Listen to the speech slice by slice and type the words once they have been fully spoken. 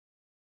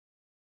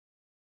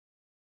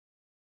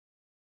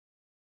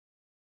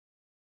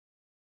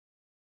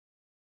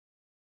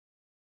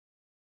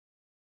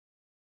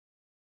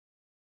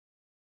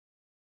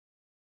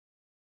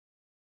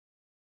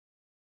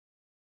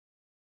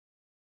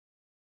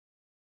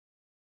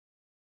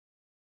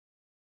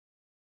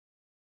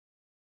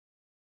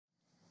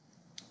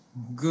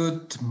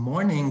Good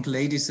morning,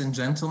 ladies and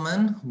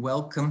gentlemen.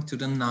 Welcome to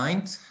the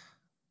ninth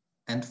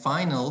and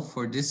final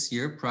for this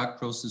year Prague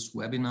Process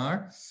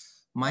webinar.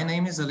 My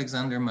name is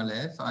Alexander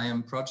Malev. I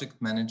am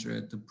project manager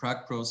at the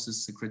Prague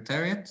Process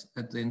Secretariat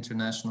at the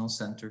International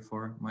Center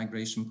for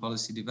Migration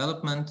Policy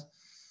Development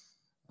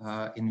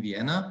in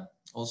Vienna,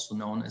 also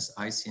known as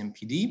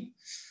ICMPD.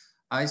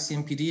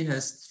 ICMPD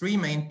has three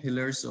main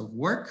pillars of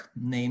work,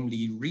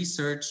 namely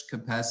research,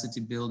 capacity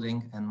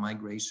building, and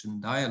migration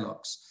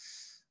dialogues.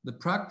 The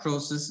Prague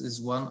process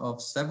is one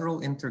of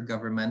several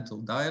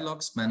intergovernmental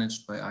dialogues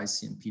managed by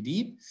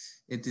ICMPD.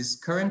 It is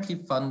currently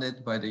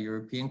funded by the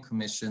European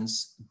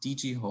Commission's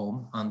DG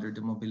Home under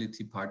the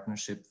Mobility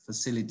Partnership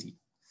Facility.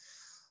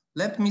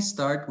 Let me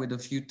start with a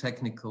few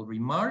technical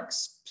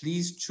remarks.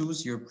 Please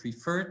choose your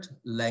preferred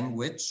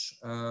language.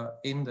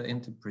 In the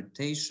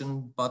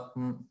interpretation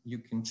button, you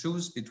can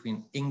choose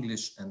between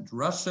English and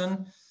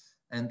Russian.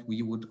 And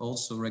we would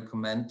also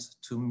recommend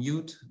to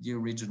mute the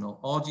original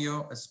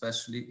audio,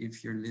 especially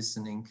if you're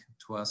listening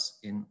to us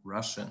in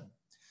Russian.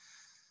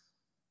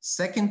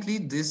 Secondly,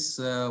 this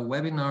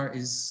webinar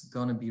is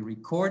going to be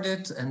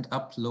recorded and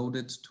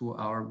uploaded to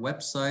our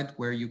website,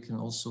 where you can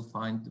also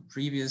find the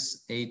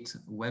previous 8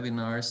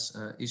 webinars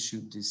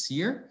issued this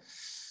year.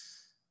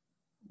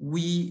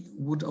 We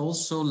would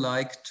also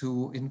like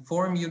to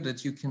inform you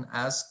that you can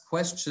ask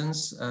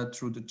questions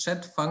through the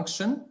chat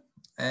function,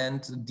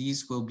 and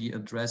these will be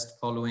addressed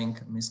following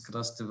Ms.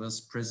 Krasteva's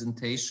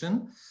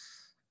presentation,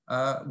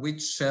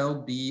 which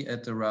shall be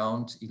at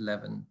around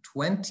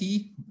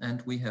 11:20,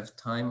 and we have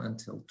time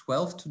until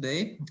 12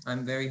 today.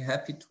 I'm very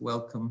happy to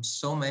welcome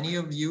so many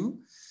of you.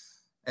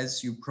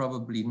 As you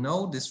probably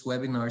know, this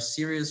webinar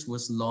series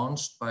was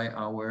launched by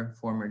our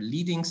former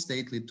leading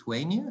state,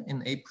 Lithuania,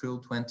 in April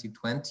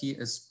 2020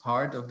 as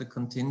part of the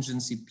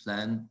contingency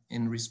plan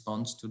in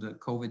response to the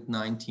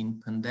COVID-19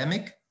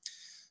 pandemic.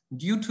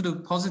 Due to the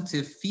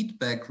positive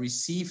feedback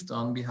received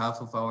on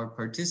behalf of our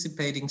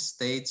participating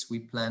states, we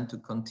plan to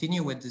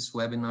continue with this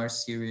webinar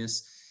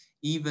series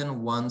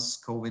even once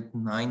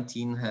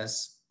COVID-19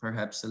 has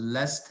perhaps a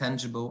less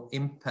tangible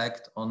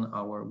impact on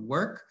our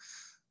work,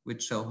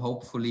 which shall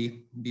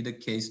hopefully be the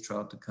case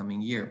throughout the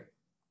coming year.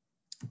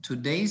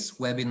 Today's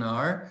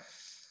webinar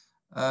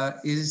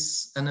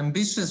is an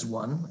ambitious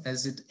one,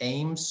 as it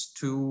aims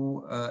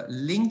to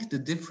link the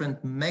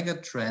different mega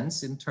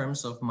trends in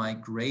terms of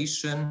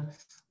migration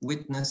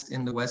witnessed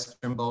in the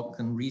Western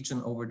Balkan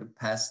region over the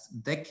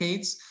past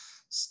decades,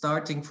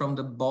 starting from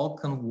the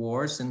Balkan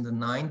Wars in the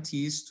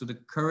 90s to the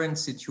current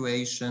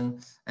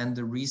situation, and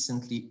the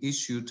recently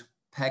issued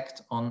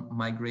Pact on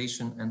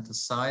Migration and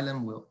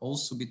Asylum will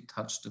also be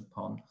touched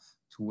upon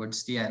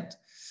towards the end.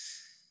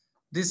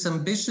 This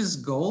ambitious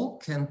goal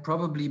can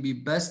probably be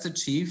best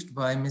achieved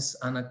by Ms.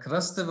 Anna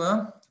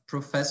Krasteva,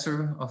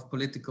 Professor of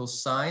Political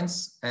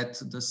Science at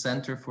the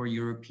Center for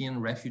European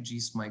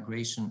Refugees,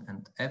 Migration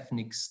and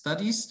Ethnic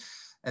Studies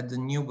at the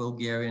New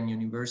Bulgarian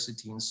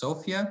University in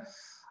Sofia.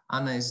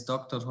 Anna is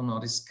Doctor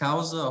Honoris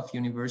Causa of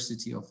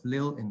University of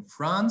Lille in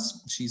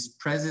France. She's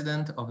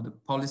President of the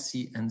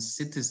Policy and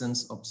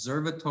Citizens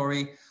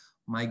Observatory,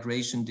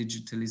 Migration,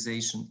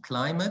 Digitalization,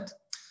 Climate.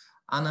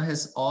 Anna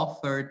has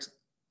authored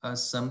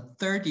some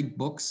 30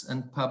 books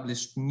and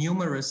published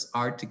numerous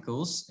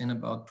articles in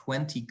about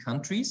 20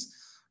 countries.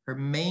 Her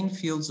main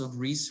fields of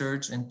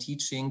research and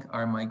teaching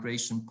are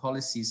migration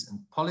policies and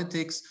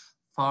politics,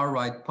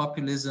 far-right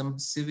populism,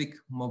 civic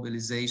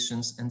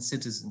mobilizations, and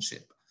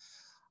citizenship.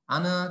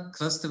 Anna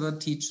Krasteva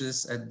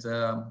teaches at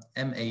the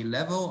MA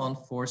level on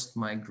forced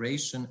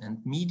migration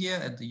and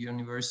media at the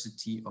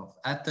University of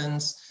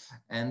Athens,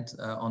 and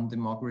on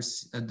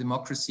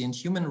democracy and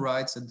human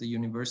rights at the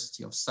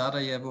University of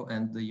Sarajevo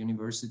and the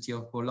University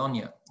of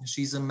Bologna.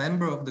 She's a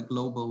member of the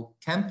Global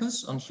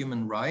Campus on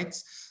Human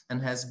Rights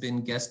and has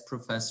been guest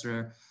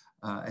professor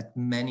at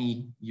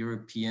many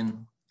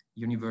European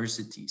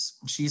universities.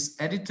 She's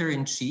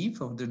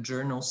editor-in-chief of the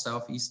journal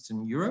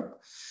Southeastern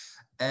Europe,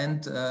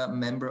 and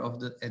member of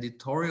the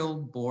editorial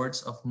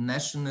boards of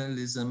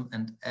Nationalism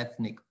and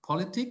Ethnic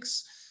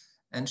Politics.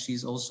 And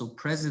she's also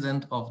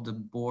president of the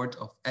board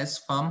of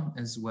ESFAM,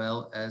 as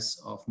well as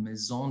of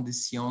Maison des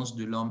Sciences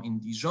de l'Homme in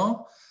Dijon,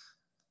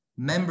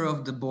 member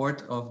of the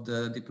board of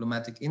the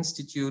Diplomatic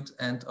Institute,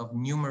 and of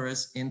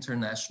numerous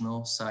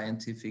international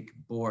scientific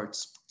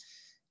boards.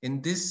 In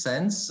this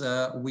sense,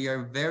 we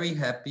are very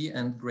happy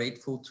and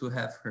grateful to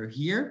have her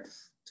here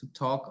to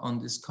talk on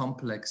this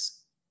complex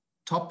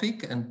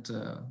topic and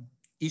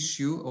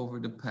issue over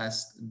the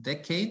past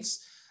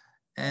decades.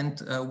 And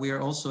we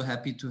are also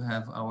happy to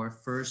have our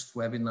first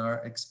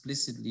webinar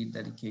explicitly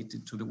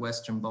dedicated to the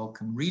Western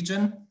Balkan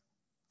region.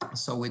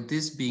 So with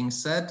this being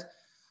said,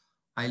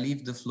 I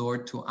leave the floor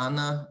to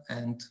Anna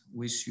and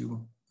wish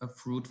you a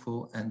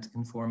fruitful and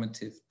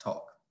informative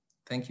talk.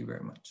 Thank you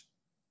very much.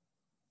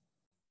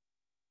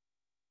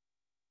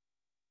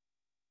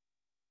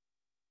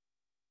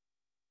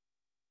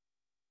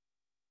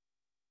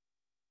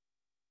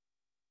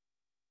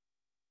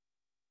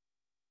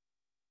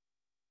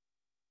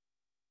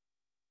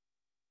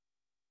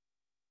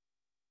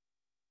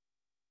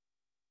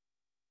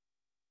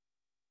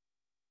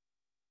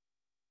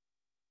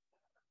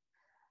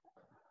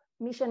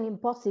 mission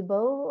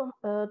impossible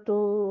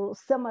to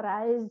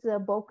summarize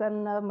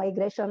Balkan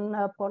migration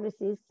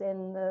policies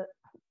and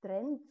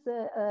trends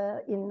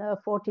in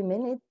 40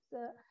 minutes,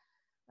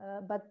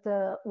 but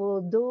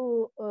we'll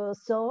do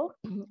so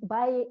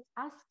by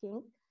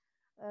asking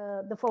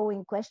the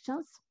following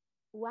questions.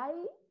 Why,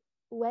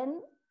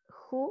 when,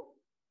 who,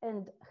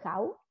 and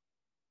how?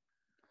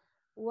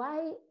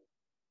 Why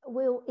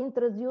will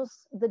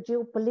introduce the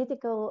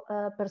geopolitical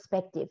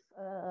perspective.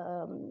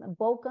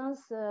 Balkans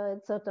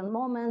at certain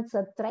moments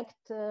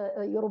attract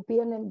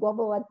European and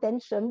global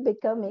attention,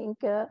 becoming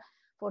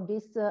for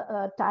this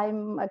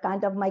time a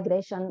kind of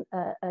migration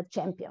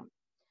champion.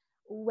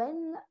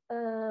 When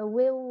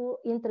we'll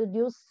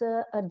introduce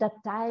the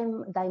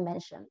time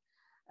dimension,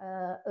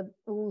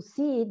 we'll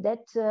see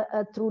that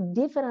through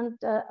different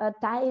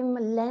time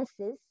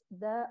lenses,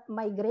 the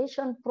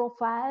migration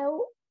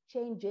profile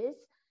changes.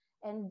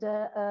 And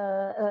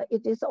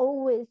it is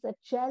always a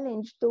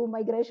challenge to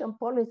migration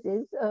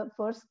policies,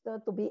 first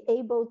to be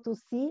able to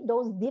see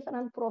those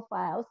different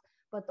profiles,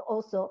 but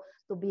also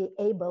to be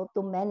able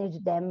to manage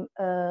them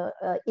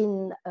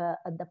in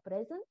the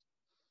present.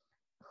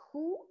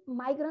 Who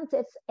migrants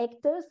as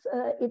actors,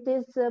 it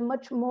is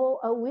much more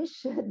a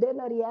wish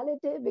than a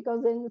reality,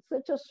 because in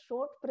such a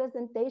short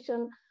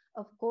presentation,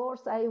 of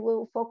course, I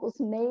will focus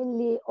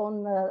mainly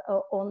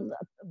on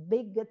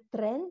big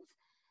trends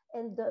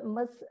and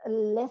much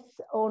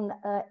less on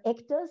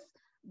actors,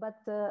 but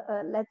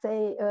let's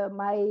say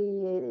my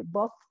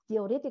both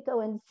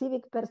theoretical and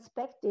civic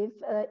perspective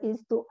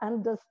is to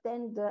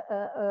understand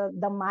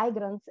the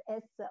migrants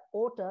as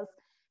authors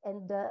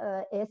and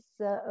as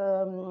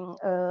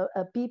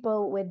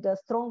people with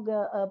strong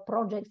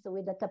projects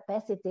with the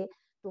capacity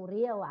to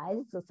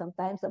realize,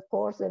 sometimes, of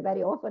course,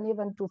 very often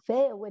even to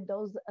fail with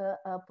those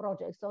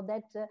projects, so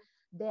that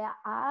there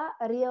are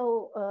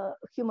real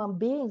human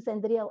beings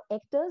and real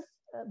actors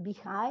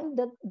behind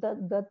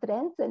the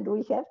trends, and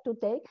we have to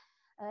take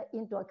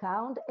into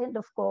account, and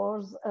of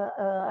course,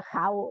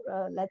 how,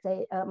 let's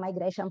say,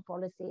 migration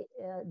policy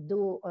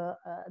do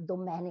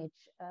manage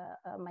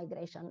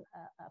migration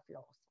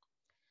flows.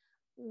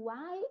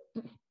 Why?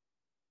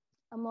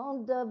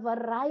 Among the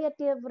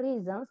variety of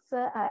reasons,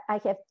 I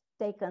have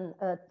taken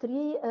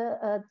three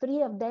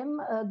of them.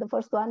 The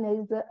first one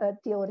is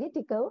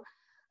theoretical.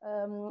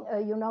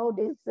 You know,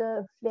 this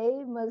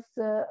famous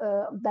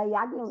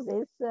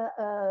diagnosis,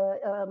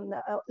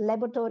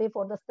 laboratory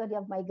for the study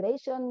of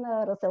migration,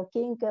 Russell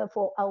King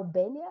for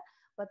Albania,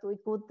 but we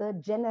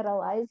could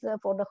generalize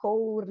for the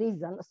whole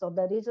region. So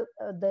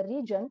the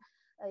region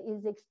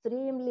is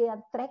extremely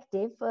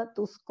attractive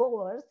to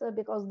scholars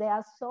because there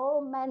are so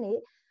many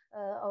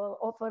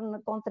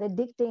often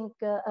contradicting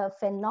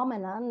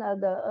phenomenon,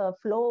 the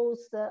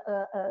flows,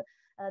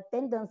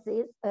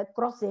 tendencies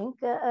crossing,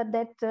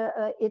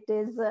 that it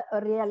is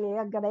really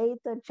a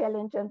great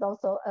challenge and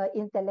also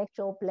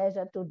intellectual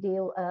pleasure to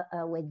deal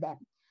with them.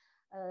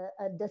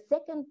 The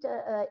second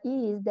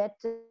is that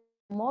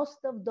most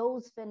of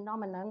those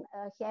phenomena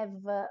have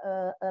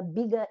a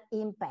bigger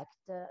impact.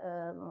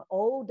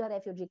 All the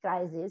refugee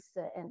crises,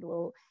 and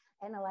we'll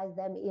analyze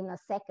them in a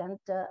second,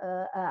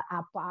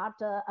 are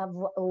part of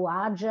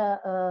larger,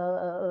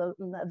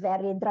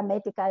 very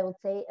dramatic, I would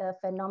say,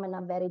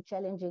 phenomena, very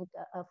challenging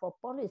for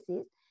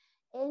policies.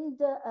 And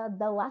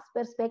the last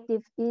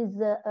perspective is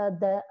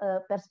the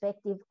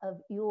perspective of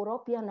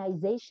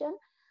Europeanization.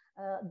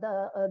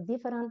 The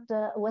different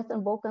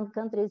Western Balkan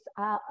countries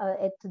are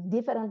at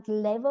different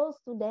levels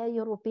to their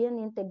European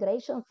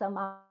integration. Some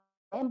are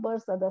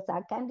members, others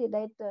are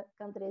candidate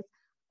countries.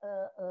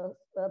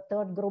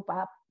 Third group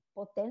are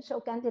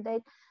potential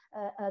candidate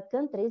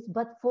countries,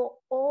 but for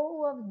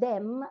all of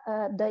them,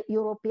 the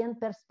European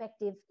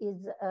perspective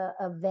is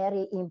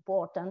very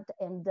important,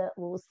 and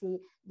we'll see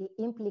the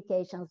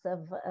implications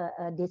of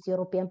this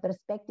European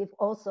perspective,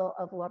 also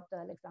of what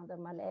Alexander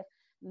Malev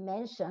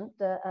mentioned,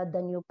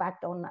 the new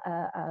Pact on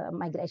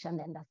Migration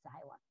and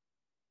Asylum.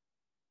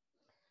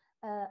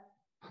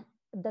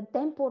 The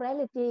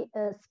temporality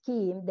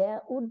scheme,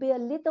 there would be a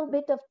little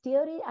bit of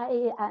theory.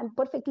 I'm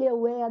perfectly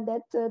aware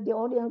that the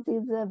audience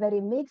is very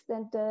mixed,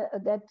 and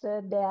that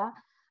there are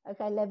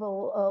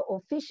high-level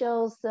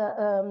officials,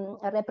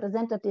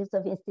 representatives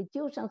of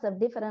institutions, of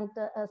different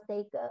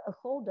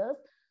stakeholders,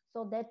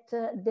 so that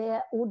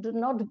there would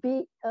not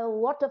be a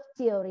lot of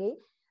theory,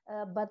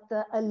 but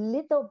a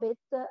little bit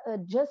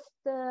just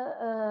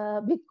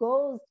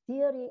because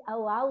theory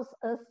allows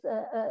us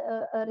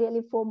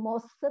really for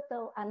more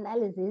subtle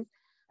analysis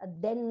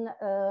than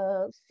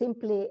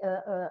simply,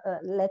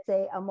 let's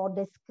say, a more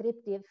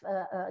descriptive,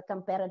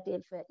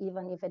 comparative,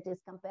 even if it is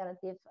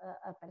comparative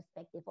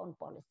perspective on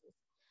policies.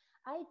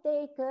 I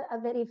take a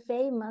very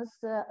famous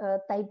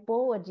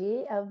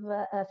typology of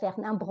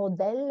Fernand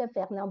Braudel.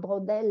 Fernand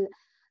Braudel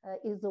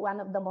is one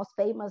of the most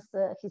famous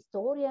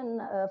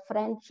historian,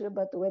 French,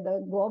 but with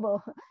a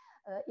global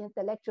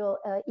intellectual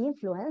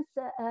influence.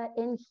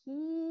 And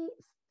he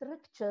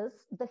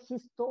structures the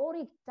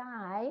historic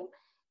time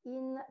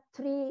in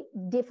three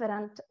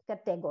different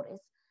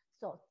categories.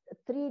 So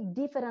three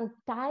different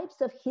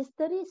types of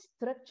history: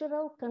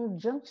 structural,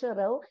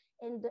 conjunctural,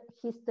 and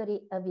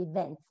history of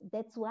events.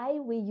 That's why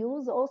we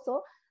use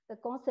also the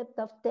concept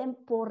of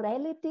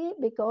temporality,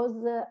 because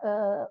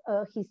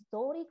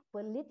historic,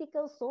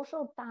 political,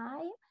 social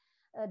time,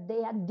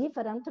 they are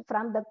different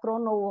from the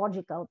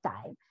chronological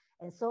time.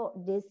 And so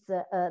these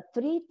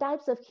three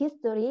types of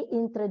history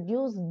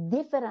introduce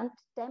different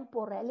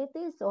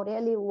temporalities, or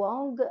really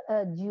long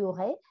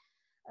durée,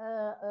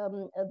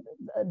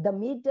 the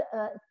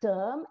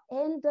mid-term,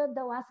 and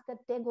the last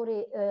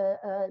category,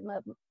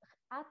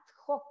 ad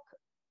hoc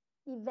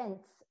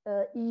events,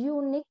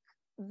 unique,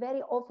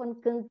 very often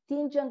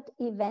contingent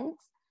events.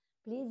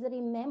 Please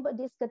remember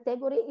this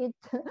category. It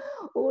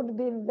would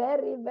be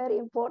very, very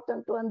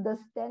important to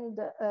understand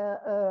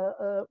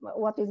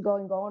what is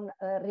going on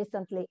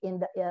recently in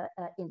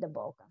the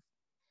Balkans.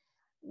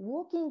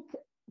 Looking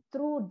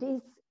through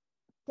these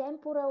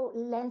temporal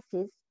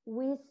lenses,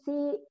 we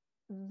see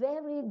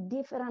very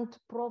different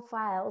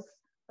profiles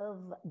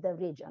of the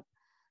region.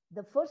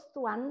 The first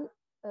one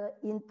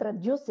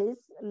introduces,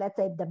 let's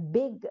say, the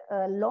big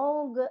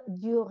long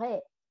durée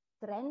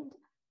trend,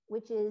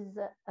 which is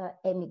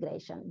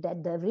emigration,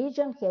 that the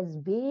region has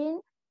been,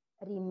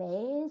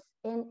 remains,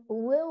 and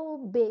will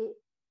be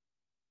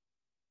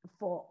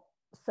for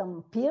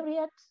some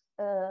period,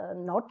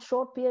 not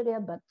short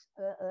period, but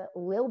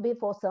will be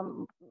for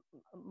some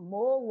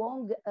more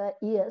long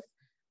years,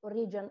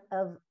 region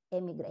of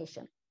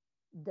emigration.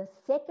 The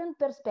second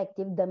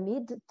perspective, the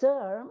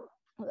mid-term,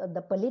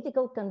 the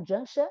political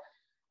conjuncture,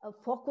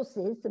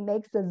 focuses,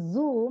 makes a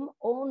zoom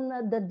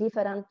on the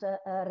different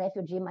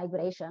refugee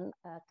migration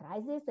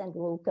crises, and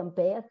we'll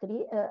compare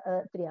three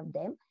of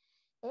them.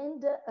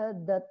 And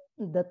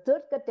the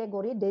third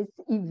category, these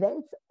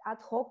events, ad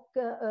hoc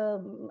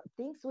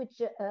things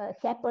which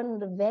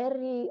happen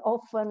very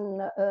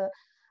often,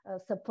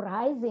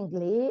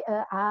 surprisingly,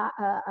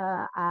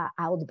 are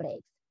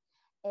outbreaks.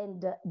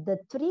 And the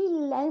three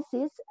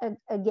lenses,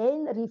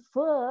 again,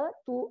 refer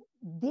to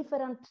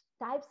different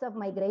types of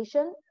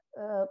migration,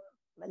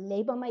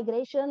 labor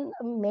migration,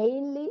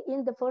 mainly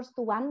in the first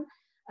one,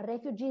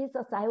 refugees,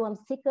 asylum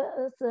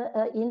seekers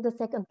in the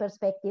second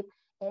perspective,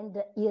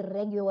 and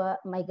irregular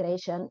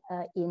migration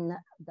in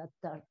the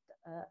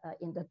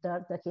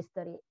third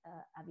history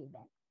of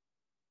events.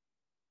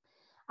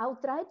 I'll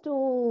try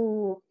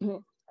to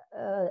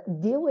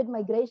deal with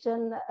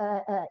migration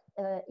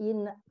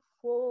in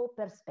four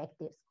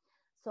perspectives.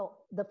 So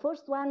the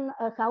first one,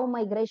 how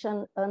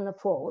migration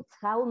unfolds,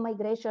 how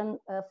migration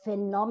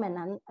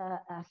phenomenon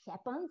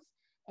happens,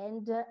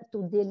 and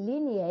to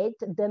delineate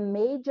the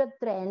major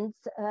trends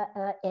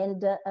and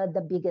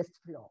the biggest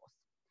flaws.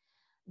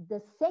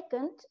 The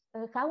second,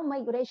 how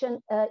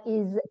migration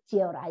is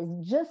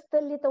theorized. Just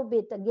a little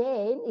bit,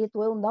 again, it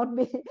will not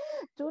be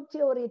too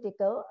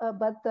theoretical,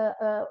 but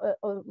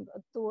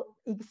to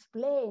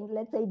explain,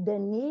 let's say, the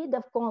need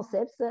of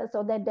concepts,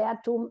 so that there are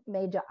two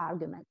major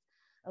arguments.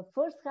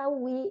 First, how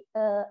we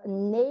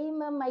name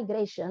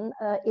migration.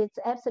 It's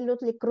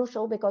absolutely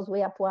crucial because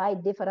we apply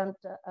different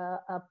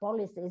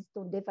policies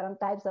to different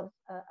types of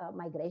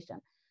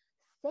migration.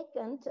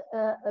 Second,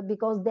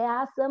 because there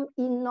are some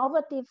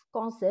innovative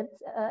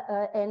concepts,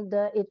 and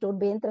it would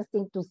be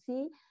interesting to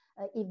see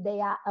if they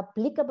are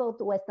applicable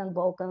to Western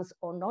Balkans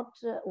or not,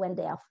 when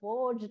they are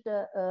forged,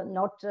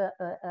 not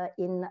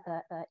in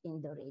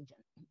the region.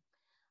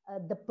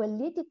 The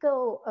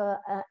political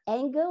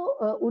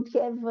angle would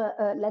have,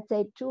 let's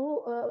say,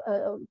 two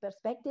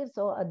perspectives,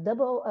 or a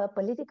double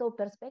political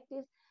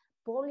perspective: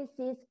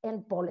 policies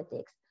and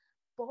politics.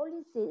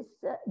 Policies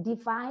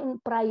define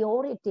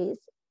priorities,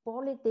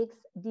 politics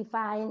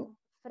define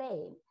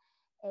frame.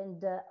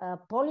 And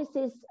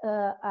policies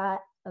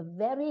are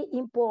very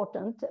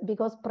important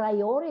because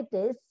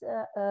priorities,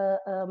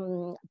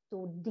 to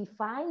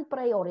define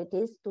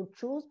priorities, to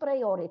choose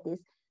priorities,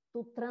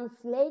 to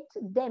translate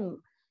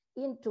them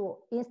into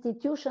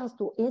institutions,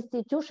 to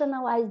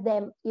institutionalize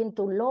them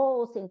into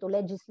laws, into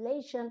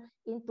legislation,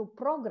 into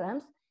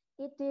programs,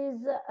 it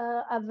is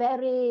a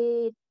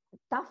very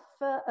tough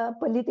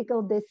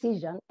political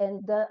decision.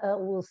 And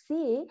we'll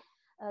see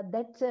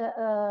that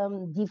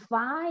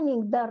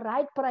defining the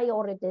right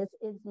priorities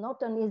is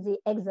not an easy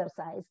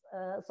exercise,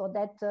 so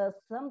that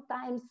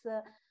sometimes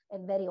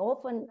and very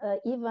often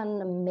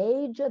even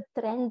major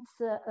trends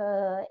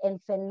and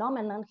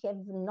phenomena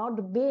have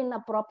not been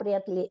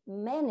appropriately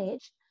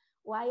managed,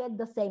 while at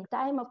the same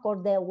time, of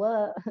course, there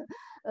were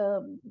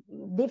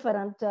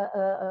different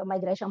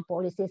migration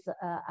policies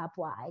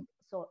applied.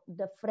 So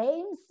the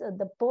frames,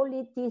 the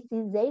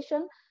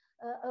politicization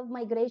of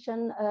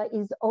migration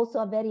is also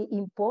a very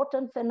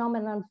important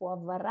phenomenon for a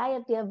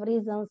variety of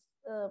reasons.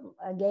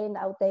 Again,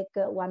 I'll take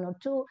one or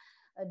two.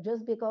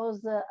 Just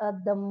because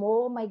the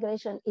more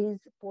migration is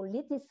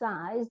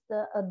politicized,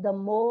 the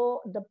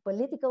more the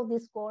political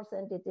discourse,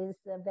 and it is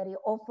very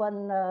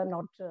often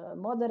not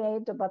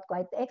moderate, but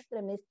quite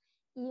extremist,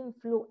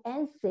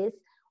 influences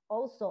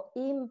also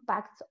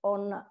impacts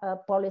on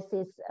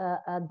policies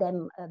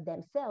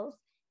themselves.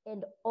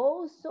 And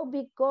also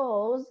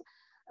because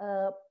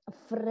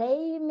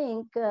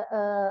framing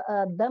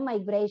the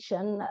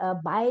migration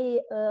by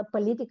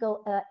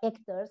political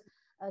actors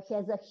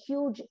has a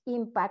huge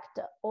impact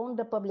on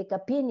the public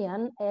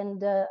opinion,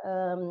 and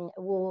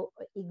we'll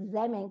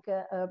examine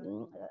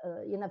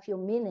in a few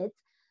minutes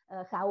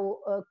how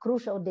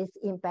crucial this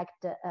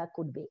impact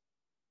could be.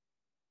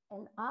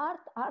 And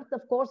art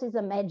of course is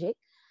a magic,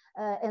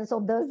 and so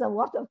there's a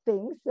lot of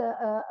things,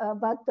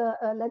 but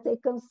let's say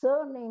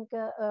concerning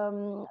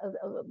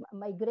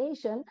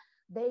migration,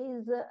 there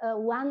is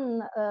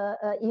one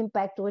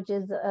impact which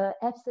is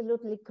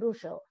absolutely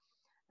crucial,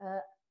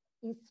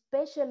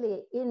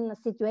 especially in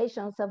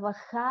situations of a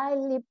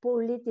highly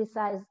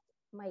politicized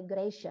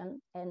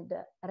migration and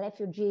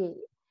refugee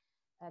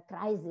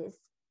crisis.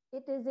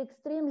 It is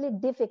extremely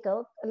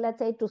difficult, let's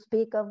say, to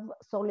speak of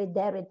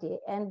solidarity.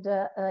 And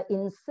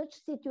in such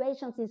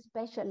situations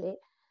especially,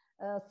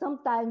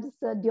 sometimes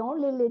the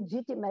only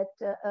legitimate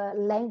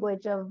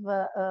language of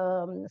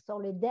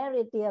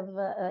solidarity, of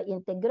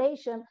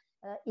integration,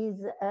 is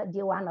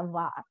the one of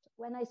art.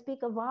 When I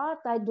speak of art,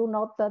 I do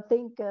not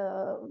think,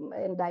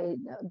 and I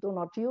do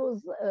not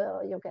use,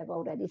 you have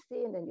already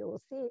seen and you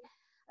will see,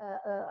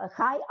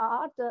 high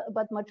art,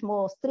 but much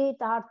more street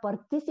art,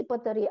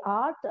 participatory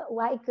art,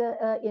 like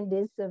in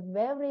this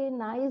very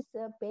nice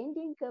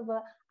painting of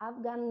an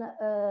Afghan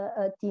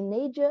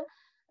teenager.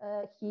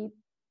 He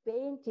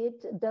painted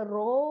the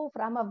road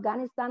from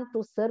Afghanistan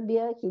to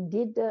Serbia. He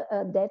did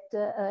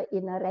that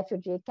in a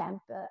refugee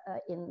camp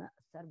in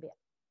Serbia.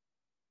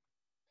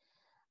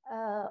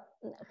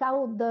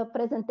 How the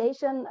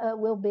presentation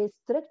will be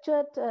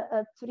structured,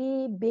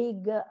 three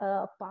big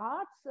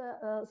parts.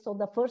 So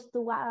the first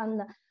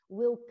one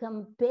will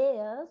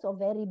compare, so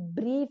very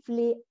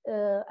briefly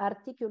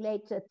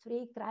articulate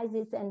three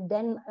crises and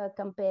then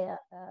compare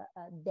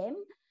them.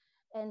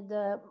 And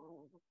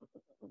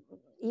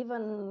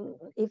even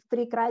if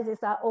three crises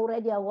are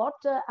already a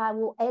lot, I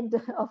will add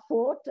a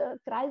fourth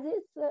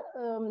crisis.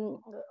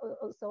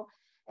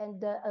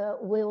 And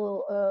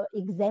we'll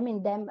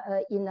examine them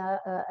in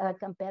a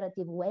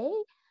comparative way.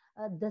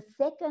 The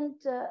second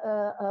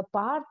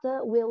part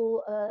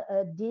will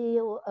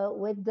deal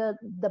with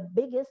the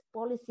biggest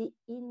policy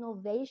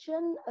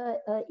innovation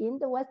in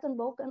the Western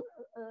Balkan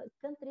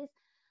countries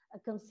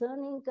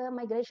concerning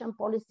migration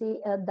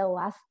policy the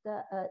last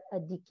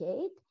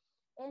decade.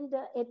 And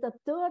at the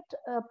third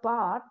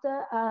part,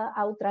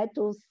 I'll try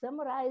to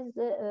summarize,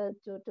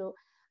 to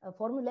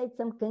formulate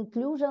some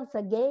conclusions,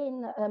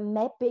 again,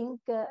 mapping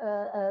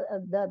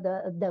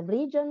the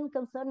region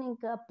concerning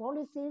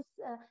policies,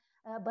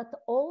 but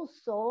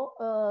also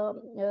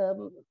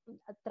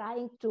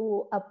trying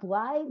to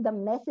apply the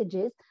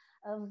messages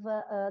of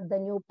the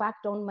new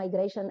Pact on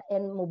Migration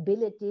and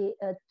Mobility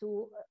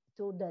to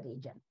the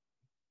region.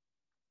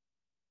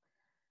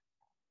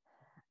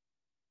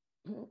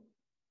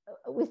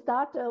 We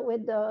start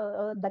with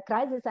the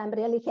crisis. I'm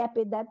really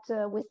happy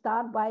that we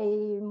start by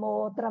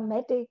more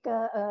dramatic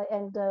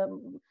and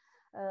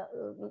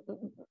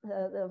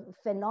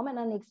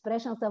phenomenon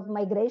expressions of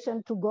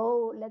migration to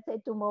go, let's say,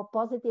 to more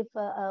positive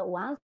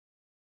ones.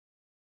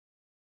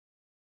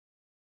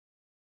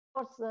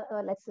 Of course,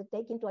 let's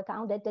take into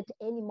account that at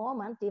any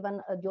moment,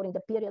 even during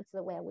the periods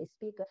where we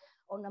speak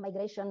on the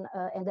migration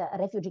and the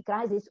refugee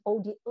crisis,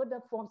 all the other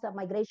forms of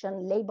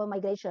migration, labor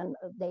migration,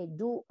 they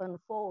do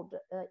unfold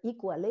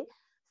equally.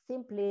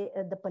 Simply,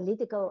 the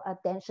political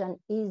attention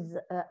is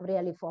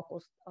really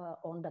focused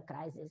on the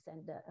crisis,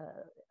 and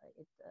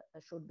it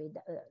should be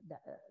the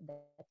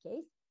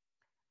case.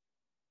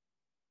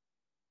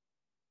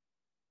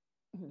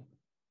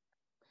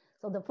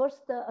 So the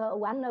first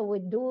one we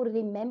do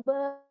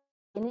remember,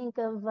 beginning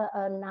of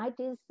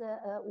 90s,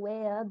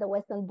 where the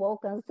Western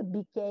Balkans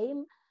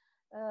became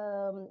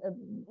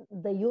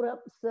the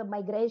Europe's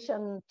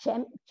migration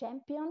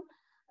champion,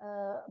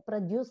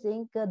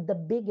 producing the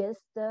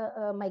biggest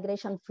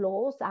migration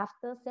flows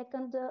after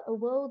Second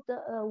World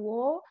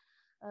War.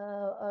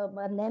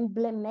 An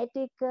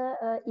emblematic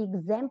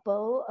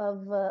example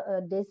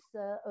of this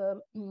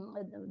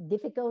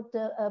difficult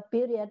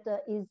period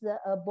is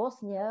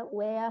Bosnia,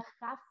 where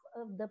half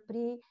of the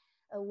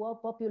pre-war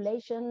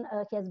population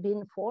has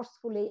been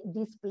forcefully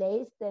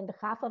displaced, and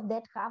half of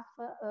that half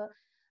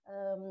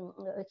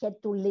had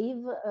to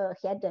leave,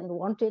 had and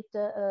wanted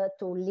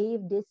to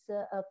leave this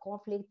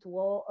conflict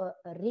war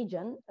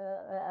region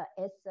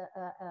as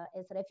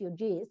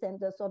refugees,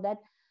 and so that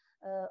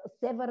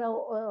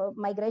several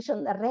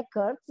migration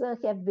records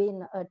have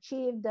been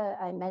achieved.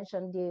 I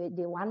mentioned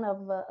the one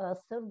of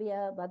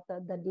Serbia, but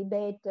the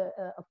debate,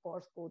 of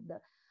course, could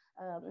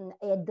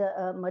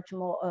add much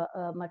more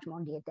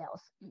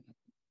details.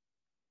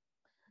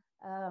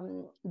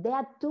 There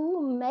are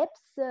two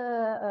maps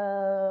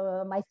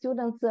my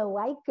students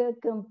like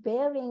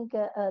comparing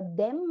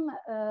them.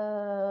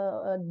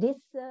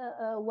 This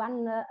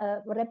one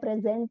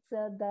represents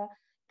the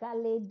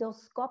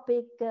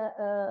kaleidoscopic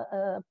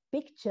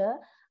picture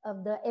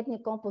of the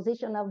ethnic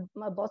composition of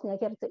Bosnia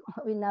and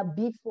Herzegovina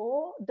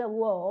before the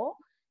war,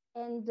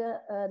 And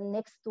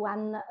next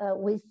one,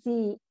 we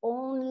see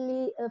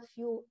only a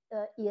few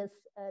years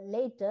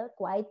later,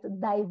 quite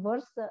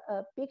diverse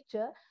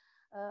picture,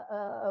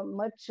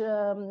 much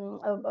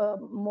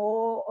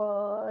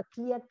more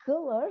clear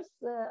colors,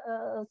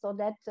 so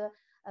that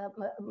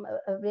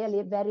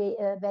really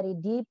very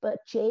deep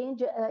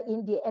change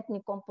in the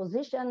ethnic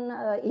composition.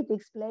 It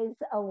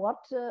explains a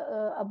lot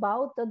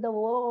about the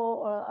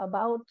war,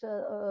 about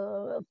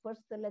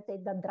first, let's say,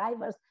 the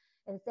drivers,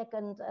 and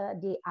second,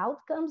 the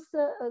outcomes.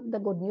 The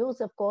good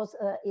news, of course,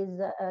 is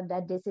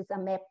that this is a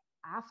map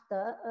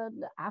after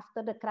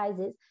the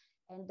crisis,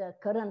 and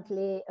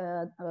currently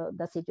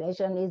the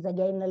situation is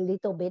again a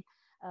little bit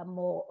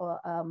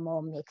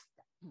more mixed.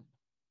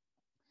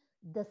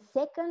 The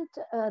second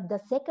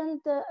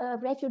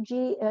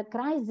refugee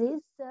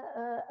crisis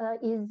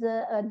is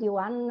the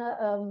one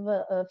of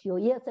a few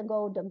years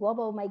ago, the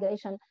global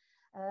migration,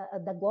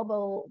 the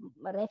global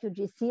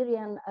refugee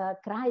Syrian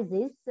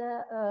crisis,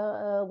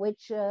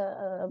 which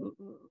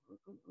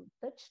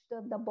touched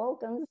the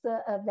Balkans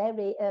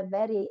very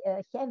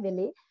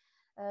heavily.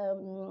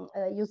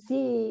 You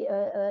see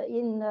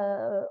in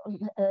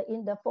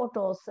the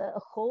photos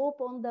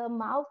hope on the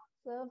mouth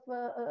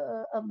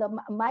of the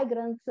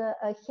migrants,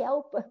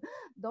 help,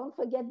 don't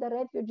forget the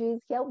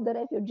refugees, help the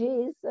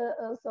refugees.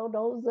 So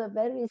those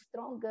very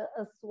strong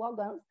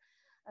slogans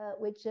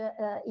which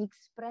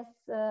express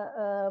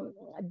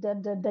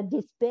the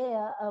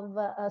despair of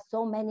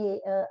so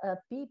many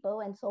people,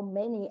 and so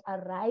many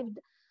arrived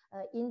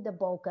in the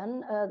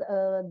Balkan.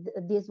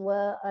 These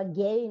were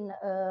again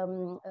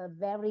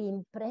very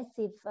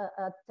impressive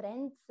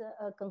trends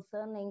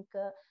concerning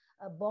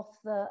both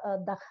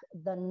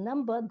the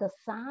number, the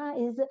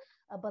size,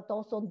 but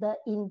also the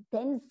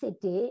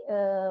intensity.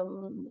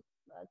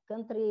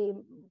 Country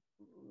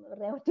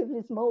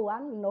relatively small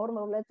one,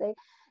 normal, let's say,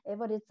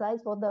 average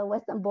size for the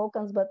Western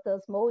Balkans, but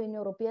small in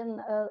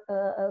European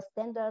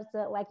standards,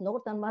 like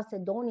Northern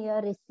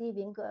Macedonia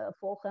receiving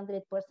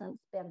 400 persons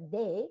per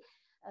day.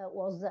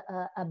 Was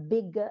a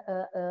big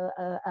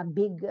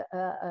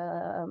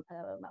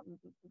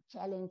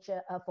challenge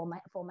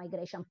for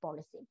migration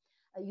policy.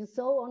 You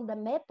saw on the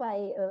map,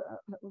 I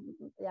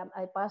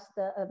passed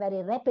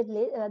very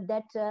rapidly,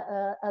 that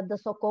the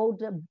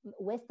so-called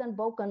Western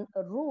Balkan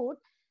route,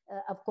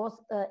 of course,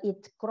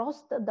 it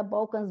crossed the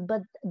Balkans,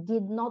 but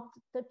did not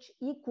touch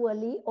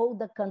equally all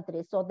the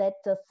countries, so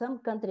that some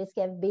countries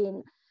have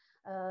been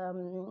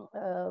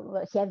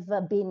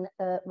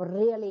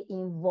really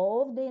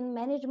involved in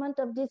management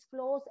of these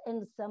flows,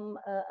 and some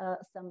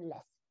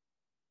less.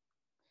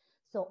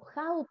 So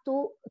how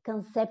to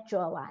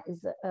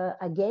conceptualize?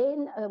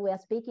 Again, we are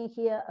speaking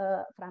here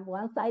from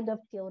one side of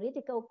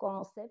theoretical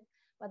concept,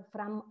 but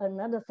from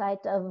another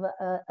side of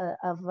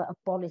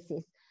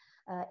policies.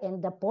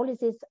 And the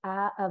policies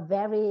are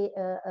very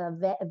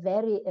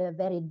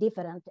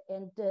different,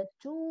 and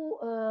two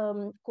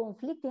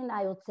conflicting,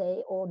 I would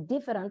say, or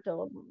different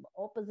or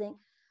opposing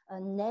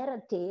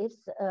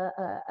narratives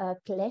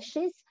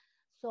clashes.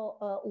 So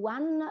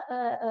one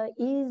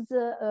is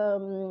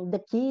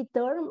the key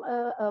term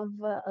of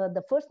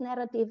the first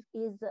narrative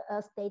is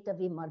a state of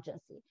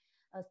emergency.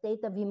 A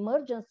state of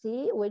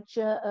emergency, which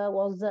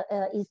was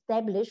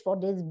established for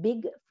this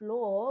big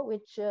flow,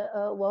 which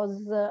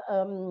was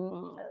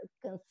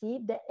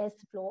conceived as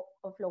flow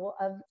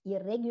of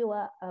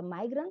irregular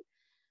migrants.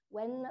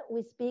 When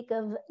we speak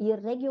of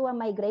irregular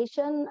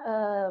migration,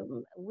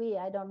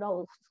 I don't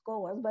know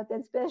scholars, but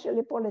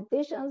especially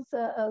politicians,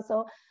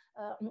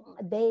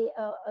 they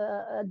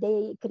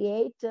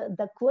create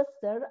the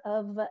cluster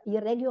of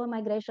irregular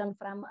migration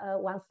from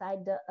one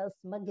side,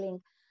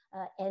 smuggling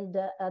and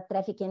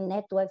trafficking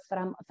networks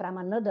from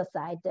another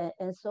side.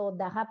 And so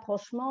the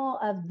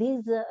rapprochement of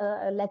these,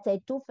 let's say,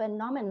 two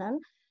phenomena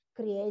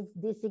creates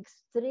this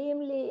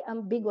extremely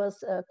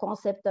ambiguous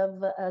concept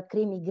of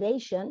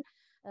cremigration,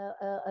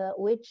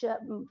 which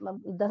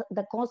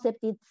the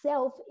concept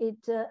itself,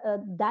 it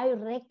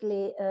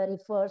directly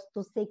refers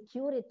to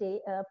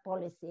security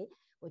policy,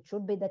 which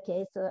should be the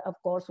case, of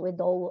course,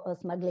 with all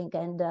smuggling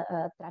and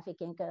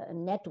trafficking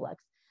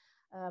networks.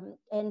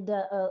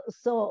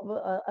 So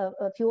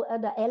a few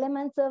other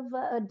elements of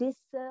this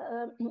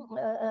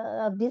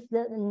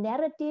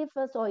narrative.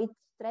 So it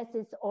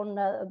stresses on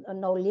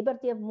no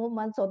liberty of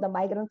movement, so the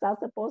migrants are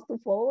supposed to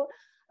follow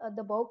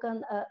the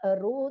Balkan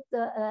route,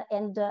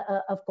 and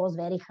of course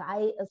very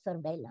high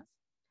surveillance.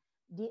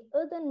 The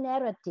other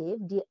narrative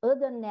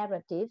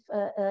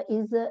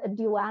is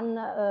the one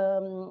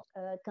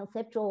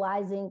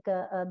conceptualizing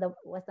the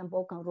Western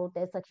Balkan route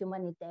as a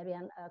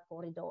humanitarian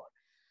corridor.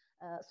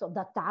 So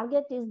the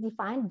target is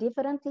defined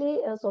differently.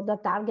 So the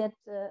target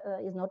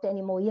is not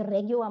anymore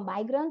irregular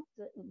migrants,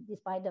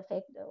 despite the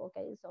fact,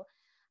 okay, so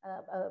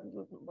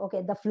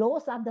okay, the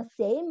flows are the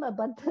same,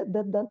 but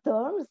the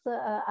terms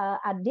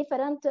are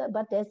different,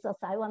 but as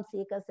asylum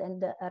seekers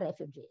and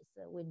refugees.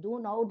 We do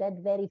know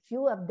that very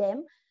few of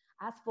them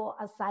ask for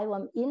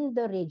asylum in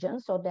the region,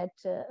 so that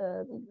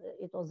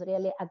it was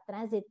really a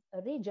transit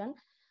region.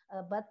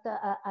 but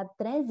a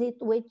transit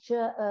which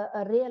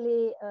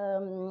really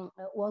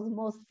was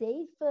more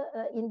safe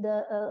in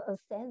the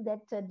sense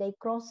that they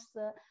cross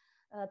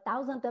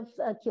thousands of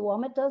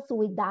kilometers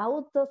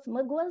without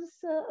smugglers.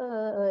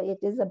 It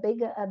is a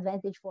big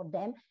advantage for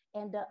them.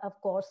 And of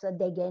course,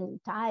 they gain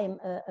time,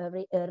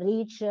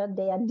 reach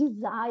their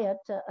desired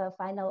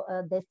final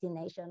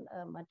destination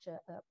much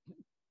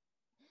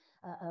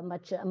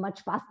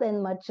faster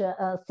and much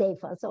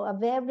safer. So a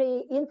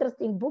very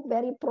interesting book,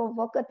 very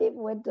provocative,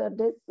 with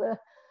this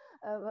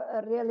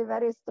really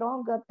very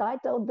strong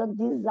title, The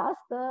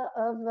Disaster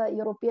of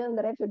European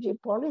Refugee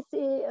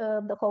Policy.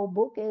 The whole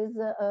book is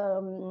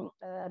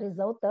a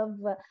result of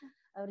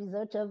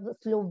research of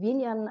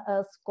Slovenian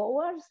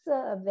scholars,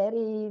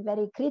 very,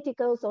 very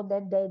critical, so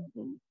that they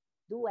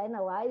do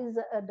analyze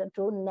the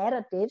true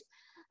narratives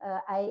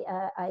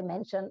I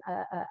mentioned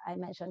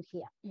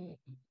here.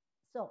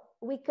 So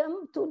we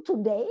come to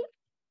today,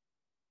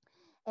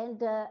 and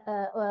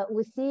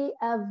we see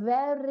a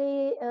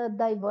very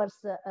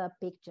diverse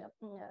picture.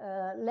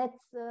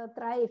 Let's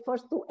try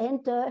first to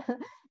enter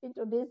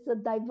into this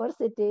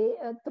diversity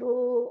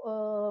through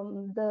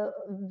the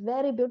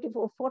very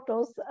beautiful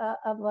photos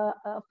of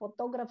a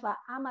photographer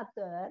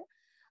amateur,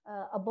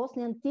 a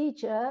Bosnian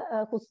teacher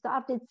who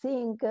started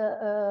seeing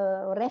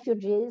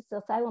refugees,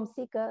 asylum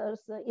seekers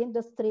in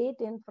the street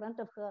in front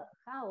of her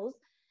house.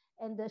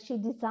 And she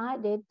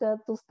decided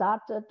to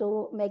start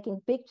to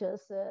making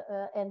pictures,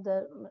 and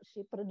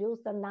she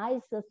produced a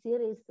nice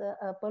series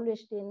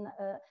published in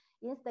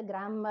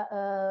Instagram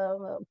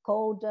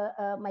called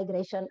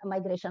Migration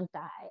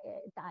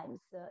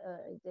Times.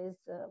 It is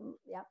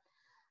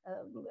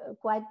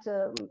quite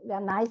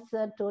nice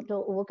to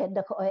look at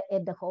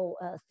the whole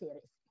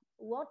series.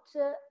 What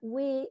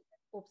we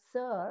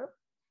observe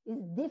is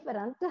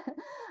different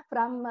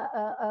from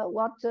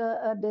what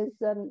this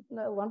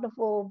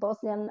wonderful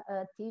Bosnian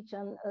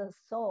teacher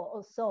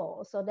saw.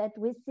 So that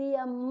we see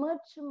a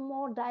much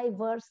more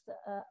diverse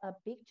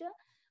picture.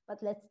 But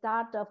let's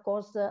start, of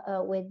course,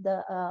 with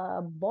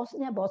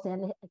Bosnia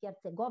and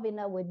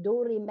Herzegovina. We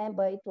do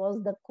remember it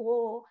was the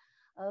core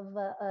of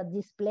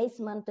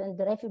displacement and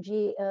the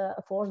refugee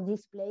force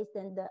displaced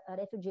and the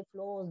refugee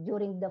flows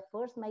during the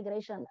first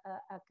migration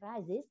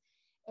crisis.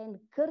 And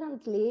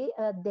currently,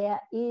 there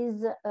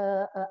is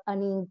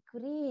an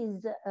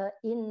increase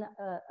in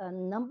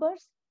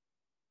numbers.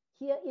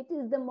 Here, it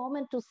is the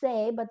moment to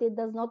say, but it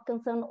does not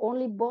concern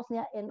only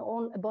Bosnia and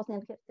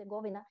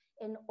Herzegovina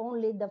and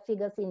only the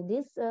figures in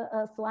this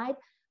slide,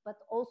 but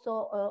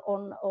also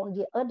on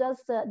the others.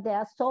 There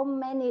are so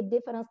many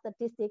different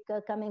statistics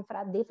coming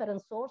from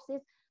different sources.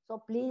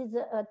 So please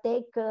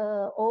take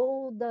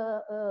all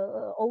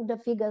the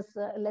figures,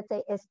 let's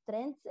say, as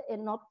trends,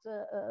 and not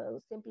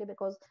simply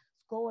because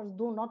scholars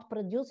do not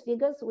produce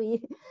figures.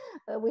 We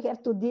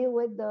have to deal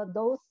with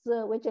those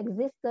which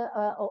exist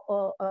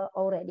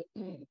already.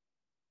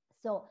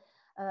 So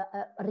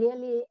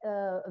really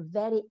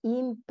very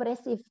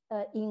impressive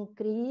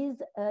increase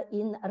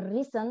in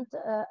recent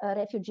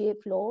refugee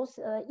flows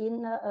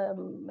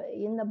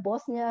in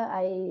Bosnia.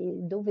 I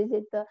do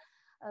visit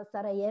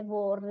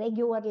Sarajevo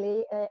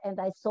regularly, and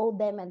I saw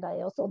them, and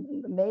I also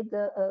made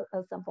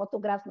some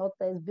photographs, not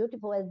as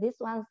beautiful as these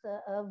ones,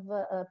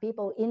 of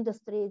people in the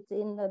streets,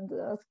 in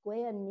the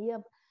square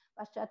near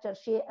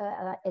Paščačarši,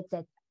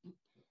 etc.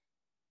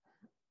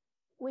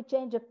 We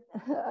change a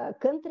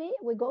country,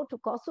 we go to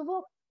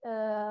Kosovo,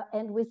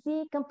 and we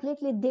see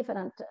completely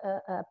different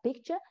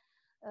picture.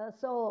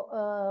 So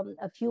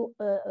a few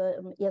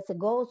years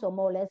ago, so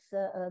more or less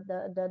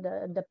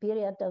the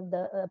period of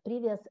the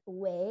previous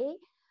wave,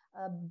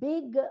 a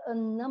big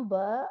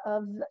number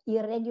of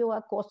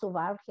irregular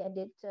Kosovars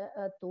headed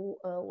to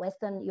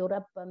Western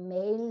Europe,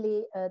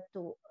 mainly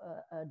to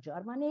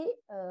Germany.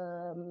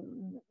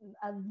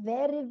 A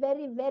very,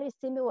 very, very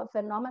similar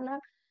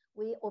phenomenon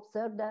we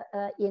observed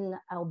in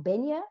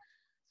Albania.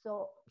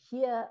 So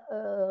here,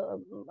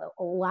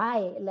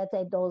 why, let's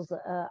say, those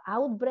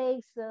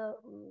outbreaks,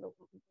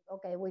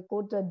 okay, we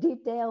could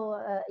detail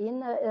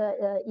in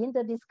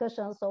the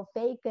discussions of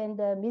fake and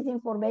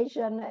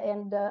misinformation,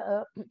 and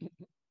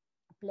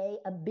play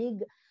a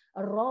big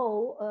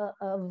role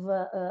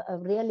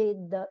of really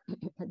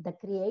the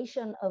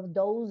creation of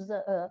those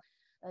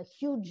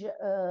huge,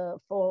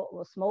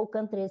 for small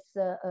countries,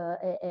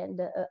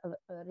 and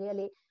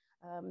really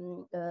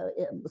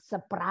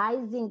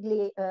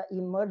surprisingly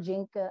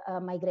emerging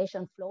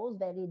migration flows,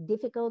 very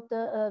difficult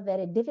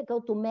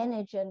to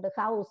manage, and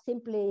how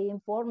simply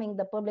informing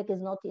the public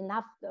is not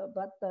enough,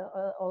 but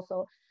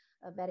also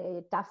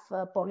very tough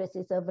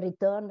policies of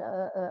return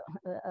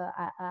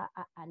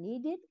are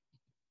needed.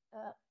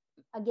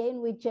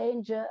 Again, we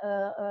change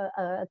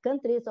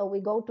country, so we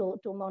go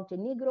to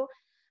Montenegro.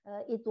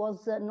 It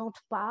was not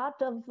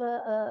part of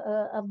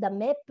the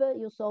map.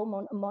 You saw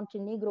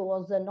Montenegro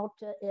was not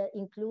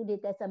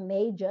included as a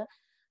major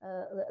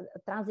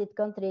transit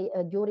country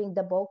during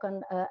the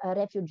Balkan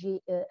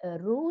refugee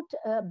route.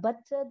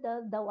 But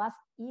the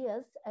last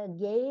years,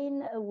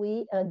 again,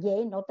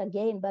 not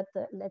again, but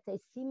let's say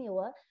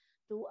similar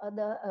to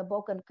other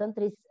Balkan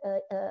countries,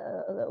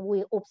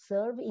 we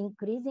observe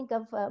increasing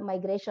of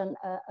migration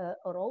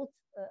routes,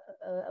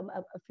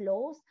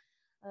 flows.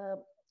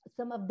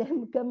 Some of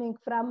them coming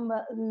from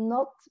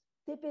not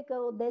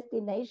typical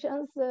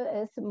destinations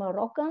as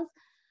Moroccans,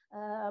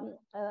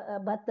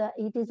 but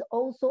it is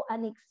also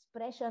an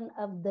expression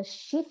of the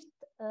shift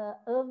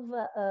of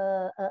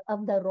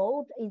the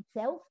road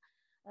itself,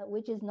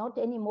 which is not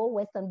anymore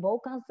Western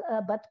Balkans,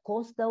 but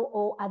coastal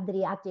or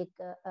Adriatic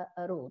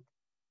route.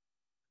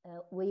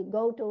 We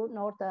go to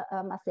North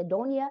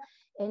Macedonia,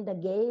 and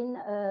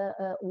again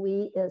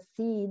we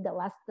see the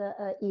last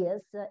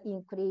years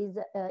increase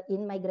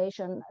in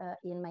migration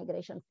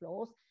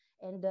flows,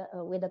 and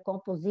with a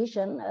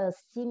composition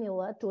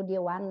similar to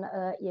the one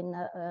in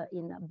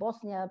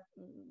Bosnia,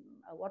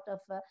 a lot of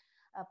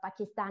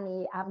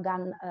Pakistani,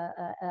 Afghan,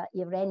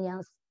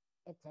 Iranians,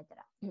 etc.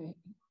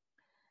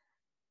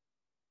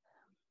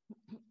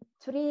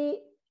 Three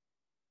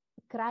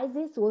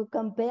crises, we'll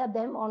compare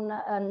them on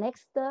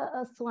next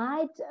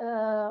slide,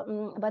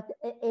 but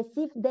as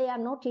if they are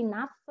not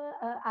enough,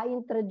 I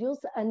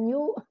introduce a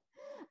new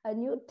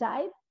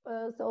type.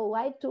 So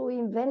why to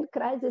invent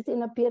crisis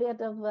in a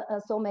period of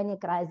so many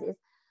crises?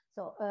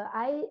 So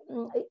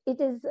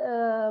it is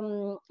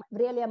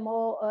really a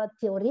more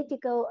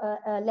theoretical,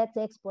 let's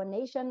say,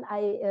 explanation.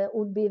 I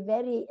would be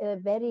very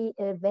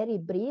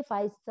brief.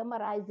 I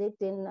summarize it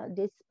in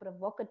this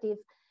provocative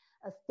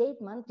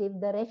statement. If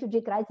the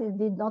refugee crisis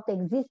did not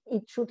exist,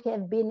 it should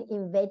have been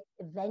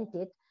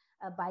invented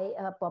by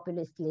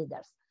populist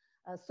leaders.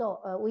 So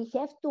we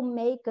have to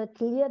make a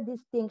clear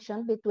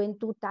distinction between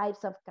two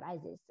types of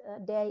crises.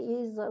 There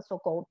is a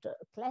so-called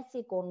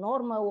classic or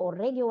normal or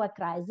regular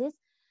crisis,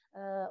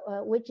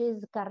 which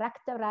is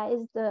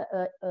characterized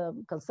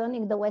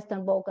concerning the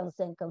Western Balkans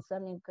and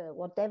concerning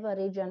whatever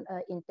region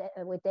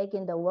we take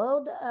in the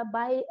world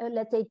by,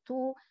 let's say,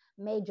 two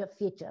major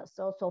features.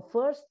 So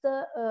first,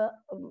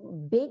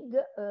 big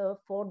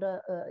for the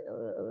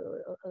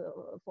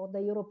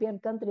European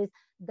countries,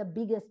 the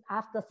biggest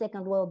after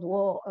Second World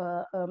War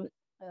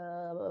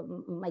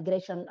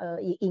migration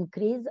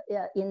increase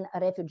in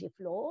refugee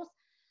flows.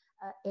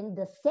 And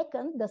the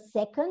second,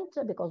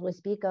 because we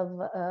speak of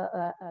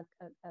a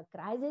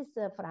crisis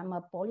from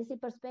a policy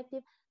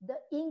perspective, the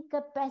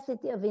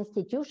incapacity of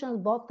institutions,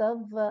 both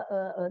of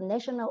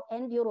national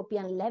and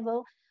European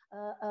level,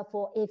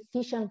 for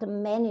efficient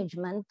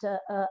management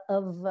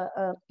of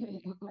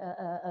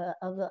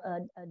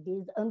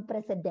these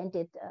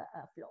unprecedented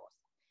flows.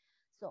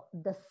 So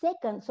the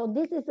second, so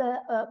this is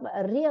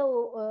a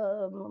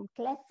real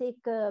classic,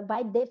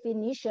 by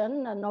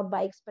definition, not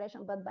by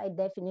expression, but by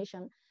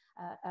definition,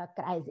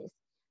 crisis.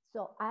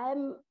 So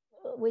I'm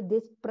with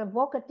this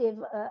provocative,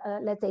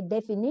 let's say,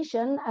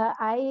 definition,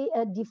 I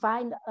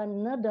define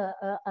another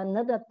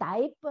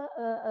type,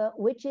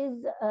 which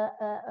is,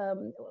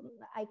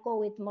 I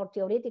call it more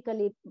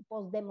theoretically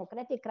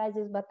post-democratic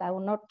crisis, but I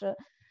will not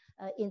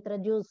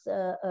introduce,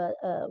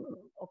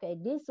 okay,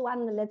 this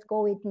one, let's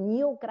call it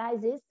new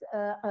crisis,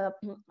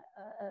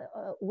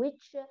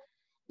 which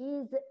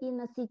is in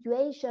a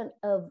situation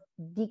of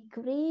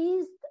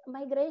decreased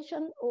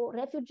migration or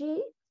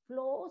refugee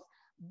flows,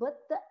 but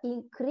the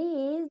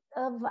increase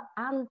of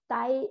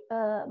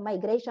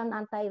anti-migration,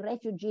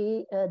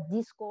 anti-refugee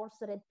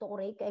discourse,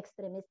 rhetoric,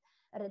 extremist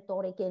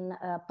rhetoric in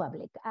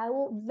public. I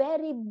will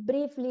very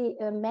briefly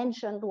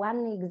mention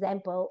one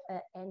example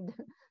and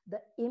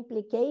the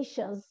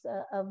implications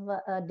of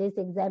this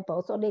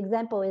example. So the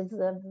example is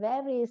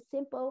very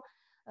simple.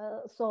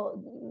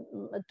 So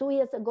 2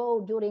 years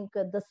ago, during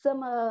the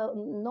summer,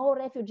 no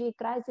refugee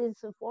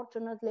crisis,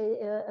 fortunately,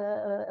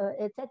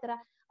 etc.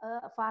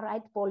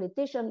 Far-right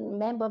politician,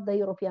 member of the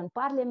European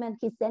Parliament,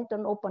 he sent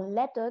an open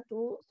letter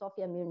to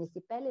Sofia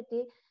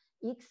municipality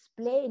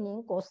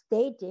explaining or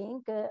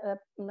stating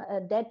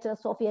that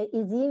Sofia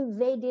is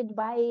invaded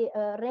by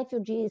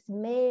refugees,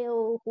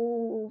 male,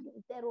 who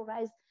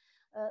terrorize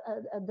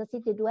the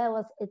city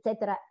dwellers,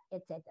 etc.,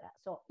 etc.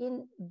 So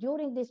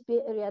during this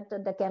period,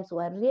 the camps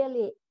were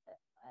really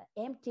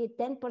empty,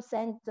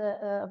 10%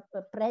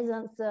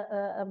 presence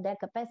of their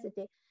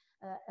capacity,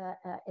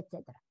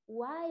 etc.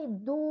 Why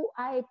do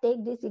I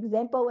take this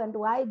example, and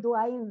why do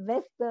I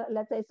invest,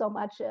 let's say, so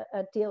much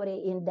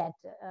theory in that?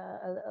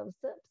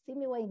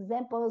 Similar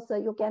examples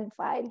you can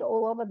find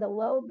all over the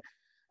world.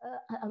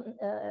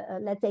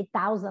 Let's say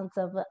thousands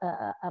of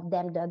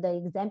them. The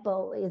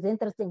example is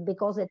interesting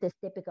because it is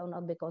typical,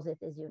 not because it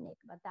is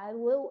unique. But I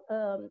will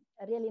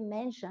really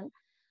mention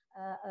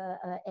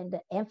and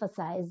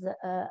emphasize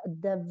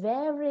the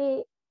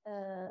very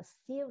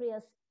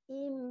serious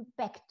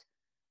impact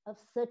of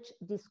such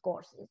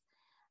discourses.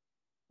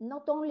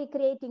 Not only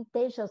creating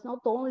tensions,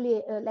 not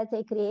only, let's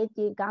say,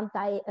 creating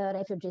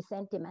anti-refugee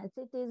sentiments,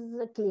 it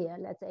is clear,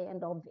 let's say,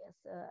 and obvious.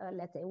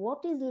 Let's say,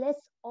 what is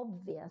less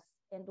obvious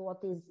and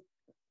what is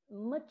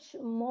much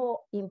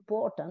more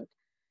important,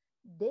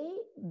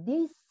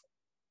 these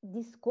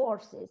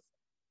discourses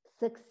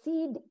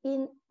succeed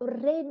in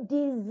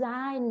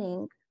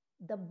redesigning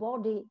the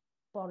body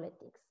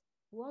politics.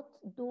 What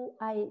do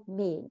I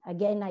mean?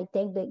 Again, I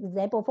take the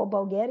example for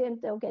Bulgarian,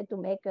 okay, to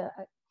make a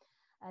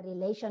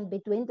relation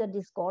between the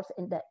discourse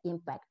and the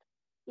impact.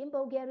 In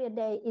Bulgaria,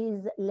 there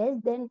is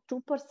less than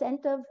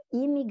 2% of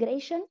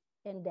immigration,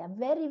 and there are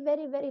very,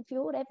 very, very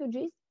few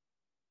refugees,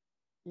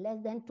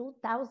 less than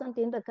 2,000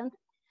 in the country.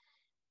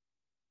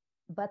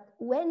 But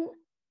when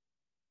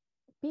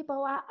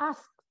people are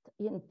asked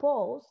in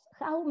polls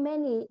how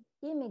many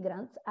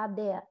immigrants are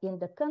there in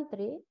the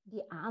country,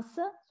 the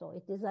answer, so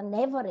it is an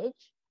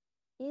average,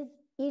 is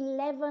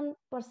 11%.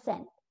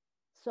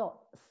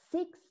 So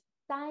 6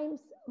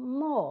 times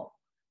more.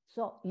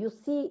 So you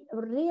see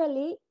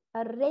really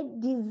a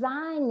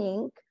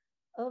redesigning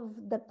of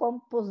the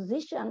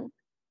composition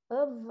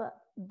of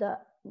the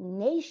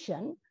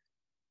nation,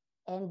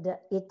 and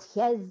it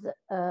has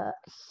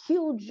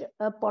huge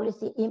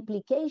policy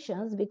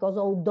implications, because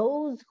all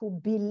those who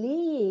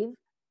believe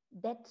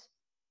that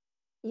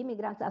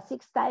immigrants are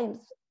 6 times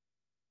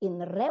in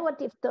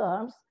relative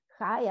terms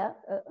higher,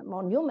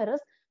 more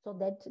numerous, so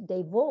that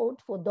they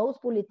vote for those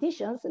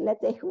politicians,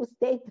 let's say, who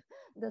state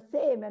the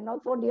same, and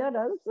not for the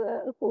others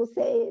who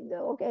say,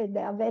 okay,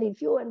 they are very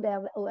few and they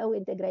are well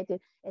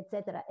integrated,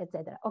 etc.,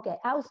 etc. Okay,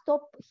 I'll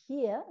stop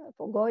here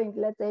for going,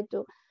 let's say,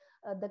 to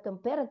the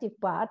comparative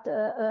part,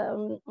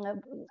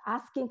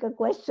 asking a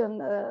question,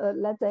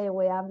 let's say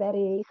we are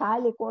very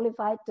highly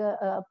qualified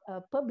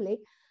public,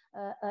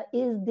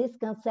 is this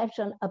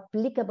conception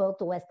applicable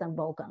to Western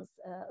Balkans?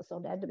 So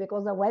that,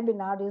 because the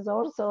webinar is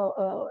also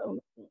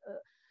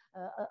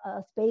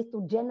a space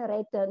to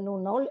generate new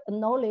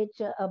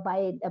knowledge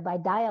by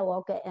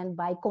dialogue and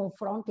by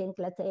confronting,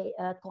 let's say,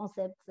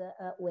 concepts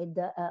with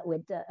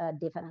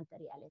different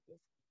realities.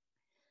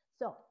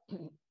 So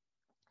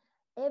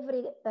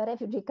every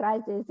refugee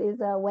crisis is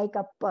a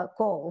wake-up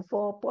call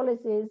for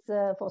policies,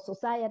 for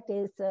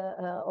societies,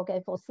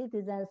 okay, for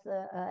citizens,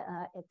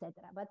 etc.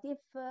 But if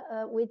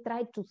we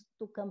try to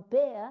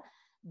compare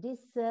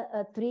these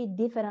 3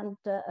 different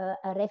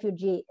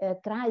refugee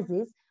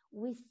crises,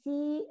 we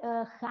see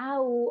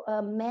how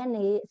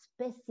many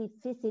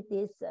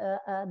specificities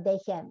they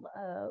have,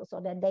 so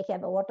that they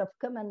have a lot of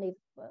common if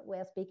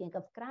we're speaking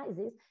of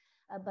crisis,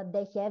 but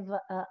they have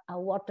a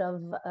lot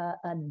of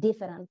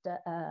different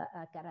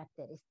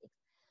characteristics.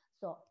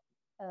 So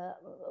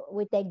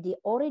we take the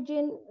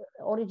origin,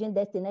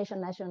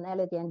 destination,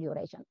 nationality, and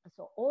duration.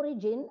 So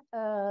origin,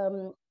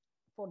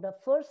 for the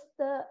first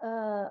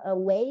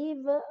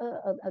wave,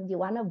 the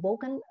one of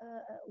Balkan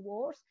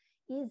wars,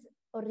 is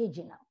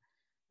regional.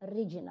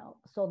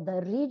 So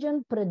the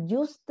region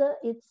produced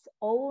its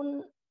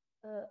own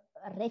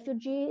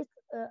refugees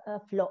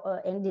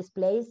and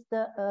displaced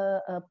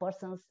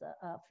persons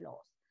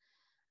flows.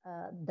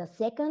 The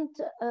second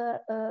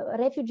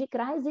refugee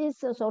crisis,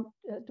 so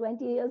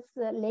 20 years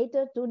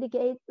later, 2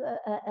 decades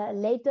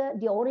later,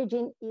 the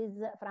origin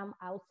is from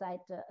outside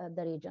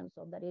the region.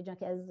 So the region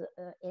has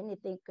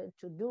anything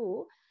to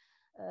do.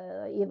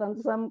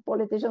 Even some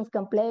politicians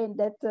complain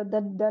that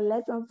the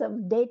lessons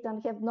of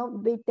Dayton have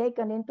not been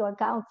taken into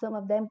account. Some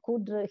of them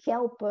could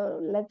help,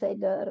 let's say,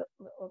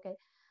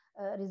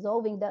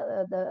 resolving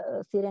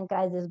the Syrian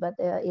crisis, but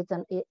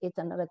it's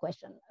another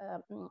question.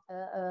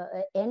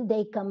 And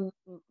they come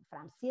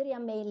from Syria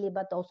mainly,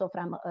 but also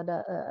from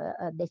other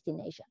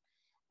destination.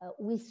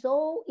 We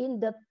saw in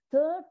the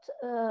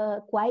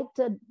third quite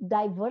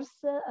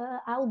diverse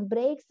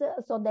outbreaks,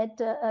 so that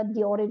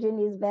the origin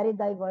is very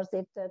diverse.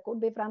 It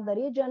could be from the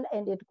region,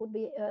 and it could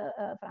be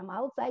from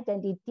outside,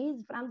 and it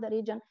is from the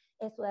region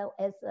as well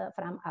as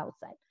from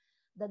outside.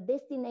 The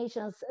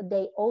destinations,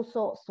 they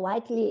also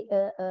slightly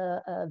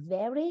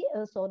vary.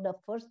 So the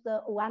first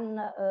one,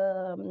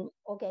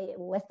 okay,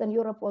 Western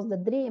Europe was the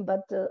dream,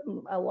 but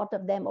a lot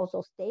of them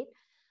also stayed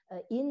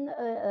in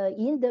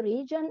the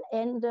region,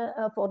 and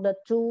for the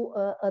 2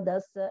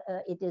 others,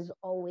 it is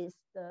always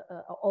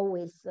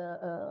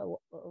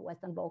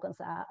Western Balkans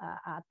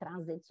are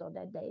transit, so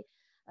that they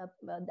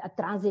a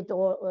transit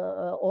or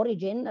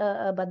origin,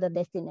 but the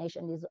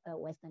destination is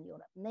Western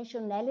Europe.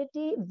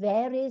 Nationality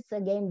varies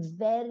again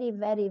very,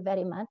 very,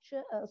 very much,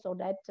 so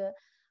that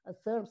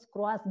Serbs,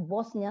 Croats,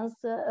 Bosnians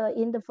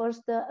in the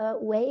first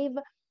wave,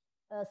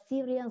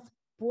 Syrians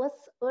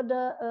plus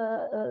other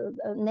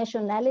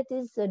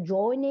nationalities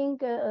joining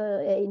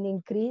in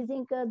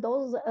increasing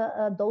those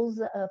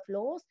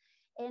flows.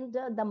 And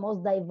the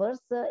most diverse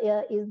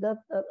is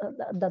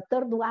the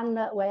third one,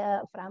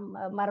 where from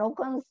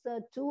Moroccans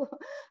to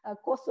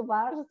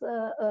Kosovars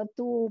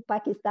to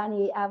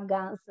Pakistani,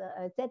 Afghans,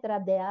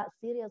 etc. They are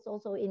serious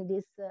also in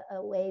this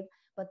wave,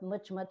 but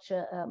much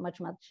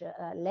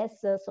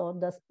less. So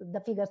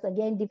the figures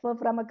again differ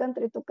from a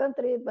country to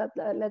country, but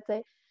let's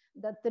say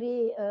the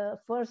 3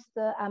 first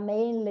are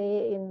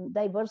mainly in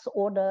diverse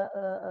order.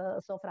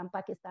 So from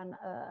Pakistan,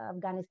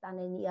 Afghanistan,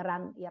 and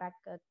Iran. Iraq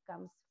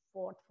comes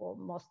fourth for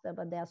most,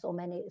 but there are so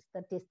many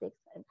statistics.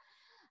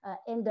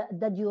 And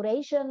the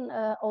duration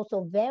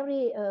also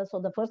vary. So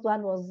the first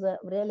one was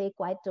really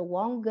quite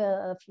long,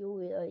 a few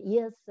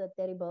years,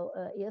 terrible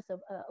years of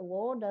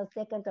war. The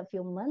second, a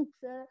few months.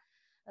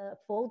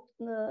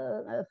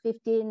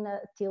 15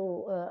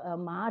 till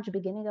March,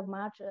 beginning of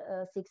March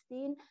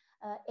 16.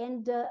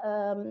 And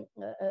the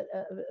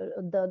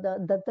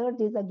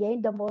third is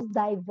again the most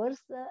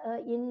diverse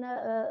in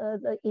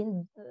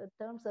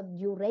terms of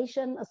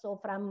duration. So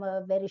from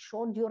very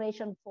short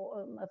duration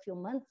for a few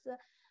months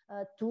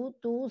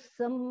to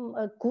some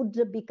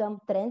could become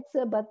trends,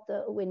 but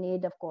we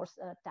need, of course,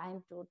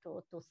 time to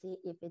see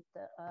if it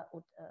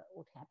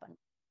would happen.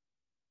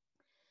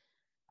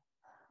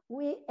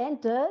 We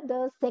enter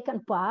the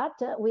second part.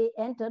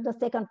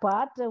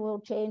 Will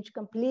change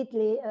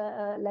completely,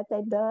 let's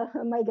say, the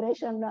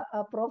migration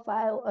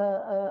profile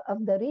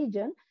of the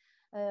region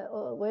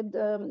with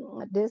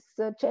this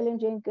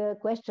challenging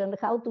question,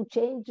 how to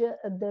change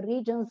the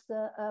region's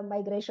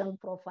migration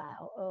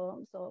profile.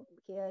 So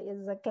here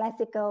is a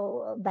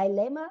classical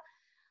dilemma.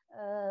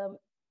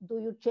 Do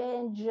you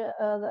change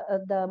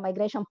the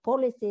migration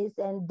policies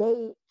and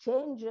they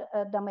change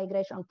the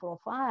migration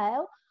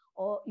profile?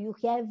 Or you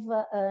have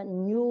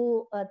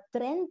new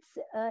trends,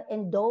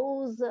 and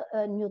those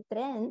new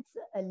trends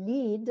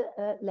lead,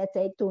 let's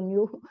say, to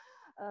new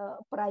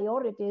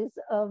priorities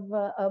of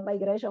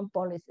migration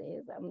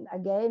policies.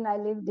 Again, I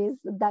leave this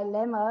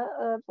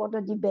dilemma for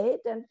the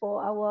debate and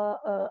for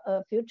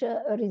our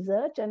future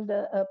research and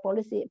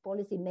policy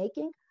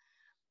making.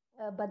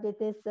 But it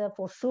is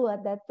for sure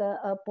that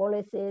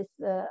policies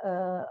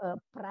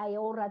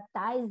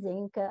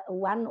prioritizing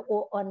one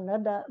or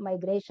another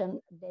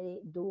migration, they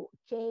do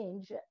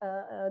change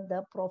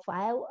the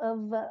profile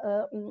of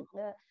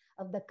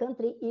the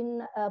country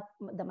in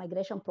the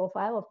migration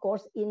profile, of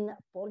course, in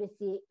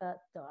policy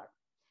terms.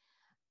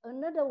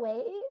 Another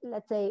way,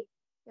 let's say,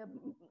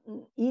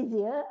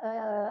 easier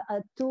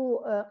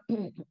to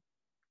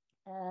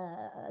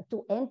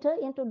enter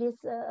into this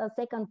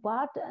second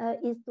part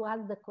is to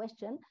ask the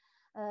question,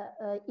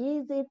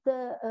 is it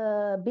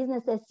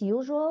business as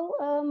usual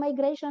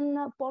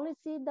migration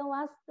policy the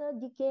last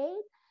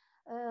decade,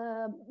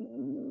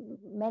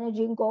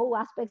 managing all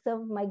aspects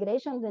of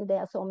migration, and there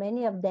are so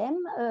many of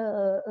them,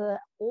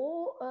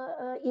 or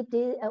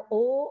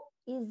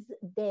is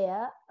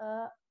there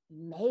a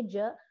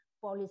major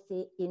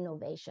policy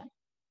innovation?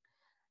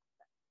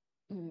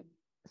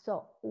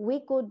 So we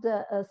could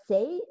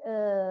say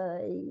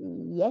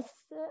yes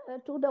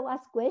to the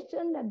last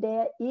question.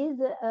 There is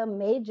a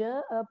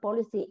major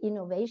policy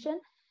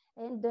innovation,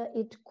 and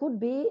it could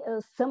be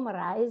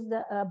summarized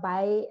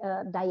by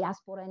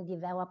diaspora and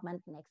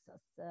development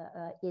nexus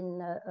in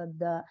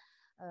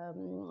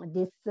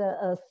this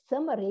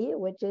summary,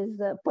 which is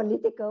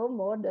political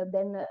more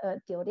than a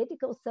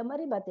theoretical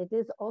summary, but it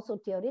is also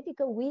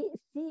theoretical. We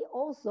see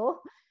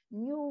also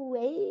new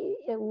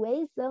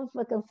ways of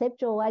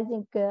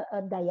conceptualizing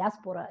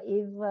diaspora.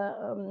 If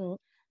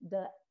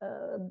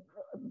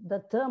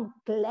the term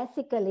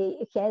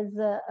classically has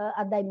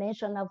a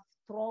dimension of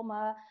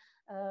trauma,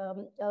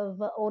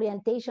 of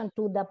orientation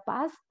to the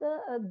past,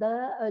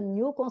 the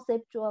new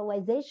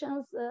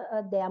conceptualizations,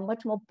 they are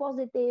much more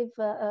positive,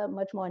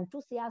 much more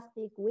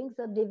enthusiastic, wings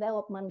of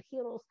development,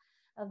 heroes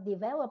of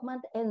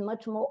development, and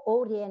much more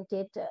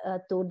oriented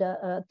to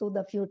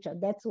the future.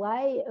 That's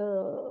why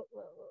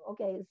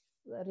okay,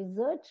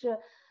 research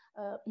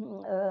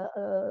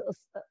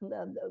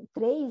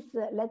trace,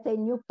 let's say,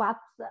 new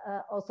paths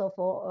also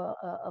for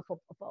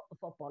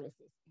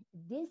policies.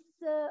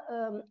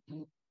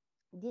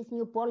 This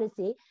new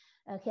policy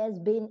has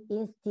been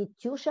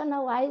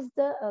institutionalized,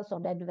 so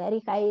that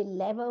very high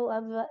level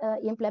of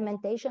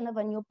implementation of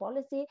a new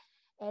policy,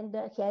 and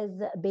has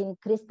been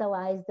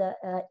crystallized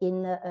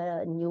in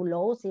new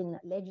laws, in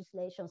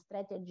legislation,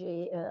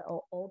 strategy,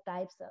 all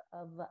types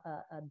of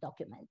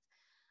documents.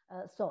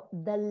 So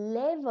the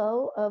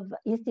level of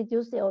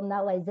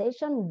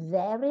institutionalization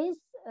varies.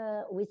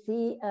 We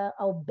see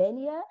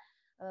Albania,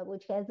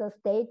 which has a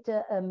state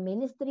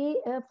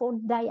ministry for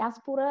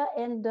diaspora,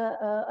 and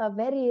a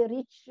very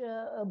rich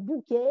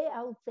bouquet,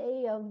 I would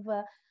say, of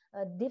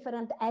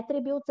different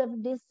attributes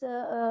of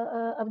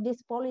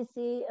this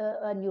policy,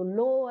 a new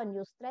law, a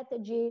new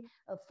strategy,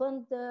 a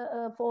fund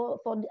for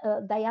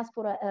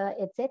diaspora,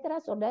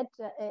 etc. So that,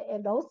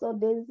 and also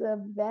this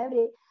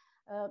very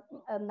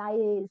a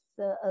nice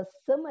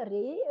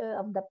summary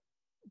of the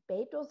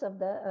pathos of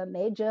the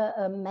major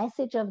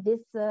message of this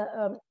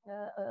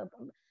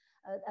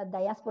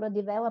diaspora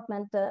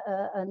development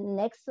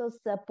nexus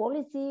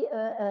policy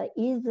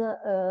is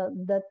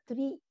the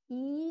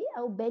 3E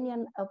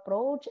Albanian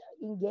approach: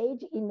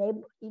 engage,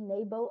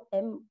 enable,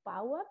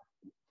 empower.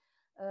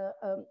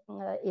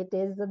 It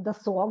is the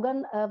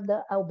slogan of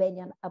the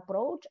Albanian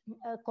approach.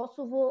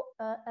 Kosovo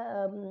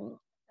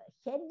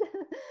head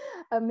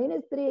a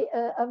ministry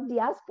of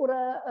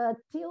diaspora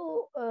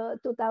till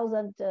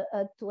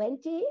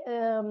 2020.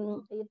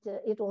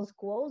 It was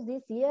closed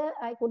this year.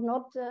 I could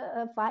not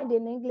find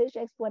in English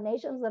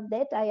explanations of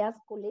that. I asked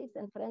colleagues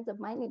and friends of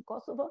mine in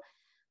Kosovo,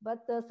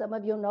 but some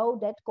of you know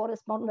that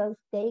correspondence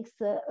takes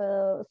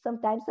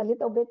sometimes a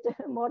little bit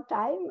more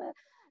time.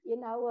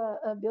 in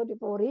our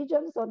beautiful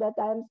region, so that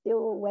I'm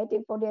still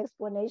waiting for the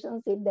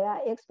explanations. If there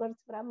are experts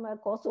from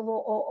Kosovo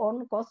or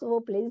on Kosovo,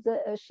 please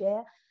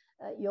share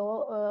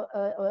your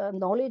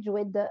knowledge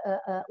with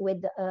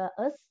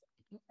us.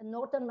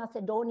 Northern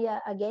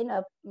Macedonia, again,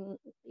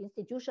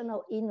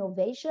 institutional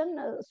innovation.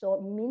 So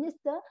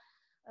minister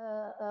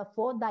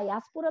for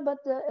diaspora, but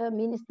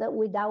minister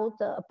without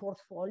a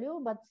portfolio,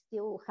 but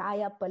still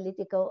higher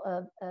political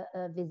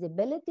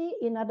visibility.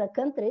 In other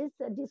countries,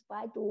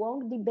 despite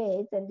long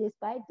debates and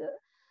despite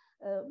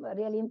a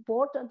really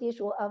important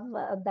issue of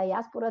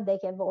diaspora, they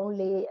have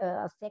only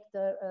a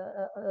sector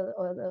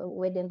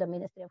within the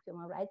Ministry of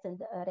Human Rights and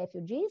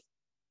Refugees.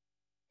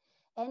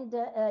 And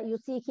you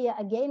see here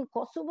again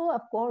Kosovo.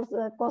 Of course,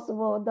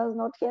 Kosovo does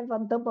not have a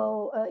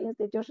double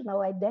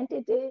institutional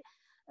identity.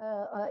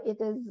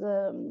 It is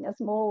a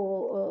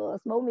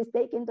small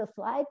mistake in the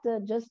slide,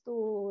 just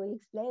to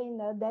explain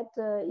that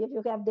if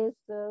you have this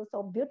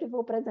so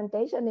beautiful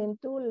presentation in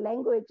two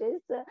languages,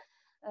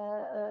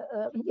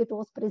 it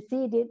was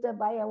preceded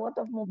by a lot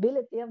of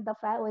mobility of the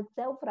file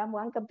itself from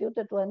one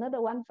computer to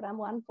another one, from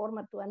one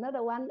format to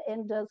another one,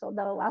 and so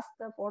the last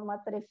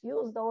format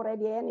refused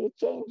already any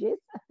changes.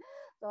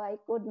 So I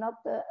could not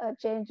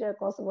change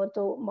Kosovo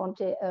to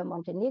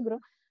Montenegro,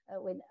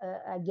 with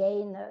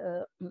again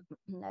a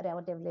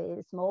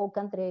relatively small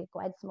country,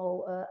 quite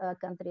small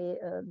country,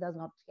 does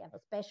not have a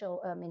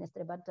special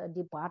ministry, but a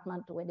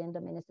department within the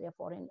Ministry of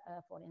Foreign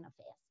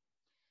Affairs.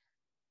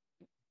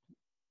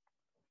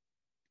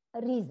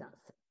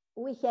 Reasons.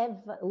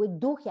 We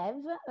do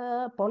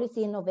have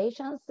policy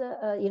innovation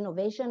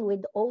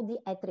with all the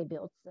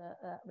attributes,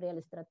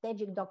 really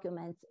strategic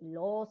documents,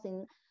 laws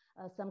in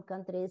some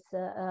countries,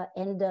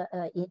 and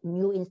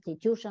new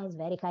institutions,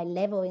 very high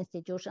level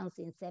institutions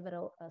in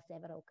several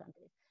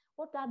countries.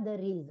 What are the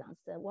reasons?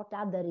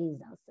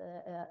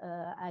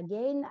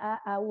 Again,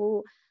 I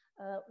will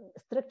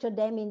structure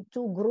them in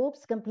two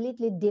groups,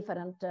 completely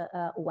different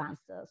ones.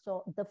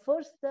 So the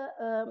first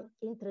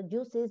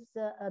introduces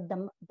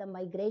the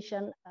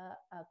migration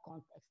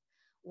context.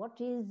 What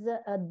is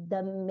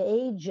the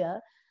major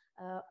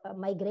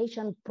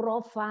migration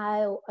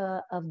profile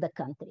of the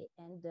country?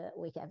 And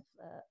we have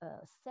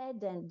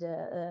said, and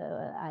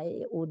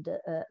I would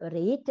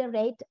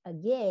reiterate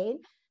again,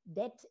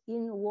 that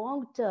in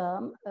long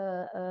term,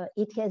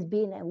 it has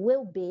been and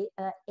will be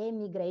a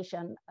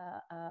migration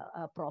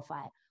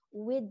profile,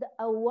 with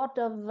a lot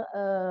of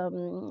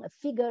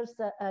figures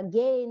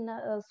again,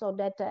 so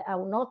that I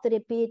will not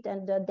repeat,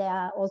 and there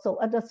are also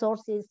other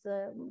sources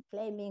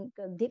claiming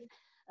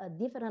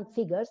different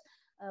figures,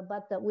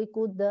 but we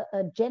could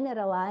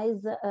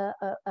generalize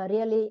a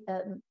really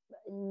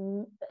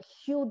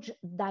huge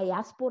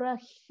diaspora,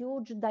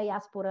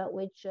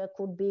 which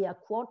could be a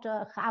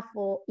quarter, half,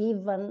 or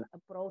even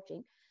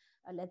approaching,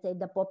 let's say,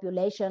 the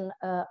population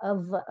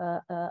of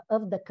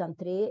the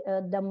country.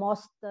 The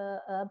most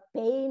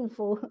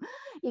painful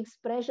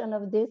expression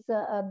of this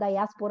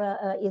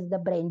diaspora is the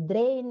brain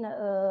drain,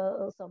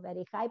 so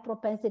very high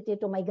propensity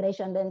to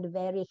migration and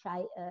very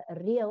high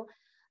real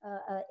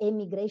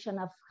immigration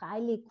of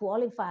highly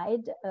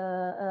qualified,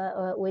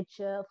 which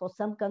for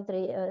some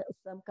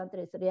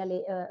countries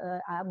really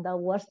are the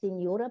worst in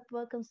Europe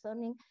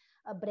concerning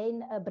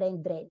brain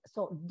drain.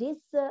 So this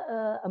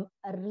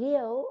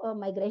real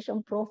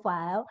migration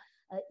profile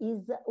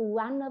is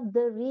one of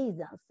the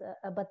reasons.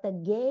 But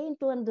again,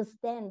 to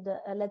understand,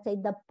 let's say,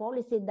 the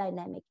policy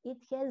dynamic, it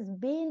has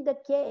been the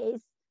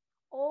case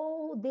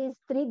all these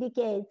 3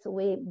 decades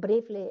we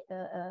briefly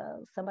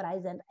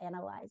summarize and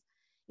analyze.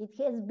 It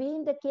has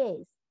been the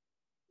case,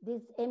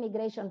 this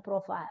immigration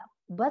profile,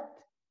 but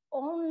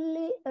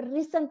only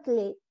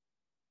recently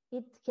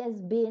it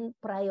has been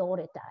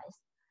prioritized.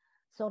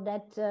 So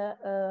that,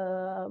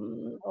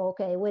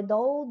 okay, with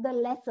all the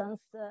lessons,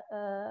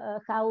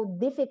 how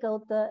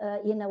difficult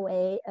in a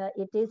way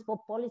it is for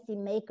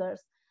policymakers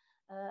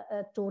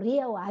to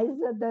realize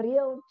the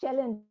real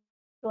challenge,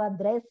 to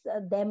address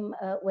them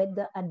with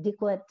the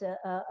adequate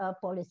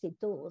policy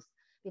tools.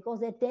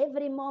 Because at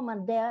every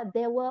moment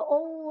there were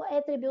all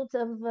attributes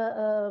of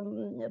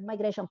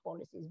migration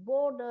policies: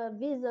 border,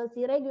 visas,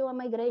 irregular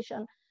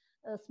migration,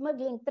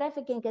 smuggling,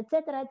 trafficking,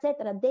 etc.,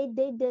 etc.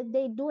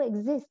 They do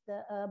exist,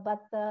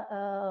 but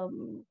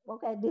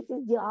okay, this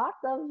is the art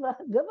of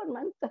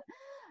government.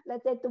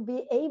 Let's say, to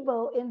be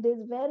able in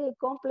these very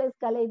complex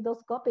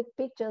kaleidoscopic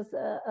pictures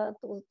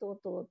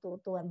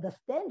to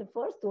understand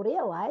first, to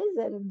realize,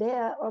 and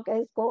there,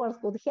 okay, scholars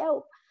could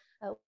help.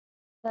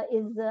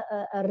 Is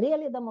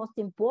really the most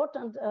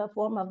important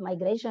form of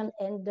migration,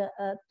 and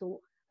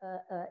to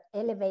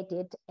elevate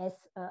it as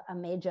a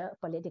major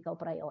political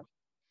priority.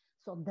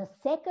 So the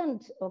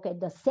second, okay,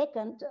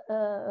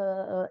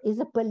 is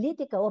a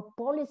political or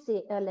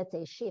policy, let's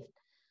say, shift.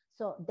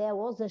 So there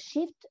was a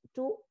shift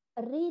to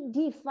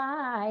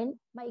redefine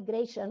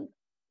migration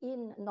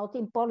not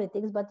in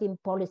politics, but in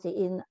policy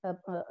in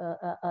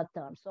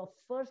terms. So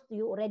first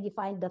you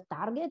redefine the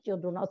target. You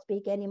do not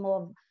speak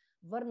anymore of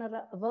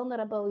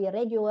vulnerable,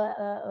 irregular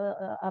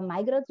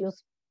migrants. You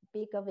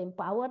speak of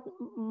empowered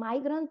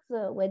migrants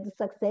with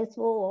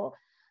successful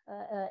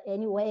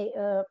anyway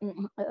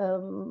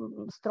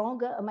strong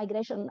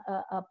migration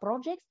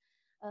projects.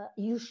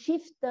 You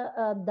shift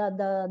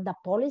the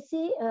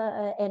policy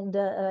and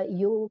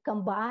you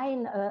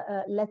combine,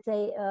 let's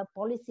say,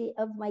 policy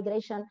of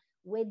migration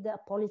with the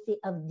policy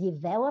of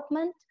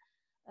development,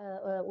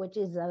 which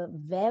is a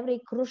very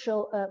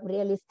crucial,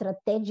 really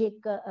strategic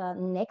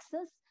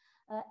nexus.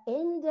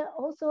 And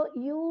also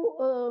you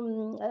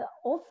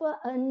offer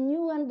a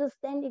new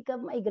understanding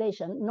of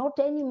migration, not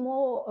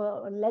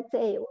anymore, let's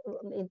say,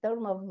 in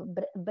terms of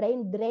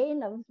brain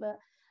drain,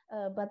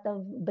 but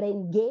of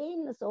brain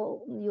gain.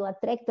 So you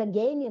attract a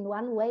gain in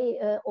one way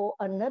or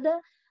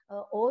another,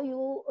 or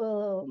you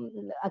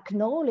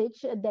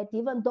acknowledge that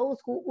even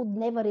those who would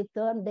never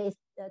return, they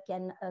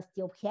can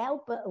still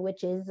help,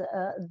 which is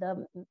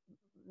the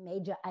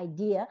major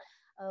idea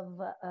of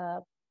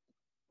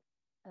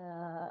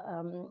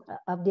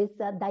this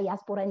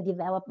diaspora and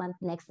development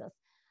nexus.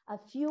 A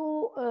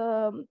few,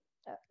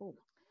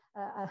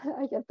 I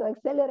have to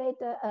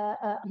accelerate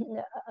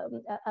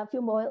a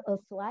few more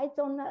slides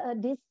on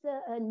this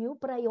new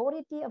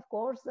priority, of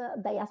course,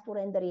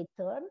 diaspora and the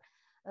return.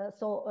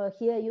 So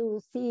here you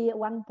see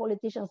one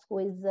politician who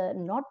is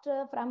not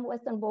from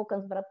Western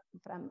Balkans, but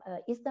from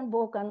Eastern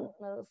Balkans,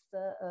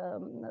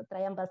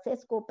 Traian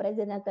Băsescu,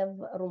 president of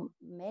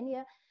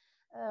Romania,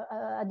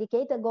 a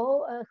decade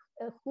ago,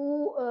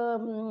 who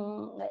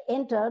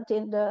entered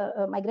in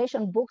the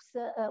migration books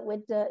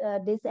with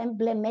this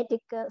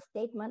emblematic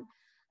statement: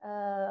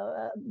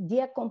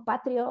 dear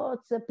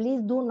compatriots,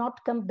 please do not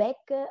come back.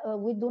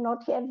 We do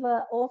not have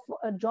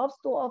jobs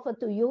to offer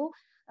to you,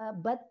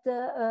 but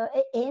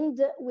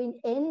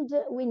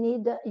we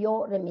need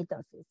your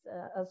remittances.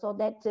 So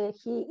that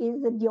he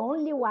is the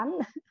only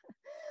one,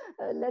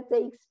 let's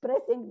say,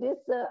 expressing this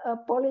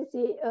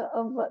policy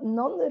of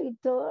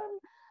non-return,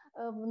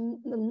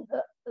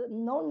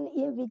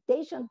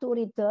 non-invitation to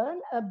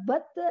return,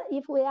 but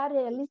if we are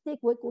realistic,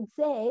 we could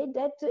say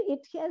that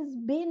it has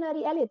been a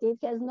reality.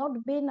 It has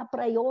not been a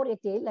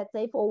priority, let's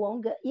say, for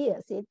longer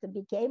years. It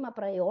became a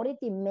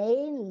priority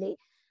mainly,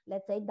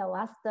 let's say, the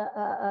last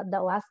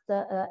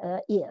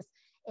years.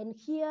 And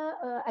here,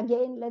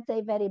 again, let's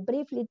say very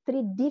briefly,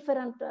 three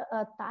different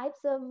types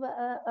of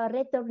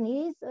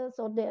returnees.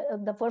 So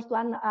the first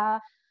one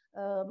are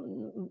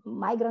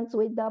migrants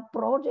with the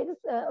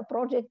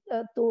project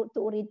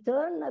to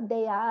return.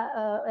 They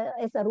are,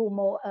 as a rule,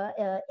 more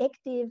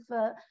active,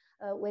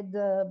 with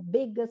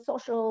big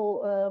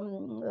social,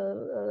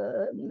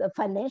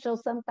 financial,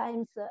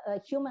 sometimes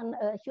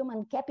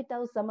human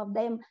capital. Some of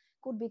them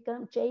could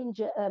become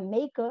change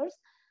makers.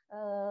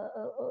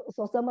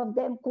 So some of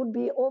them could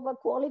be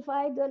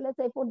overqualified, let's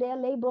say, for their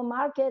labor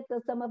market.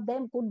 Some of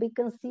them could be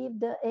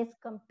conceived as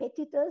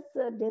competitors.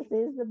 This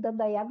is the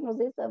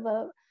diagnosis of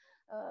a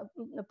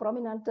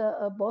prominent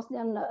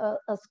Bosnian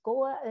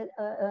scholar,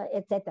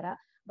 etc.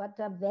 But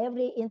a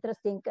very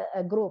interesting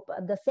group.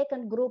 The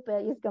second group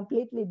is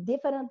completely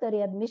different, a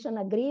readmission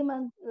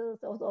agreement,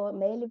 so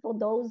mainly for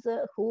those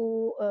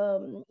who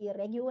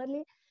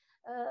irregularly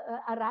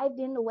arrived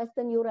in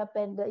Western Europe,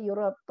 and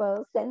Europe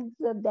sends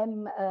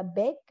them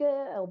back.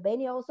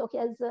 Albania also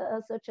has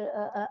such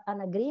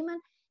an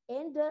agreement,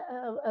 and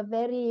a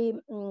very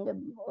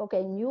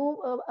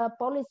new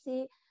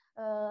policy,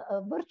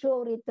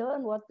 virtual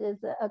return, what is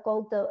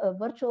called a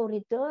virtual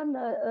return.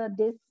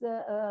 This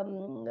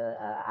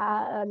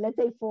let's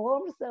say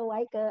forms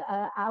like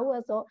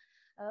ours, or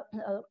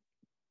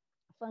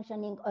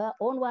functioning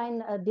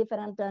online,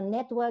 different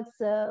networks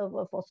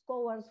for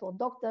scholars, for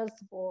doctors,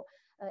 for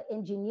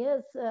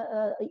engineers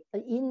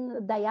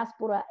in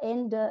diaspora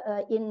and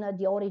in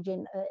the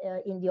origin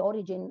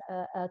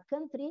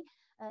country,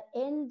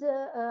 and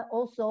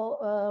also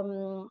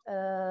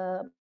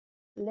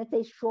let's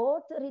say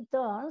short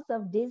returns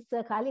of these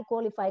highly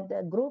qualified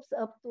groups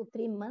up to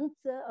 3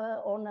 months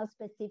on a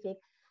specific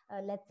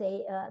let's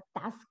say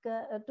task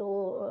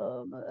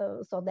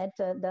so that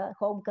the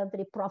home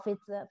country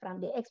profits from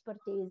the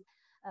expertise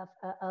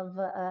of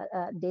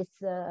this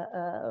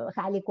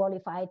highly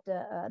qualified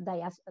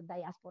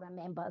diaspora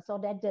member. So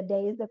that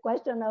there is the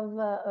question of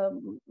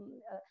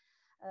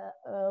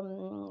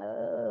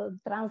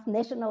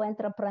transnational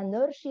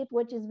entrepreneurship,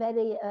 which is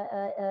very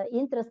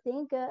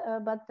interesting,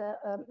 but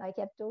I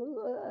have to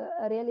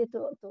really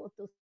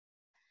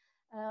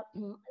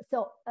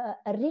so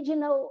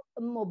regional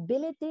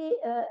mobility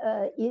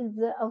is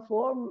a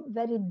form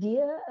very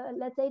dear,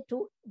 let's say,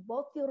 to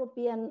both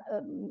European,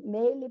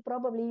 mainly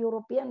probably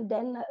European,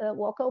 then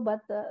local,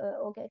 but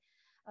okay.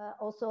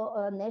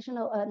 Also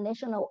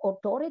national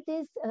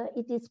authorities.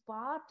 It is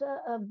part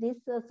of this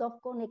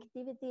soft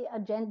connectivity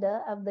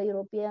agenda of the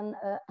European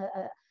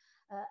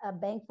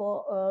Bank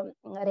for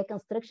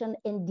Reconstruction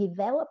and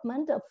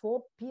Development.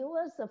 4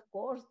 pillars, of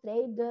course: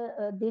 trade,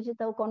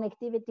 digital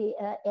connectivity,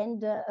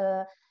 and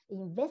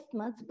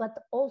investments,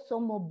 but also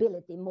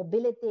mobility.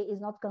 Mobility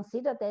is not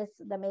considered as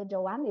the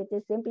major one. It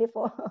is simply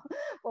for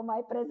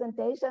my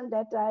presentation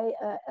that I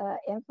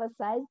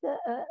emphasized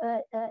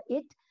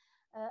it.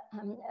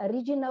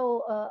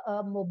 Regional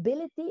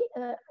mobility,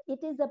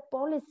 it is a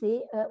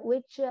policy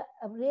which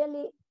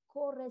really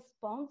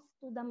corresponds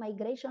to the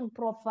migration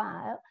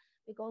profile,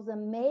 because a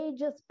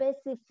major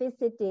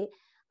specificity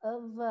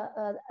of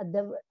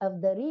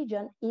the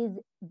region is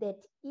that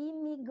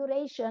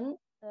immigration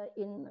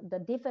in the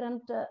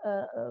different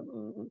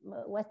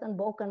Western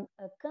Balkan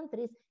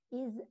countries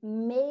is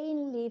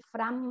mainly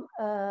from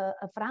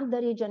the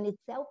region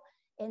itself,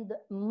 and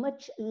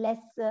much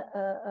less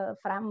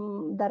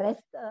from the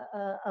rest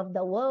of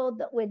the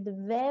world, with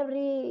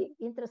very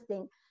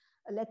interesting,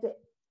 let's say,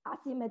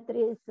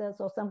 asymmetries.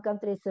 So some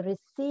countries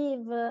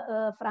receive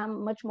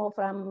from much more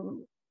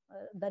from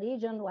the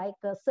region, like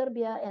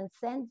Serbia, and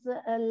sends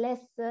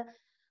less,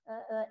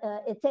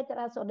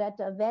 etc. So that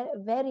very,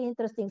 very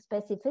interesting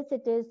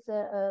specificities,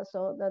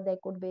 so that they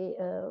could be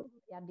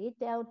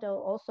detailed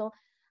also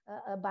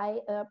by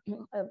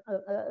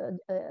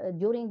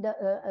during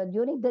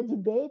the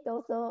debate,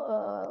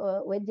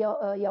 also with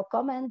your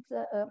comments,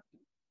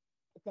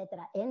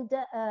 etc. And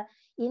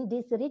in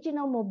this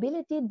regional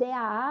mobility, there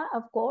are,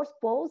 of course,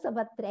 poles of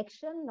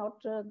attraction.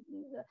 Not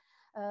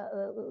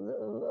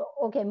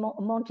okay,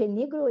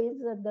 Montenegro is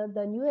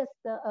the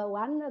newest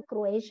one.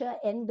 Croatia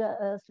and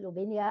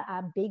Slovenia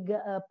are big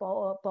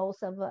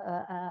poles of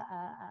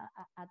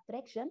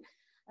attraction.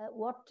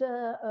 What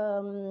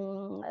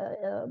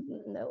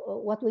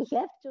we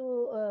have to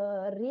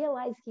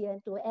realize here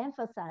and to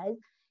emphasize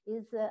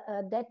is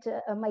that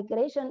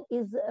migration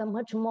is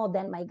much more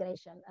than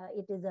migration.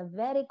 It is a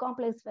very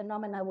complex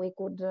phenomenon. We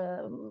could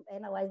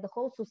analyze the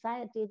whole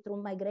society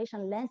through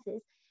migration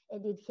lenses,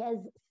 and it has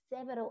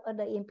several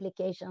other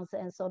implications.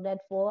 And so that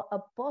for a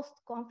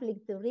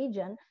post-conflict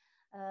region,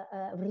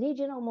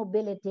 regional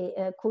mobility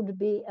could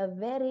be a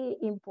very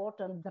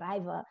important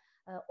driver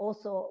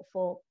also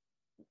for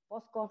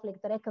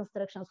post-conflict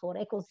reconstructions, for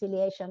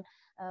reconciliation,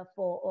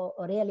 for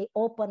really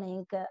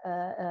opening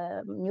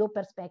new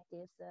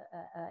perspectives,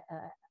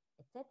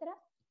 etc.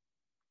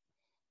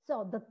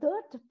 So the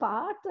third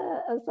part,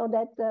 so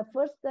that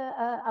first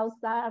I'll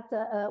start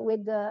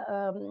with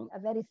a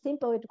very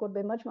simple, it could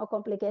be much more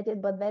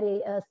complicated, but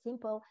very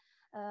simple,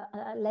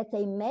 let's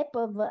say, map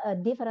of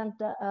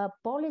different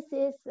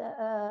policies.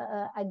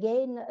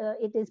 Again,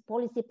 it is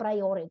policy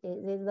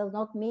priorities. It does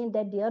not mean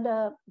that the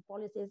other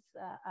policies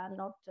are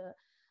not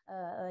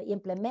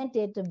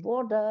implemented,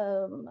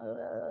 border,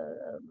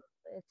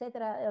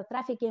 etc.,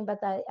 trafficking,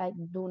 but I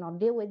do not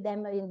deal with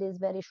them in this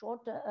very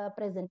short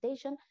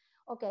presentation.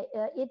 Okay,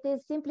 it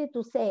is simply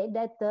to say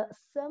that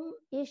some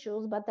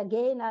issues, but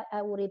again,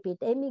 I will repeat,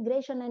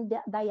 immigration and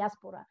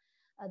diaspora,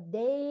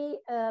 they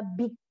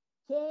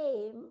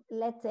became,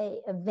 let's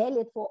say,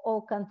 valid for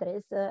all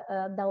countries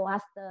the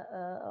last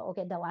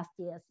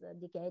years,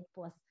 decade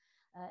plus.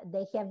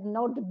 They have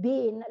not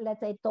been,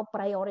 let's say, top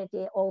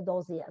priority all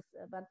those years.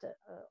 But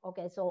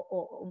okay, so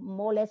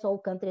more or less all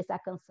countries are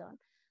concerned.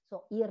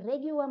 So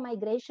irregular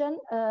migration,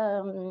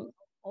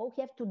 all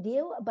have to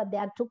deal, but there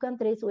are two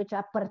countries which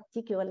are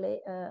particularly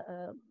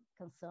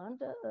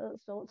concerned.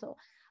 So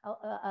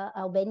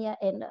Albania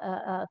and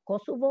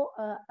Kosovo.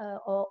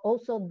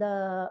 Also,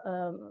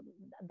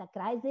 the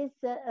crisis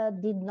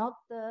did not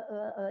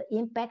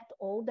impact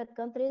all the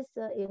countries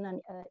in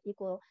an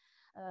equal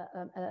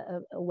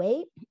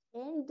way.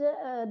 And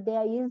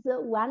there is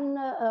one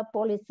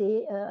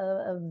policy,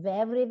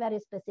 very, very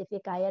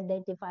specific, I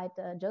identified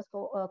just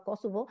for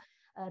Kosovo,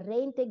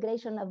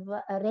 reintegration of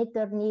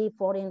returnee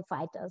foreign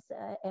fighters.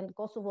 And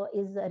Kosovo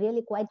is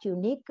really quite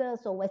unique.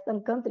 So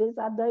Western countries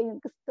are doing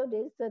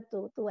studies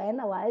to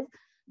analyze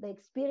the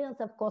experience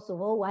of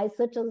Kosovo, why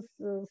such a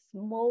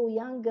small,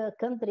 young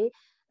country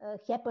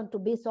happened to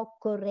be so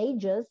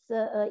courageous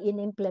in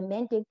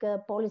implementing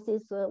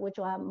policies which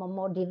are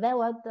more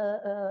developed,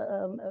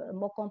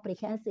 more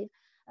comprehensive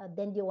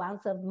than the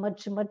ones of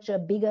much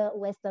bigger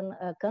Western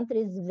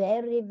countries.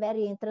 Very,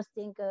 very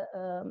interesting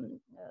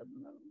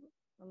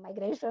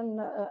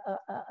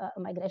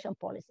migration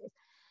policies.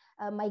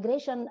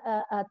 Migration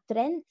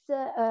trends,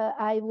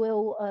 I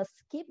will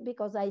skip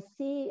because I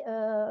see,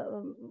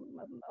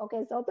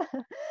 okay, so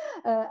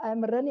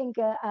I'm running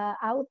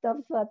out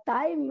of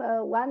time.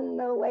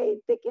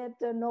 One-way ticket,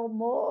 no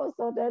more,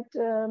 so that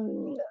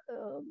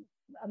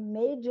a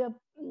major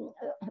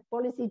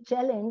policy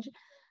challenge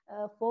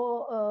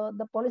for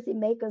the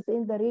policymakers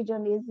in the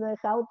region is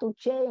how to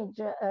change,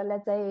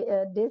 let's say,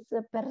 this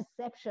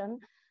perception.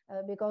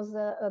 Because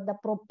the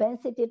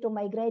propensity to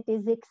migrate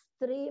is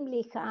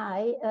extremely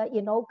high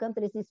in all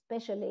countries,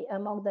 especially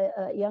among the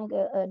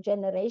younger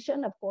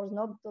generation. Of course,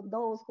 not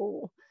those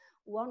who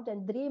want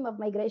and dream of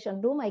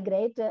migration do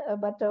migrate,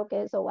 but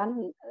okay, so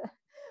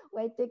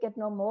one-way ticket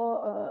no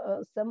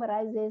more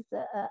summarizes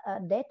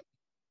that.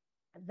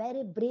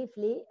 Very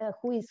briefly,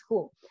 who is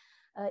who?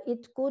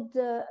 It could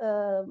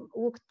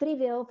look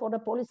trivial for the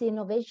policy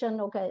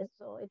innovation. Okay,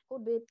 so it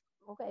could be,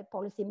 okay,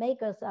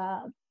 policymakers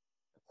are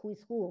who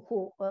is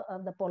who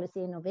of the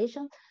policy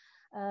innovation,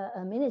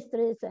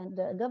 ministries and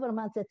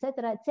governments,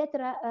 etc.,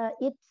 etc.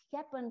 It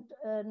happened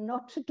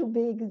not to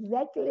be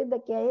exactly the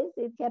case.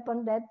 It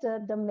happened that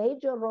the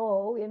major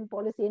role in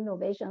policy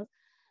innovations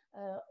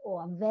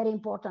or a very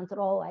important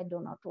role. I do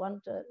not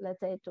want, let's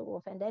say, to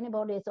offend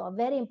anybody. So a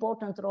very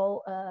important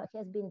role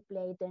has been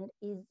played and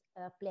is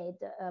played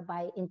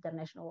by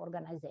international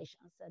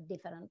organizations,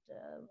 different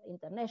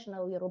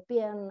international,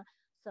 European,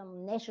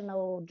 some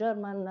national,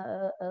 German,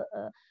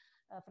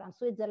 from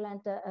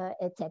Switzerland,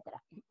 etc.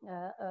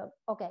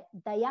 Okay,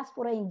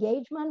 diaspora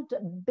engagement,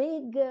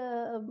 big,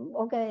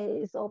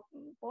 okay, so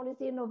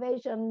policy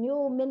innovation,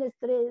 new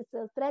ministries,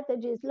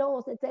 strategies,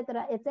 laws,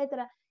 etc.,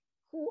 etc.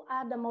 Who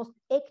are the most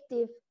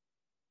active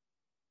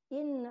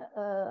in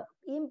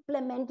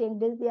implementing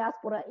this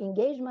diaspora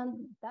engagement?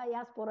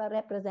 Diaspora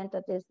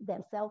representatives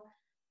themselves.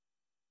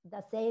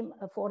 The same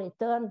for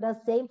return, the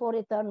same for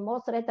return.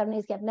 Most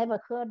returnees have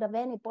never heard of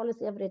any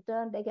policy of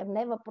return. They have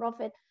never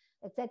profit,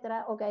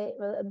 etc. Okay,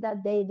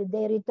 that they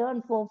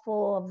return for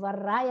a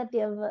variety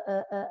of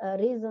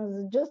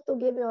reasons. Just to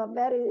give you a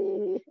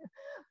very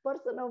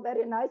personal,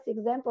 very nice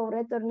example,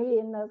 returnee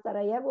in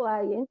Sarajevo,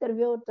 I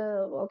interviewed,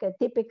 okay,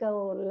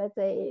 typical, let's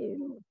say,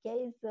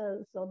 case.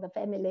 So the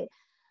family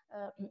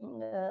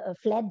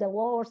fled the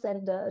wars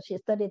and she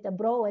studied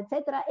abroad,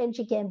 etc. And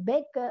she came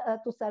back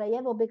to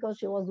Sarajevo because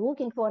she was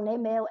looking for an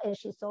email and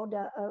she saw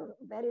the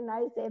very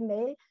nice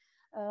email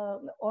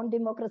on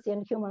democracy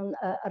and human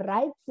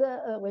rights,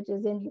 which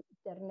is in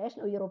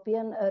International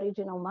European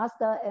Regional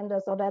Master. And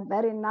so that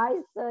very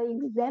nice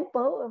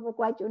example,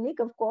 quite unique,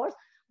 of course,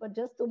 but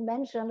just to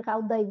mention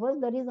how diverse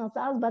the reasons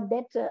are, but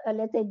that,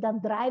 let's say, the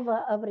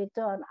driver of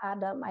return are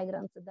the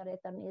migrants, the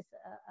returnees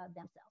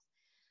themselves.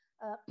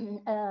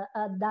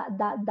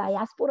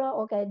 Diaspora,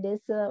 okay,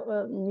 this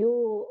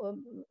new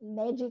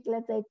magic,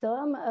 let's say,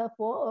 term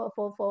for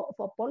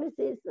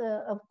policies,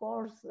 of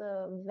course,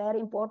 very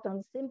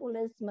important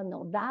symbolism,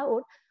 no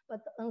doubt,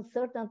 but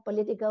uncertain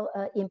political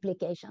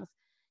implications.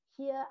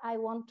 Here, I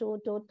want to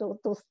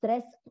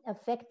stress a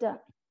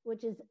factor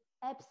which is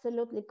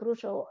absolutely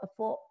crucial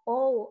for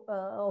all,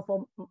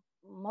 for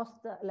most,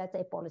 let's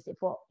say, policy,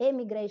 for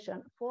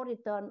immigration, for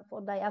return,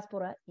 for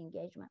diaspora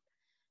engagement.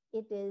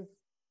 It is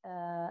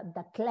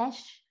the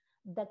clash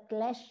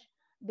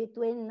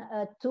between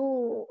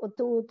two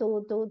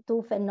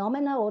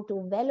phenomena or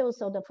two values.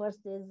 So the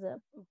first is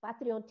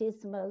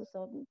patriotism.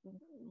 So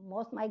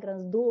most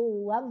migrants do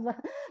love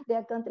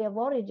their country of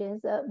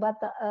origins, but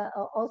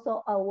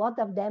also a lot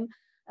of them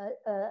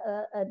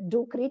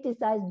do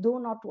criticize, do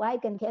not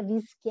like, and have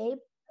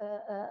escaped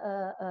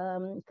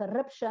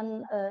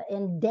corruption,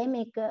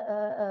 endemic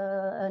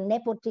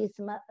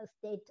nepotism,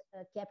 state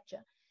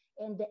capture.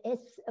 And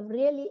it's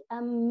really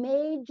a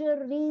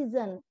major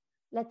reason,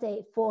 let's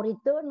say, for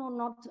return or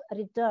not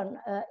return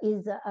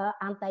is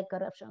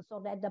anti-corruption. So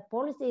that the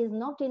policy is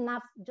not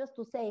enough just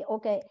to say,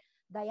 okay,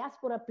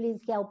 diaspora,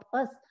 please help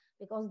us,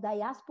 because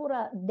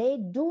diaspora, they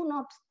do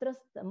not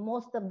trust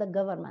most of the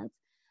governments.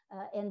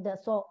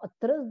 So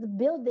trust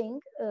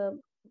building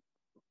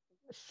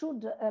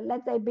should,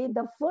 let's say, be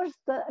the first,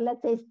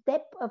 let's say,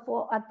 step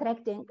for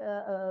attracting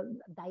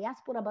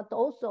diaspora, but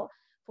also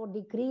for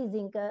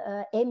decreasing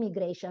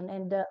emigration.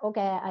 And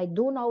okay, I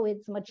do know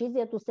it's much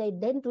easier to say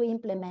than to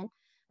implement,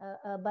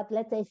 but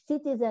let's say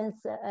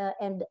citizens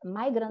and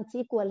migrants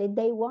equally,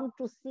 they want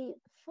to see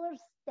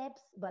first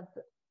steps, but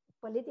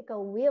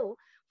political will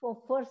for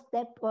first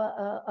step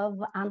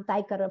of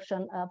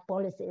anti-corruption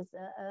policies.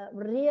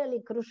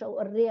 Really crucial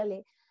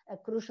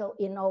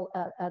in all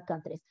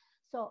countries.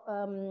 So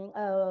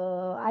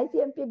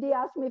ICMPD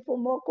asked me for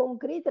more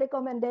concrete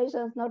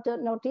recommendations, not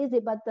easy,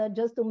 but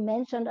just to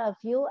mention a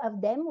few of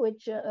them,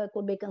 which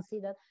could be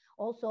considered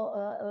also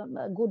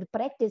good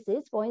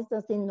practices. For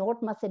instance, in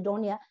North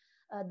Macedonia,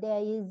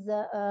 there is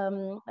a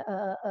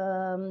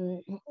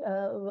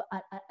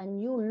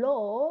new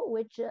law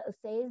which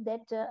says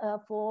that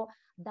for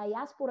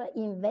diaspora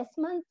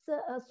investments,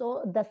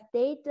 so the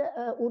state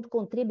would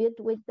contribute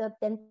with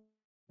 10%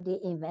 the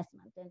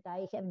investment. And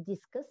I have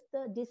discussed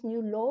this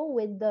new law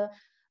with the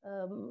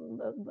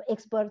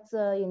experts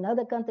in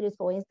other countries,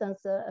 for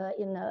instance,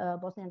 in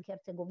Bosnia and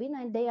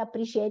Herzegovina, and they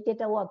appreciate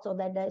it a lot. So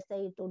that they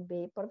say it would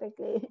be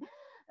perfectly,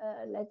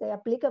 let's say,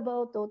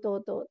 applicable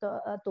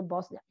to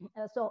Bosnia.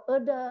 So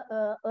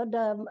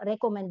other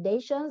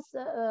recommendations,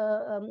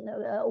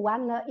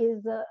 one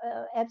is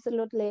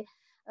absolutely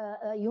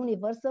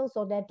universal,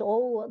 so that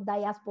all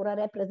diaspora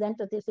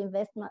representatives,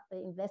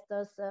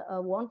 investors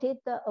want it.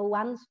 A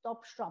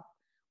one-stop shop.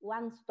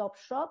 One-stop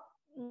shop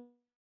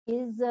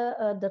is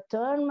the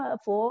term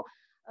for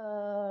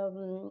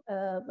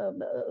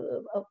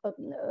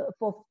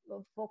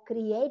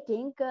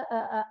creating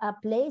a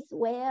place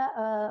where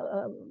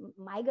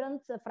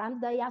migrants from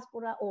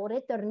diaspora or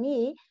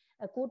returnee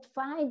could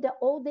find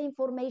all the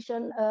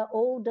information,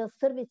 all the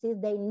services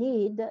they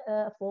need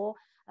for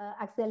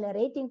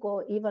accelerating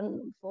or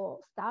even for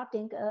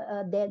starting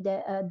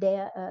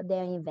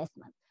their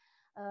investment.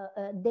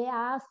 There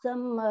are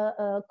some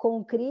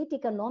concrete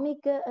economic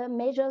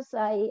measures.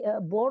 I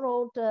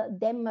borrowed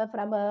them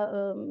from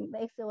an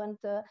excellent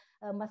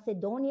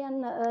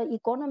Macedonian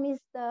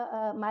economist,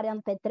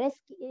 Marian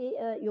Petrescu.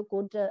 You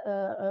could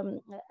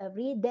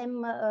read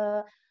them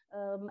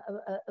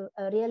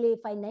really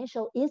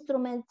financial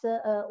instruments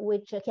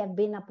which have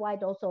been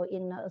applied also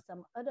in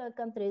some other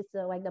countries,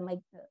 like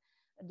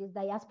this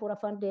diaspora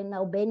fund in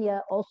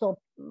Albania also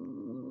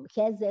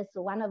has as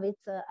one of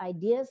its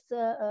ideas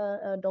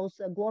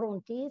those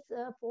guarantees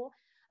for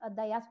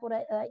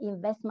diaspora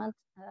investments,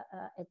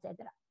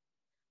 etc.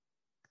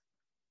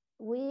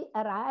 We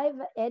arrive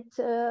at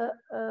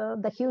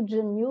the huge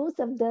news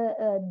of the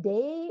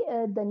day,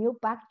 the new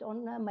pact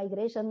on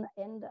migration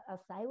and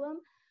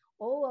asylum.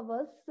 All of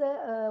us,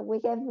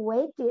 we have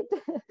waited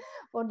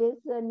for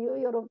this new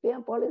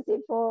European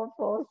policy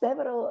for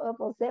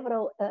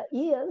several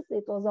years.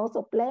 It was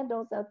also planned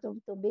also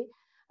to be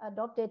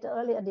adopted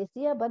earlier this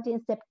year, but in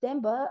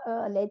September,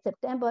 late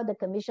September, the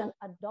Commission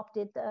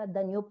adopted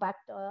the new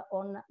pact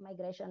on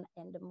migration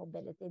and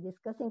mobility.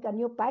 Discussing a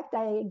new pact,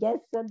 I guess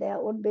there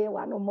would be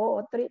one or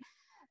more or three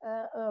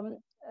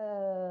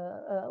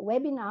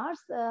webinars,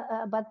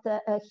 but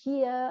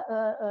here,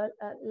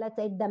 let's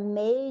say the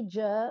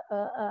major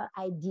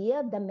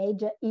idea, the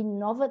major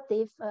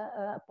innovative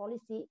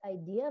policy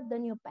idea of the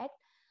new pact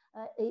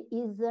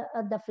is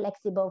the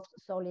flexible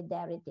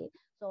solidarity.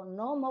 So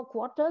no more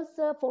quotas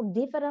for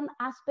different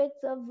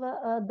aspects of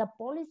the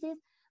policies,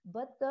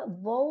 but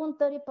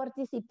voluntary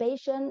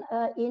participation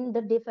in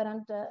the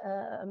different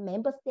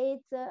member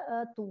states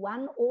to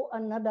one or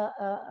another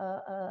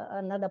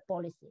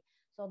policy,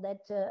 so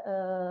that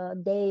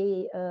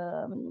they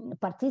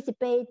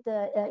participate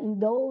in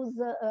those,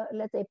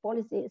 let's say,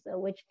 policies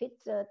which fit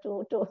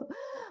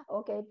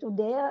to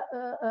their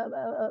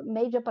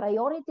major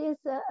priorities,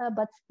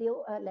 but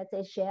still, let's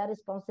say, share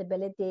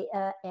responsibility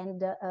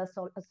and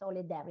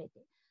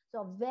solidarity.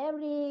 So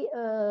very,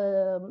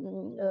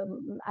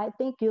 I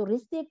think,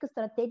 heuristic,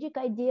 strategic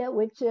idea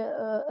which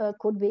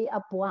could be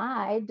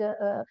applied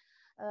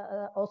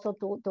also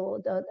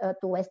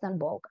to Western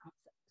Balkans.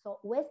 So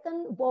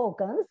Western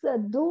Balkans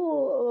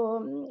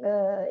do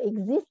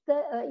exist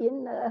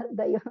in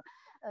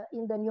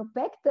the new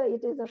pact.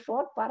 It is a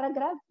short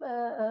paragraph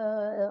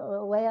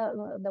where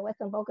the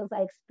Western Balkans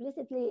are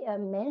explicitly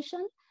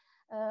mentioned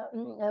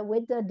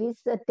with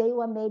this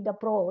tailor-made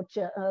approach,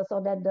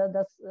 so that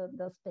the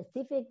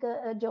specific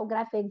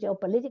geographic,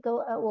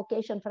 geopolitical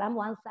location from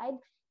one side,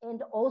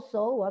 and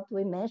also what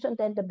we mentioned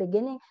at the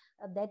beginning,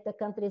 that the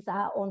countries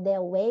are on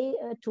their way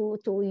to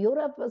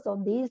Europe. So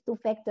these two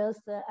factors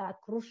are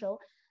crucial,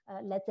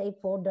 let's say,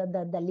 for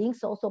the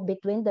links also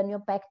between the new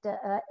pact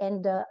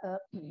and the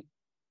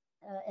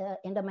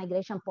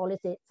migration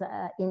policies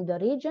in the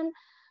region.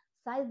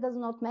 Size does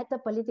not matter,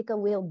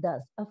 political will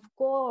does. Of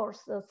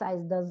course,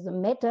 size does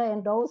matter,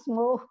 and those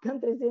small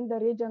countries in the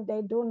region,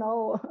 they do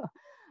know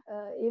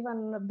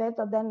even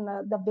better than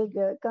the big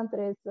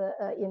countries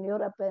in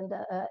Europe and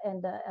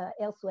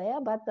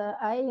elsewhere. But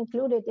I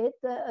included it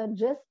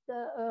just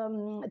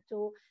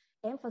to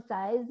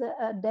emphasize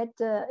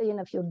that in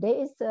a few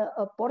days,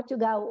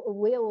 Portugal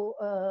will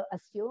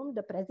assume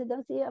the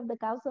presidency of the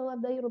Council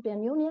of the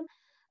European Union.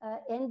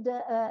 And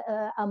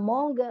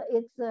among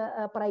its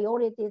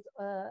priorities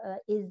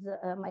is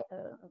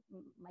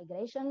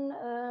migration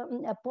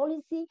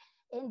policy,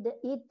 and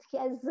it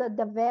has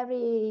the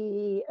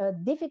very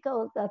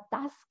difficult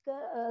task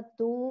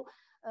to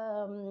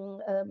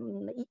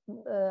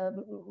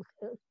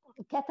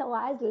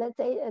catalyze, let's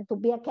say, to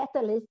be a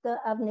catalyst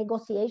of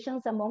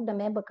negotiations among the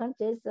member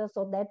countries,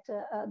 so that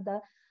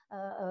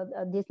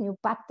this new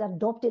pact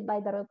adopted by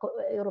the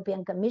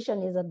European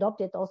Commission is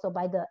adopted also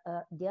by the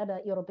other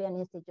European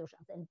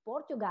institutions. And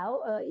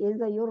Portugal is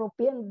a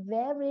European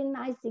very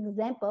nice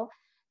example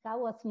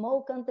how a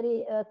small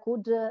country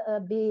could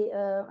be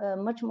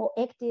much more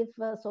active,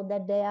 so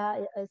that they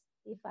are,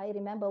 if I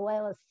remember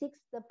well,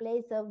 sixth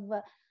place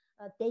of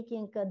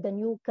taking the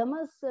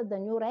newcomers, the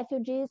new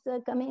refugees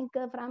coming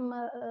from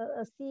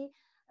sea.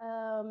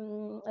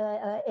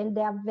 And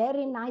they are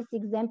very nice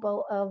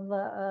example of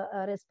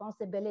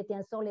responsibility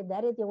and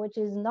solidarity, which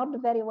is not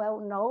very well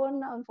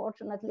known,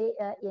 unfortunately,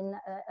 in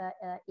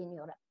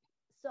Europe.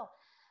 So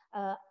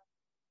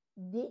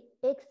the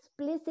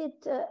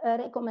explicit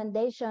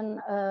recommendation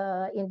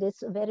in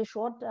this very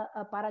short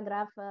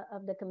paragraph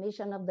of the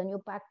Commission of the new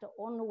Pact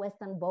on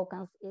Western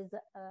Balkans is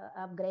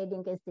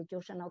upgrading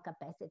institutional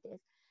capacities.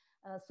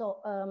 So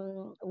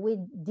we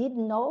did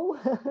know,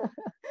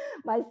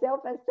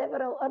 myself and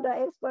several other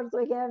experts,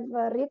 we have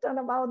written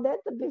about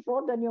that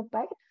before the new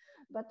pact.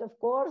 But of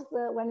course,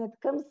 when it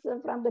comes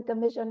from the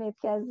Commission, it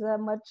has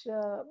much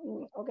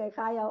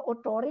higher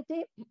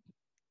authority.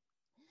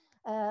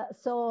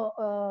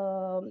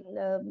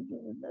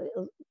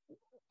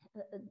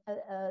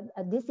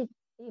 This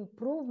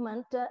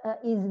improvement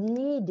is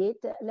needed,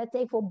 let's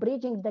say, for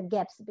bridging the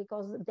gaps,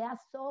 because there are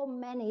so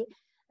many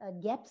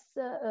gaps,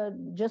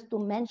 just to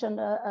mention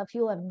a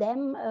few of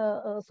them.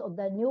 So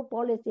the new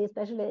policy,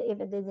 especially if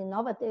it is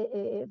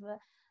innovative,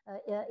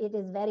 it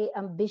is very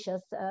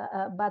ambitious,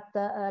 but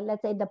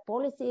let's say the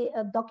policy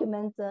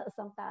documents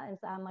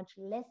sometimes are much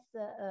less,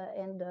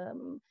 and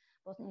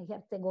Bosnia and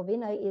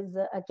Herzegovina is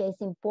a case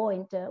in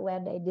point where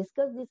they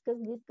discuss,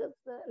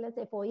 let's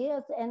say, for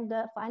years, and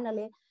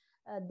finally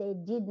They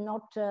did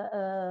not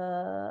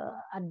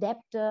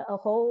adapt a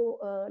whole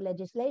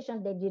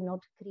legislation. They did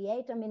not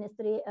create a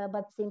ministry,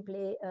 but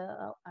simply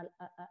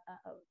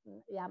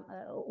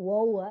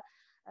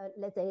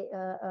let's say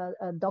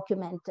a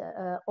document.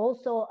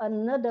 Also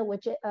another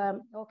which,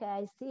 okay,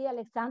 I see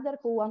Alexander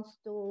who wants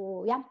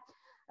to,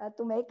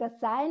 to make a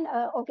sign.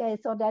 Okay,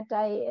 so that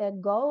I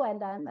go,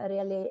 and I'm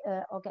really,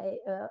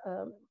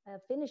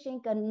 finishing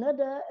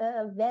another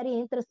very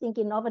interesting,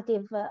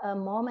 innovative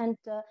moment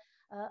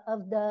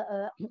of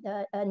the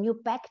new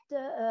pact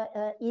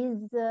is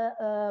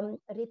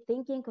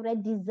rethinking,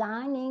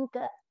 redesigning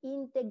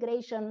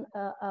integration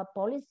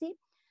policy.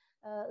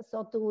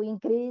 So to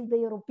increase the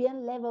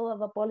European level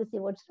of a policy,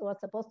 which was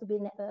supposed to be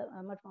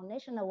a much more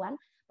national one,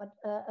 but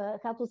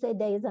how to say,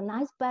 there is a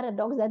nice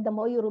paradox that the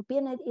more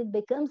European it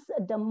becomes,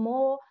 the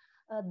more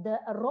the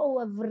role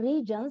of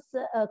regions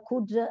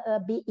could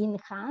be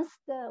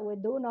enhanced. We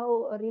do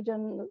know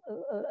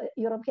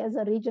Europe has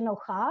a regional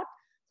heart.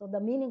 So the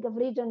meaning of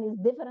region is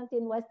different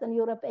in Western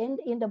Europe and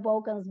in the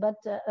Balkans, but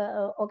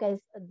okay,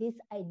 this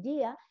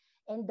idea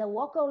and the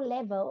local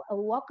level,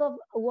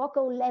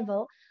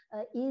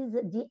 is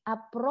the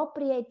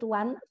appropriate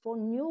one for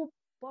new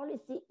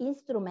policy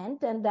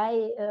instrument. And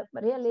I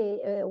really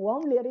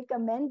warmly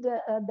recommend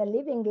the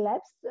Living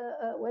Labs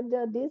with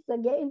this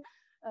again.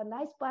 A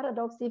nice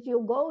paradox. If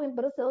you go in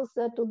Brussels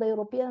to the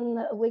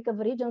European Week of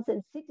Regions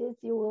and Cities,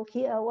 you will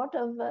hear a lot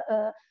of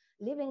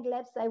Living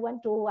Labs. I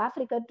went to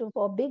Africa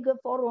for a big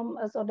forum,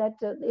 so that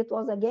it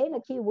was again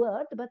a key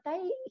word, but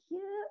I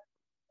hear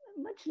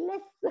much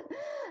less,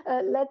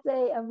 let's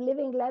say, of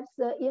Living Labs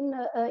in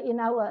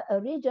our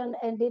region,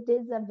 and it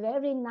is a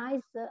very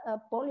nice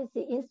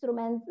policy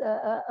instrument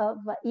of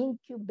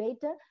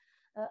incubator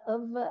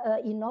of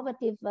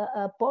innovative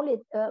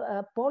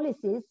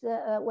policies,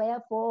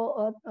 where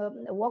for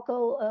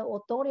local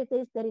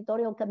authorities,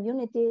 territorial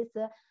communities,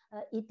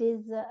 it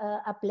is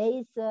a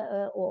place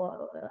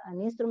or an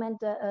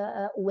instrument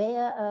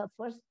where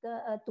first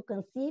to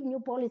conceive new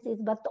policies,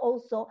 but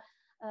also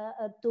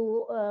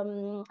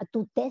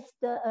to test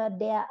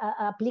their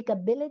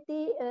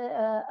applicability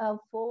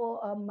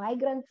for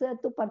migrants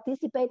to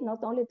participate,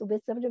 not only to be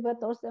subject,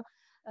 but also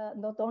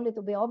not only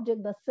to be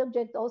object, but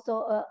subject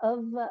also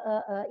of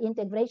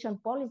integration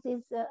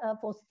policies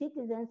for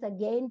citizens,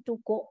 again, to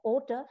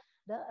co-author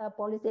the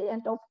policy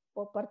and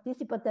for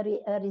participatory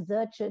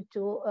research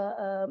to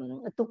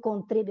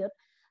contribute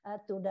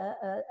to the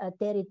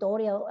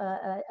territorial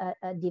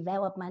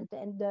development.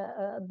 And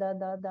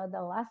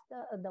the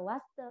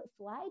last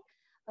slide,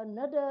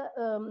 another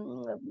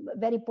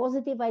very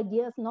positive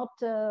ideas. Not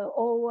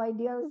all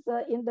ideas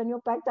in the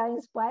new pact are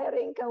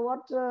inspiring.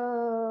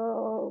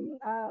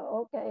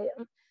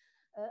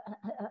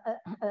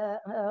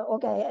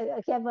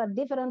 Have a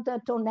different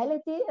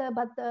tonality,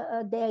 but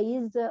there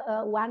is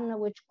one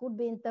which could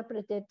be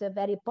interpreted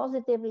very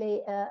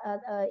positively.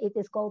 It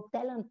is called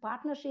talent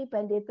partnership,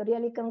 and it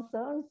really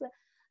concerns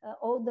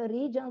all the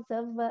regions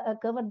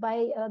covered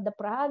by the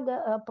Prague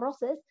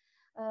process.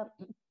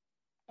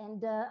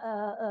 And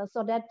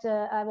so that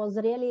I was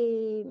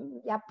really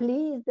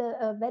pleased,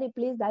 very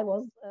pleased. I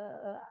was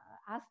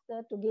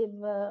asked to give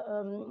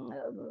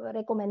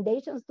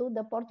recommendations to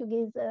the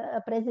Portuguese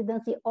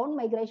presidency on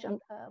migration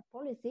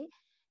policy.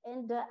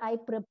 And I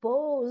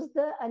proposed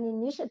an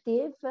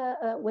initiative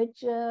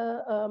which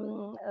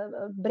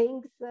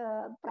brings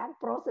Prague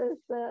process,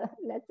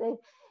 let's say,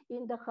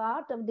 in the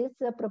heart of this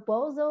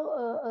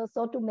proposal.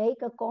 So to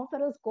make a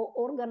conference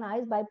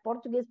co-organized by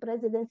Portuguese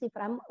presidency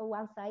from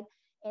one side,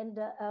 and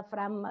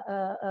from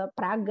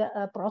Prague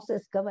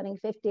process covering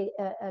 50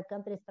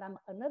 countries from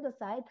another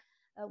side,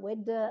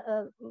 with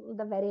the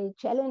very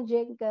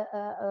challenging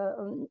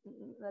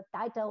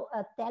title,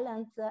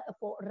 Talents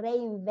for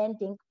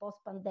Reinventing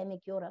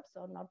Post-Pandemic Europe.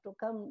 So not to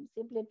come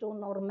simply to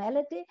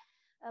normality,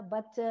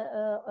 but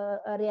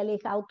really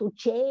how to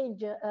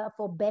change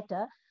for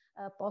better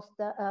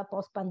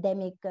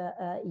post-pandemic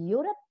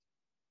Europe.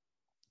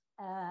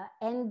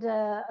 And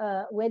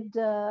with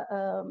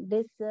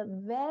this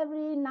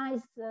very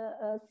nice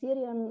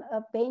Syrian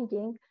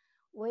painting,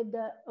 with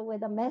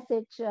a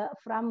message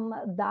from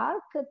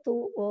dark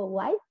to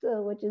white,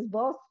 which is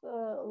both,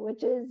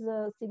 which is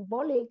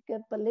symbolic,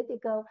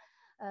 political,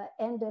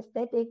 and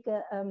aesthetic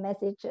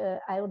message.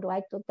 I would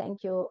like to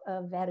thank you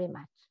very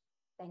much.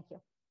 Thank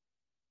you.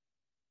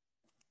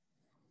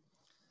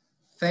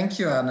 Thank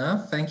you,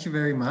 Anna. Thank you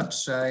very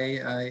much.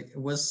 I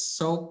was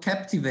so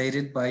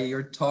captivated by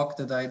your talk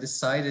that I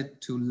decided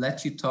to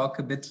let you talk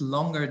a bit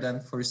longer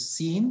than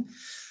foreseen.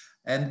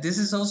 And this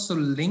is also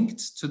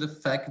linked to the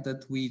fact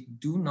that we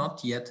do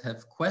not yet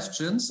have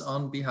questions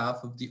on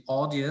behalf of the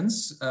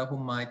audience who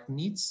might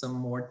need some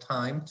more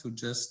time to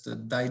just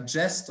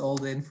digest all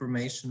the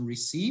information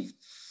received.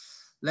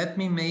 Let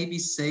me maybe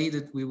say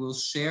that we will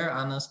share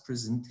Anna's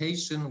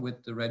presentation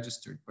with the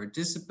registered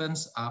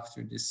participants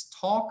after this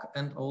talk,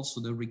 and also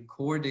the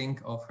recording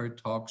of her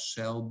talk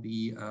shall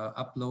be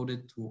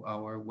uploaded to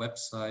our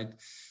website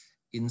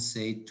in,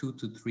 say, 2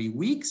 to 3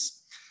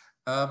 weeks.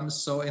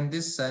 So in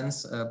this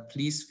sense,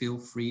 please feel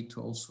free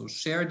to also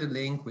share the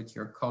link with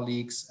your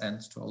colleagues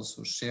and to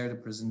also share the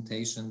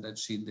presentation that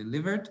she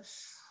delivered.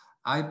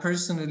 I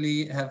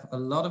personally have a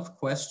lot of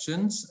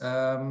questions,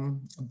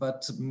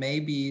 but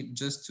maybe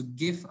just to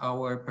give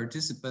our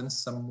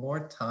participants some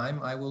more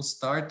time, I will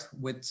start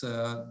with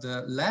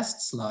the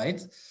last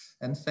slide.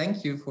 And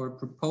thank you for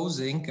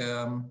proposing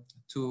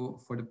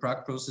for the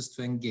Prague process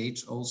to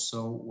engage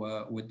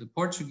also with the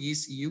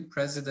Portuguese EU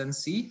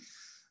presidency.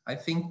 I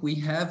think we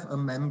have a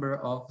member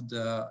of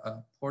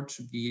the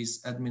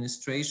Portuguese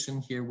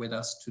administration here with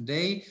us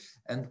today,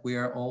 and we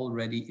are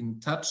already in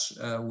touch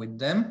with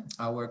them.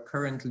 Our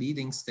current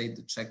leading state,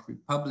 the Czech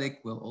Republic,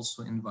 will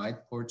also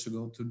invite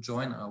Portugal to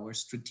join our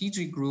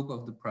strategic group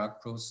of the Prague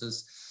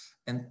process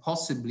and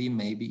possibly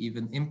maybe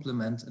even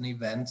implement an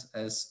event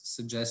as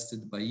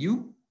suggested by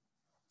you.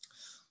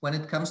 When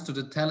it comes to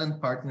the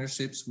talent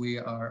partnerships, we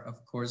are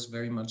of course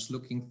very much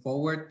looking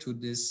forward to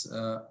this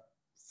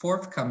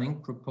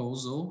forthcoming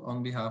proposal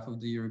on behalf of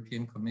the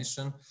European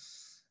Commission,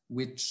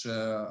 which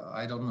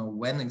I don't know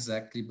when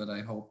exactly, but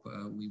I hope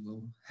we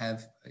will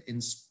have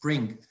in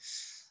spring.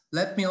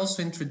 Let me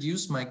also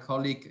introduce my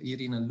colleague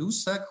Irina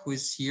Lusak, who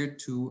is here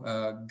to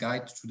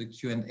guide through the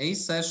Q&A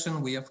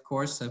session. We of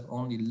course have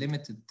only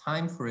limited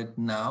time for it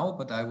now,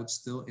 but I would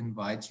still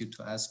invite you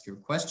to ask your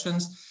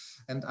questions.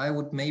 And I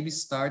would maybe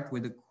start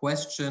with a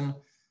question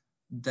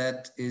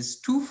that is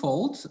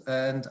twofold.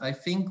 And I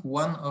think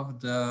one of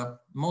the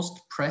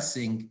most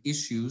pressing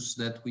issues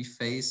that we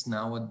face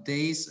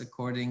nowadays,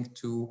 according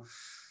to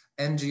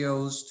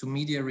NGOs, to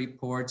media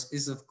reports,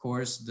 is of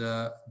course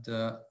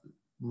the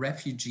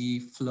refugee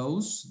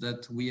flows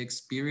that we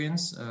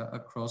experience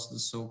across the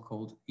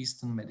so-called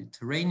Eastern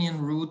Mediterranean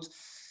route,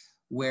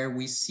 where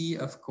we see,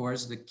 of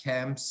course, the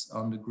camps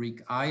on the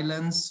Greek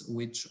islands,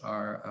 which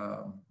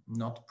are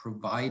not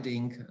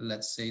providing,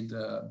 let's say,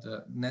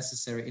 the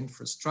necessary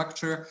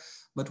infrastructure,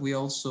 but we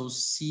also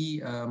see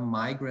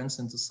migrants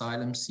and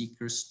asylum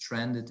seekers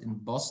stranded in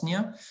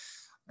Bosnia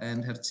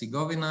and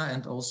Herzegovina,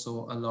 and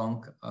also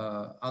along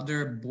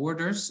other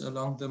borders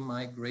along the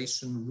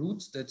migration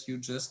route that you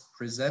just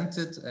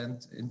presented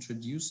and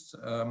introduced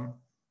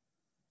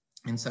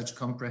in such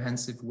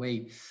comprehensive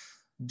way.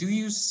 Do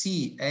you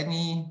see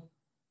any,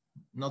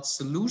 not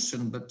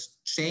solution, but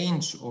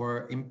change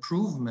or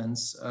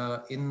improvements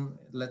in,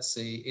 let's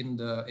say, in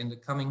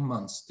the coming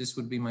months? This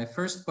would be my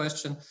first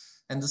question.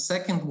 And the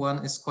second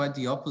one is quite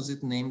the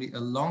opposite, namely a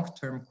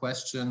long-term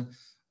question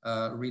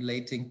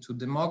relating to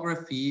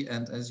demography.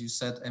 And as you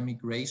said,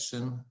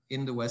 emigration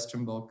in the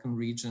Western Balkan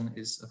region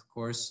is, of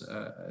course,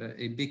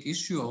 a big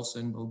issue also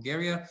in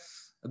Bulgaria,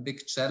 a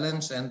big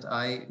challenge. And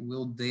I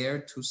will dare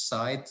to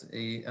cite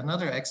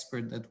another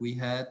expert that we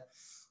had,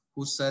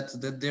 who said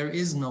that there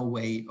is no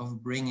way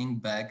of bringing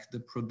back the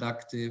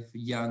productive,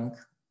 young,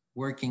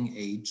 working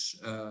age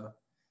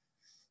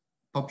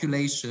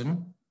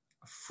population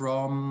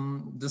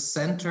from the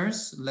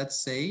centers,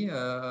 let's say,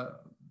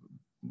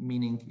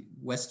 meaning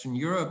Western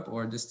Europe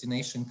or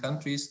destination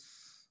countries,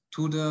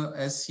 to the,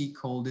 as he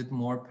called it,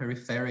 more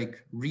peripheric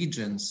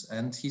regions.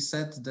 And he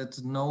said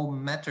that no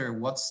matter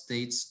what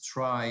states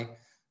try,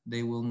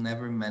 they will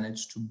never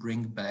manage to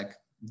bring back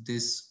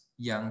this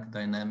young,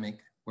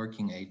 dynamic,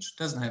 working age,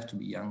 doesn't have to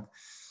be young,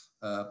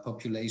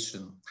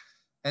 population.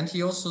 And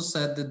he also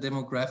said that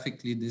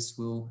demographically this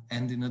will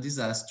end in a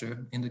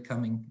disaster in the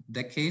coming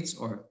decades,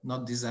 or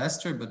not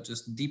disaster, but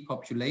just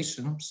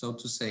depopulation, so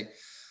to say.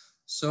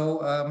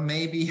 So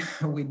maybe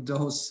with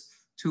those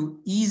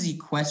two easy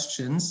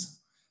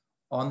questions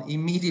on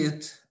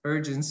immediate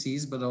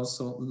urgencies, but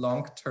also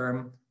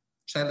long-term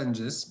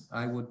challenges,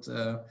 I would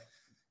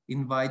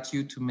invite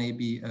you to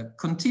maybe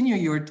continue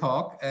your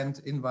talk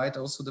and invite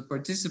also the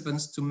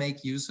participants to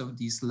make use of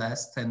these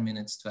last 10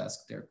 minutes to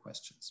ask their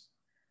questions.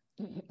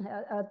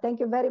 Thank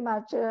you very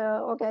much.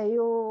 Okay,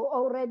 you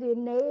already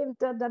named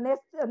the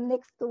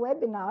next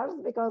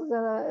webinars, because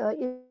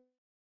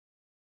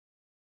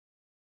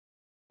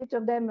each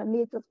of them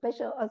needs a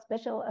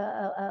special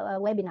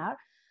webinar.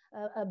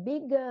 A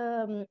big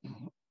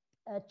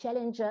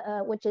challenge,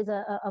 which is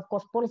of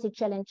course policy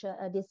challenge,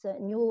 this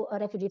new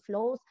refugee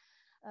flows,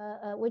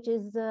 which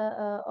is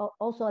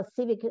also a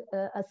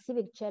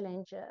civic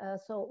challenge.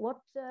 So what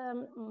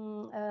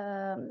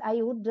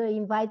I would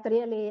invite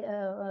really,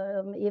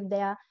 if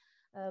there are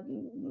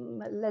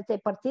let's say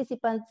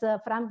participants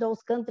from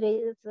those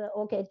countries,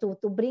 okay,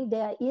 to bring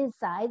their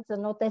insights,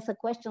 not as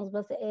questions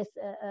but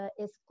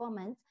as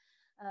comments.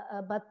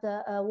 But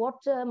what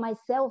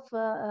myself,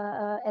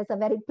 as a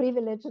very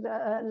privileged,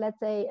 let's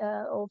say,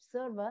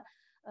 observer,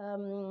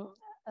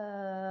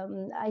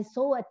 I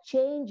saw a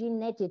change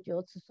in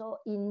attitudes. So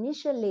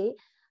initially,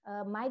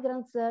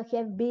 migrants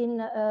have been,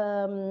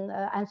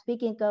 I'm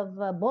speaking of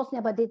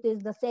Bosnia, but it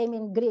is the same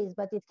in Greece,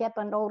 but it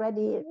happened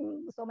already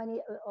so many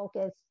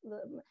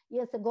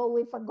years ago.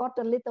 We forgot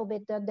a little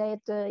bit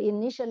that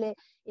initially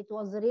it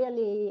was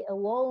really a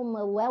warm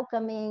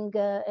welcoming,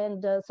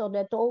 and so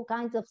that all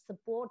kinds of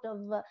support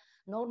of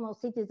normal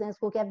citizens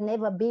who have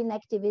never been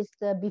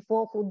activists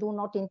before, who do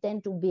not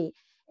intend to be.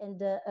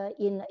 And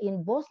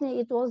in Bosnia,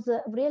 it was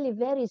really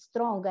very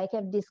strong. I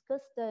have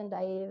discussed and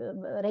I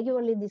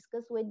regularly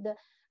discuss with the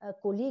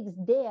colleagues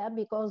there,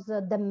 because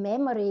the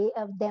memory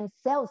of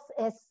themselves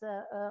as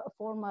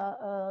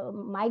former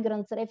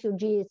migrants,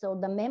 refugees, so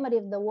the memory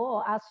of the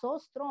war are so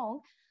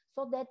strong,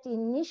 so that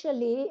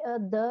initially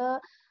the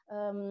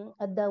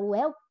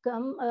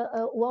welcome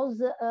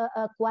was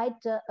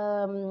quite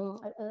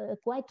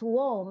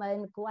warm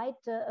and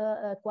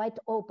quite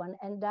open.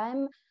 And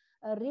I'm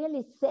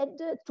really sad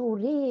to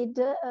read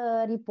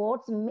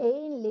reports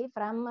mainly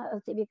from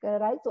civic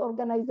rights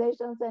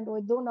organizations, and we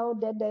do know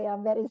that they are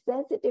very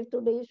sensitive to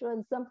the issue,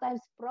 and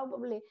sometimes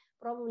probably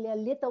a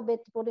little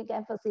bit putting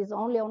emphasis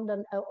only on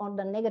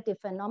the negative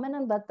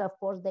phenomenon, but of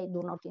course they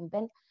do not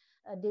invent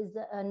this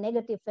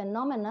negative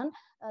phenomenon,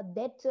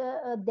 that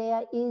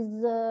there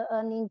is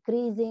an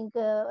increasing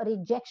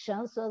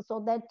rejection,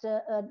 so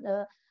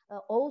that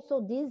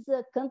also these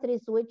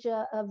countries which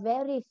are a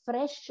very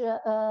fresh,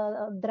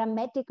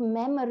 dramatic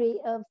memory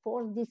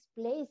for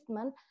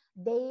displacement,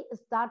 they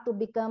start to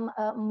become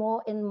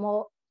more and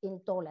more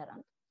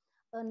intolerant.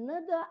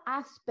 Another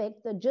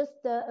aspect,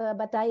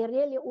 but I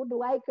really would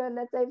like,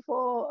 let's say,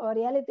 for a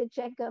reality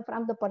check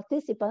from the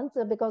participants,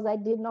 because I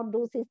did not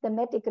do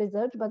systematic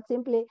research, but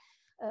simply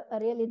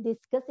really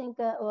discussing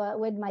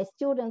with my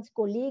students,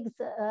 colleagues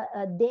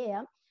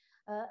there.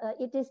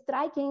 It is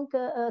striking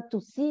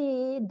to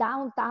see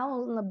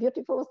downtown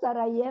beautiful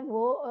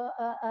Sarajevo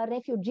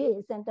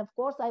refugees. And of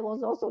course, I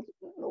was also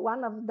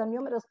one of the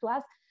numerous to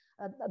ask,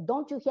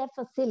 don't you have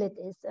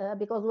facilities?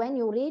 Because when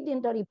you read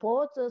in the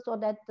reports, so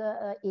that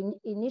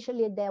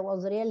initially there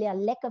was really a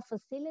lack of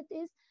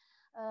facilities,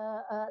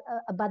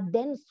 but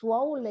then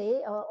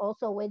slowly,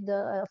 also with,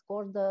 of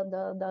course,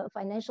 the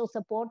financial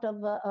support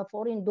of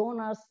foreign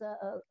donors,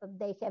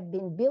 they have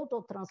been built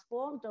or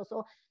transformed.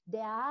 So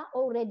there are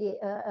already,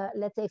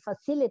 let's say,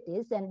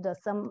 facilities, and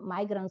some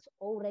migrants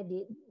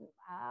already,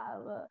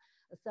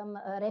 some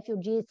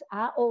refugees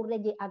are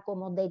already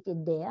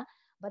accommodated there.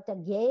 But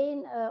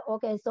again,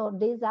 okay, so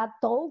these are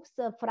talks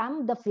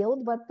from the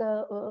field, but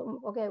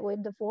okay,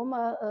 with the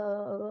former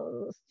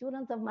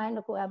students of mine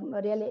who are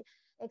really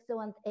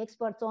excellent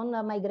experts on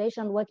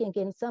migration, working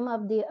in some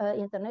of the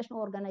international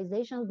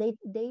organizations, they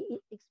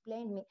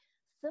explained me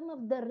some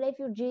of the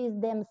refugees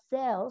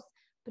themselves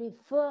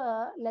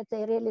prefer, let's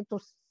say, really to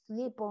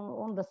sleep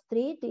on the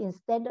street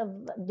instead of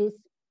this,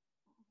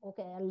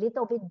 okay, a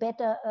little bit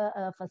better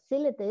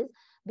facilities,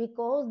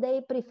 because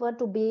they prefer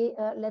to be,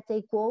 let's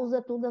say,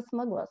 closer to the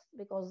smugglers,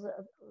 because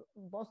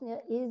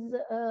Bosnia is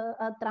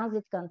a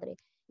transit country.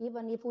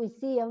 Even if we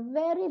see a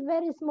very,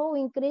 very small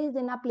increase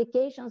in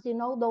applications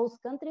in all those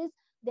countries,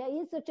 there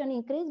is such an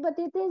increase, but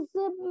it is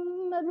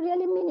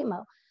really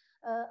minimal.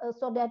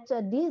 So that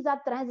these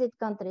are transit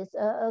countries,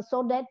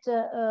 so that,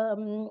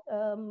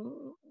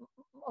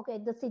 okay,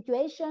 the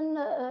situation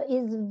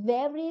is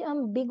very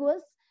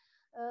ambiguous.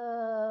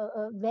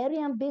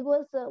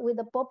 With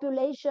the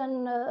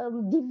population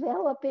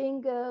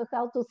developing,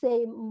 how to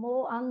say,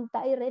 more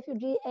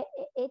anti-refugee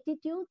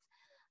attitudes,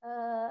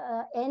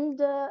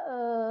 and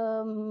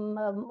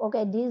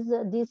okay, these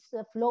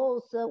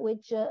flows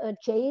which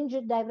change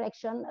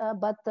direction,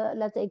 but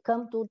let's say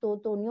come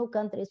to new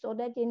countries. So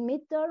that in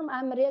midterm,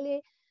 I'm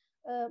really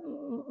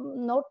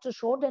not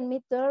short and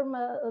midterm,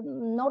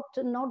 not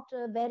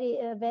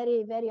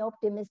very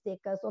optimistic.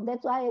 So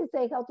that's why I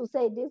say, how to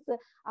say, this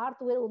art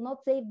will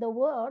not save the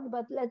world,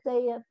 but let's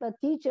say a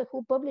teacher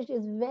who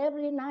publishes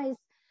very nice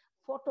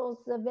photos,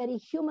 very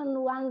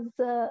human ones,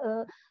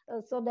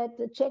 so that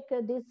check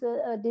this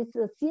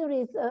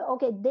series.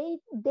 Okay, they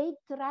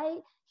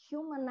try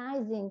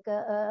humanizing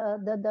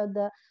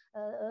the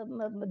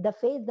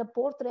face, the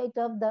portrait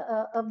of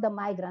the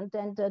migrant,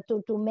 and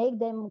to make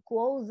them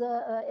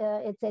closer,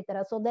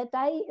 etc. So that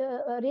I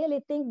really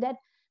think that,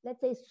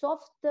 let's say,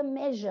 soft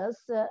measures,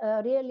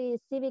 really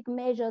civic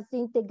measures,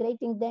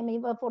 integrating them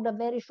even for the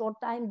very short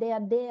time they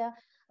are there.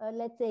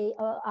 Let's say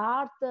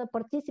art,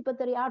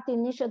 participatory art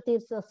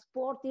initiatives,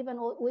 sport, even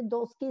with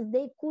those kids,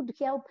 they could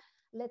help,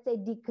 let's say,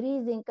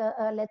 decreasing,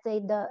 let's say,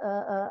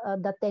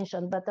 the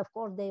tension. But of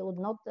course, they would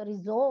not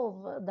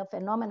resolve the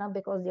phenomenon,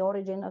 because the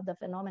origin of the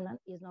phenomenon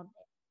is not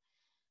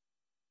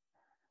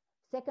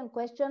there. Second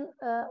question,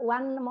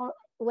 one more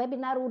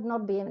webinar would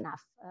not be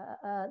enough.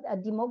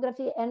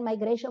 Demography and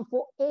migration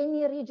for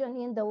any region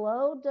in the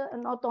world,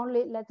 not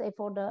only, let's say,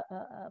 for the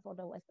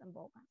Western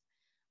Balkans.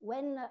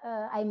 When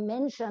I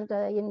mentioned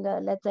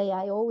let's say,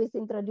 I always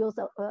introduce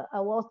a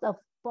lot of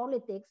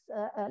politics,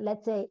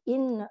 let's say,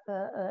 in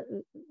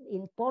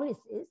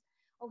policies.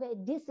 Okay,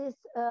 this is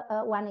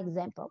one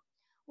example.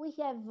 We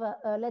have,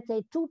 let's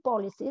say, two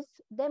policies: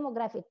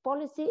 demographic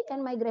policy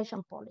and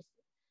migration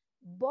policy.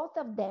 Both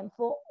of them,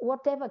 for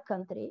whatever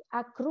country,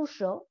 are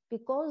crucial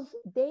because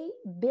they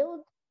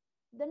build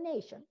the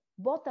nation.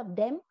 Both of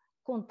them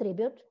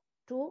contribute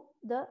to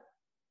the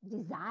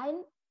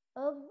design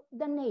of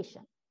the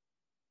nation.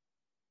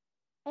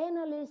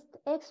 Analysts,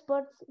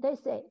 experts, they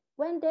say,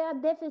 when there are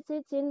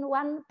deficits in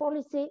one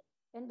policy,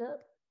 And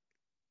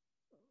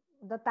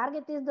the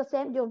target is the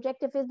same, the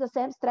objective is the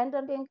same,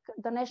 strengthening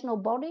the national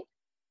body,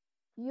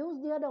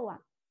 use the other one.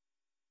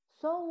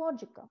 So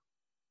logical.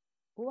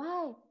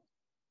 Why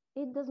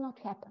it does not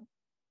happen?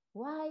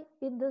 Why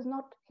it does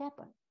not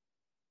happen?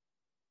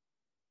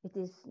 It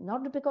is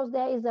not because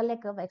there is a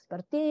lack of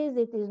expertise.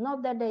 It is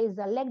not that there is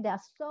a lack. There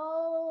are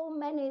so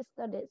many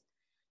studies.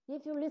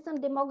 If you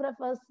listen to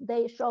demographers,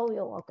 they show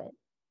you, okay,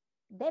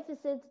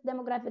 deficits,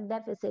 demographic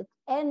deficit,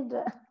 and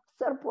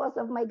surplus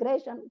of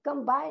migration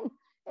combined,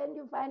 and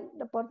you find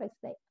the perfect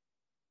state.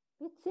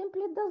 It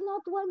simply does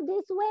not work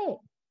this way.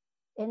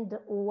 And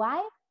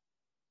why?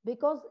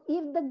 Because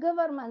if the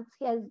government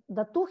has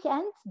the two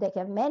hands, they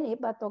have many,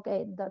 but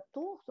okay, the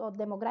two, so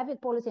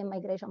demographic policy and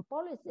migration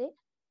policy,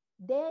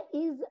 there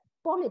is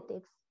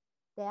politics.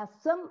 There are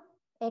some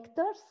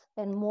actors,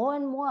 and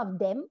more of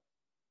them,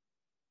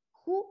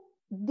 who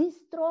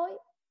destroy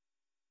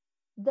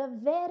the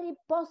very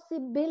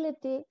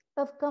possibility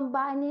of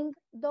combining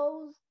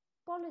those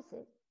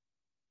policies,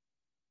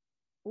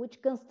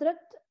 which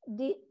construct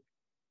the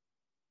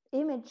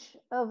image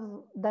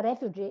of the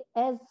refugee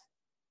as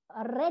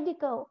a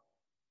radical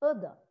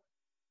other.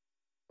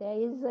 There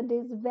is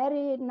this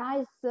very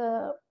nice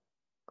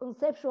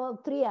conceptual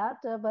triad,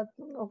 but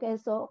okay,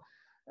 so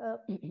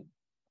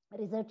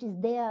research is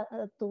there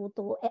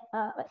to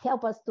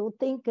help us to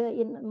think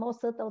in more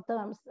subtle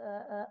terms,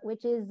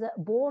 which is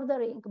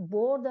bordering,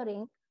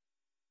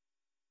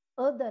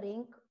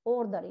 othering,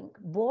 ordering,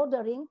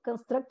 bordering,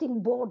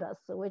 constructing borders,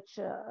 which,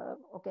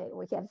 okay,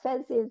 we have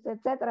fences,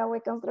 etc. We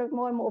construct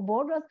more and more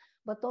borders,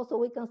 but also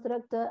we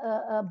construct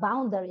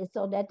boundaries,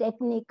 so that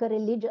ethnic,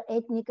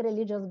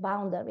 religious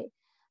boundary,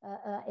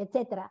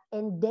 etc.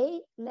 And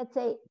they, let's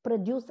say,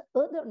 produce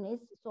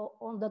otherness. So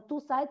on the two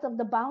sides of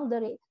the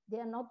boundary, they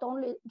are not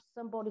only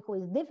somebody who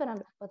is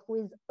different, but who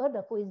is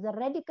other, who is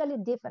radically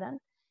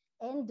different.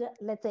 And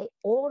let's say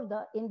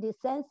order in the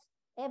sense,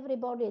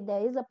 everybody,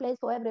 there is a place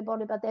for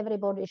everybody, but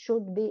everybody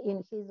should be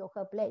in his or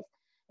her place,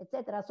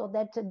 etc. So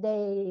that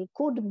they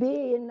could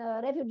be in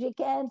refugee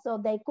camps, or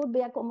they could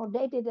be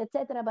accommodated,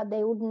 etc. But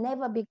they would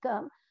never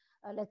become,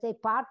 let's say,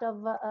 part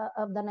of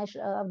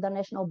the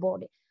national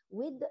body.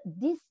 With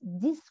this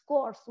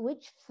discourse,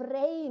 which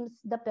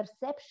frames the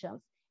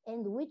perceptions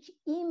and which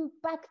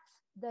impacts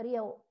the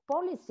real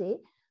policy,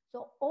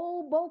 so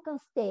all Balkan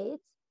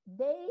states,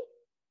 they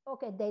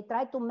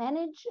try to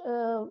manage,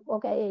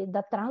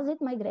 the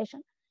transit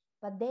migration,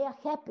 but they are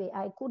happy.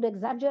 I could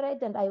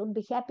exaggerate, and I would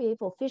be happy if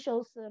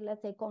officials,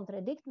 let's say,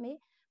 contradict me.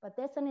 But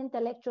as an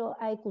intellectual,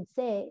 I could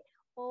say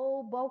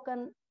all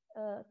Balkan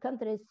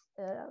countries,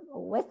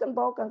 Western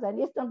Balkans and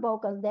Eastern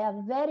Balkans, they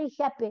are very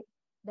happy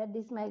that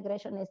this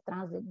migration is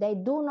transit. They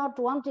do not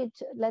want it,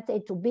 let's say,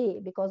 to be,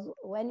 because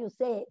when you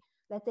say,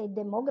 let's say,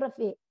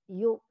 demography,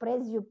 you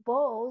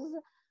presuppose,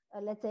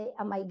 let's say,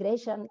 a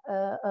migration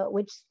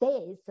which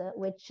stays,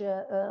 which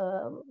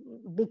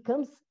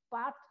becomes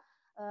part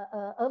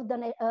of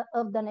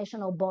the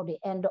national body,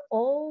 and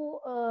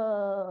all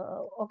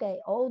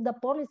the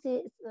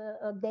policies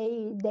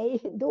they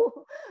do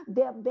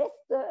their best,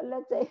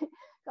 let's say,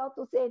 how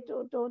to say,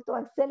 to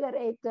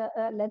accelerate,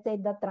 let's say,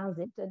 the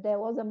transit. There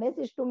was a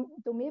message to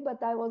me,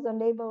 but I was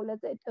unable,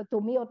 let's say,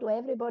 to me or to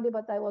everybody,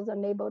 but I was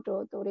unable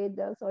to read.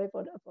 Sorry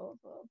for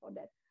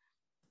that.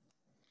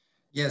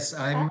 Yes,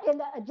 I'm.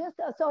 And just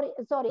sorry,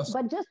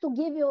 but just to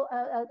give you,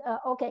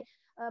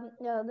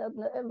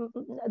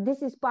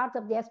 this is part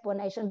of the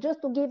explanation.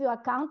 Just to give you a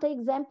counter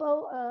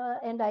example,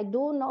 and I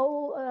do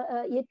know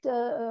it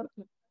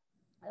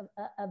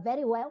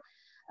very well.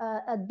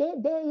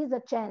 There is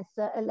a chance,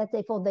 let's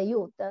say, for the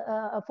youth,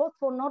 first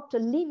for not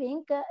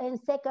leaving, and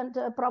second,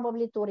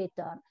 probably to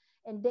return.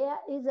 And there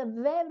is a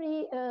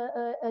very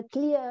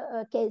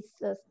clear case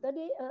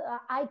study.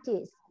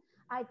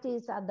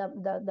 ITs are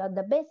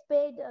the best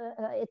paid,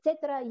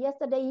 etc.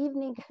 Yesterday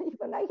evening,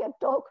 even I had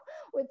talked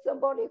with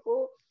somebody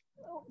who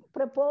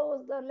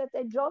proposed, let's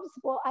say, jobs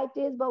for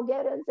ITs,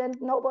 Bulgarians,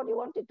 and nobody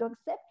wanted to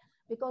accept,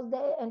 because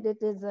and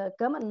it is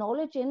common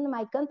knowledge in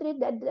my country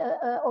that,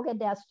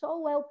 they are so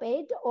well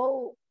paid,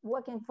 all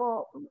working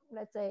for,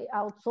 let's say,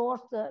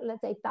 outsourced,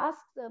 let's say,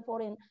 tasks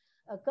for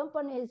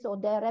companies or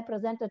their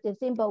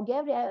representatives in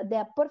Bulgaria. They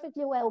are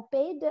perfectly well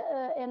paid,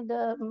 and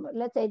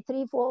let's say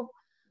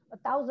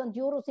 3,000-4,000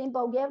 euros in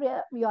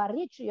Bulgaria, you are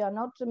rich, you are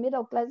not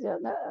middle class,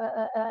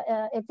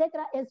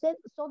 etc.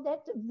 So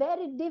that's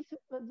very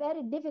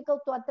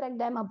difficult to attract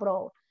them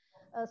abroad.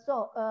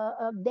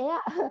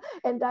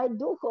 And I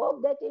do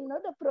hope that in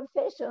other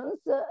professions,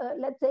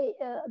 let's say,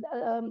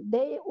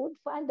 they would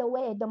find a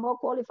way. The more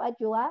qualified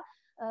you are,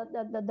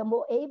 the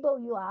more able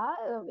you are.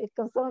 It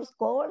concerns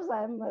scholars.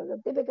 I'm a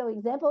typical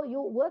example.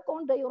 You work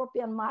on the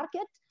European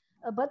market,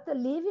 but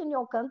live in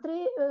your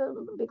country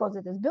because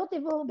it is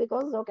beautiful,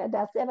 because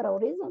there are several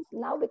reasons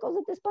now, because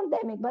it is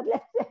pandemic, but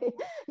let's say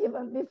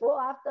even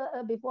before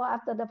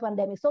after the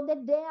pandemic. So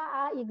that there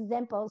are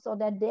examples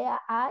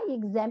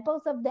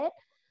of that.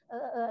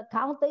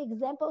 counter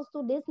examples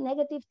to this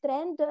negative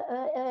trend.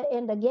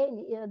 And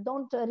again,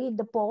 don't read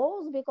the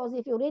polls, because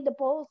if you read the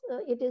polls,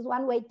 it is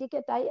one-way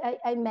ticket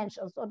I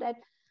mentioned. So that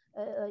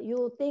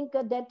you think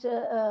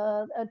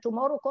that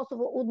tomorrow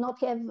Kosovo would not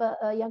have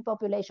a young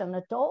population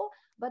at all,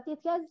 but it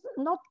has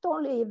not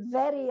only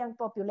very young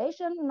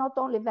population, not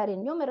only very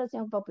numerous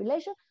young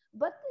population,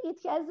 but it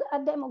has a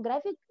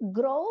demographic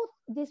growth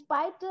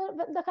despite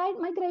the high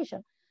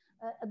migration.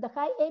 The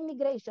high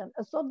immigration,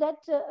 so that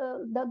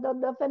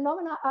the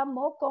phenomena are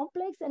more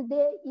complex, and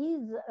there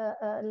is,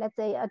 let's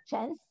say, a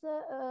chance,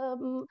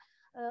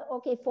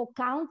 okay, for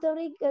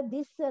countering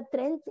these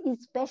trends,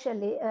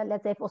 especially,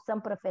 let's say, for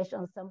some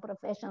professions. Some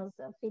professions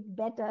fit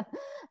better,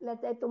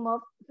 let's say, to more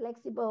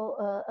flexible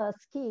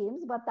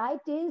schemes. But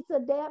ITs,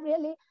 they are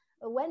really,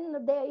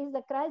 when there is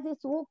a crisis,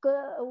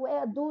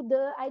 where do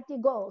the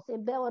IT go?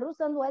 In Belarus,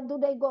 and where do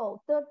they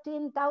go?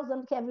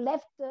 13,000 have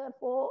left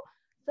for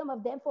some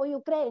of them for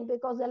Ukraine,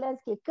 because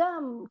Zelensky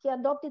he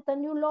adopted a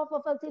new law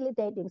for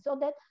facilitating. So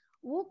that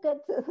look at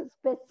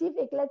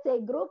specific, let's say,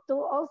 group to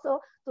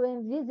also to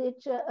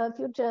envisage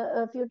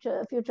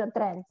future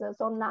trends.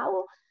 So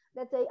now,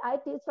 let's say,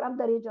 ITs from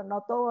the region,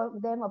 not all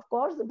of them, of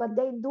course, but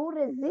they do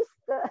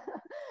resist,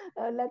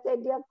 let's say,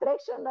 the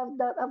attraction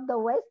of the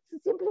West,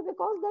 simply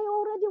because they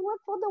already work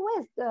for the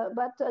West.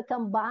 But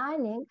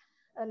combining,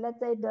 let's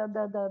say,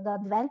 the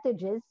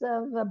advantages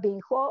of being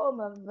home,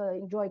 of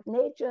enjoying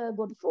nature,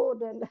 good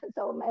food, and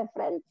so my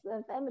friends,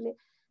 family,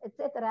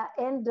 etc.,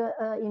 and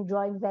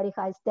enjoying very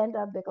high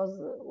standard, because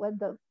when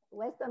the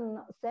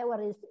Western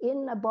salaries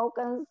in the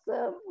Balkans,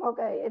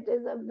 okay, it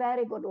is a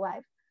very good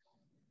life.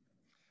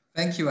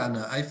 Thank you,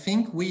 Anna. I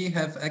think we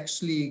have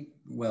actually,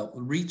 well,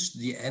 reached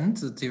the end,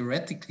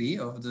 theoretically,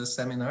 of the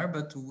seminar,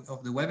 but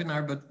of the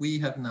webinar, but we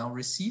have now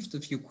received a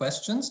few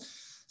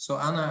questions. So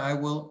Anna, I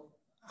will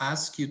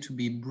ask you to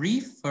be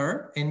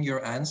briefer in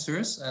your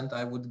answers, and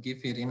I would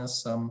give Irina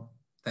some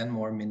 10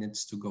 more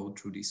minutes to go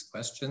through these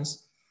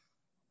questions.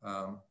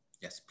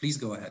 Yes, please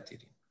go ahead,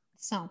 Irina.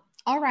 So,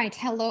 all right.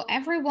 Hello,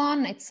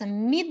 everyone. It's a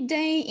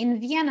midday in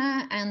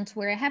Vienna, and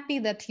we're happy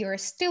that you're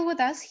still with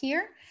us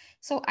here.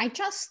 So I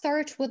just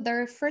start with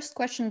the first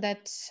question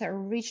that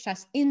reached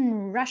us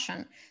in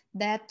Russian,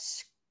 that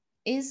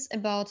is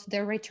about the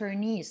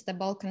returnees, the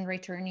Balkan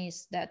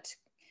returnees that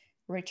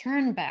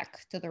return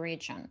back to the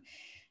region.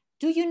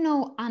 Do you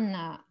know,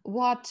 Anna,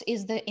 what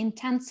is the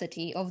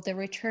intensity of the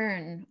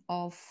return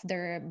of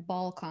the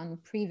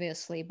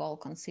previously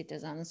Balkan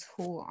citizens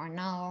who are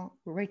now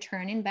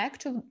returning back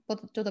to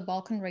the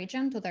Balkan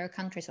region, to their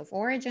countries of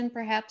origin,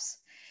 perhaps?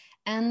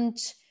 And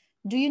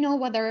do you know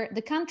whether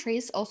the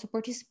countries also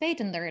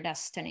participate in their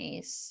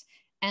destinies,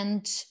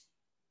 and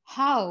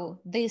how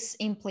this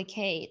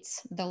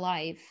implicates the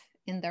life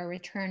in their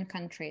return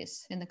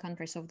countries, in the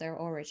countries of their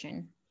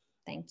origin?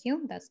 Thank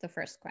you. That's the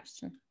first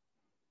question.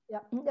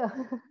 Yeah,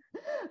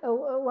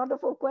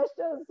 wonderful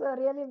questions.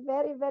 Really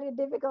very, very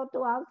difficult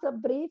to answer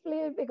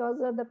briefly, because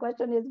the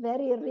question is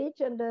very rich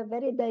and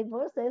very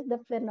diverse. As the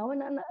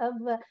phenomenon of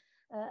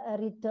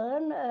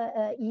return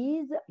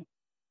is,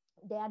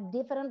 there are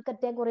different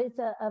categories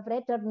of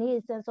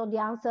returnees, and so the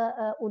answer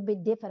would be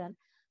different.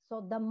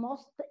 So the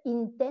most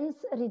intense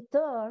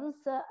returns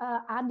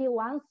are the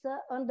ones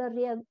under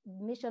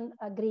readmission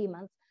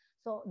agreements.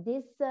 So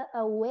these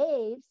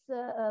waves,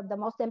 the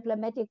most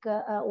emblematic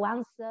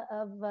ones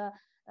of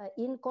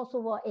in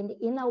Kosovo and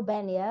in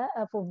Albania,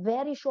 for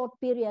very short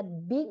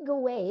period, big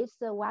waves,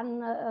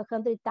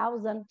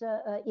 100,000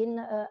 in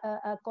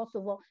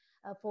Kosovo,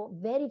 for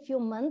very few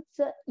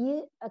months,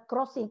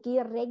 crossing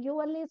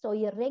irregularly, so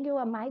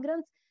irregular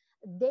migrants,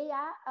 they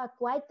are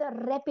quite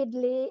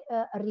rapidly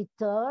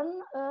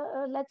returned,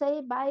 let's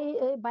say,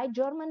 by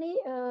Germany,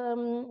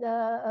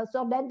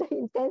 so that the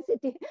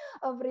intensity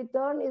of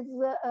return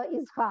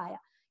is higher.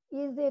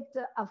 Is it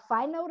a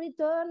final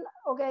return?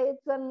 Okay,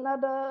 it's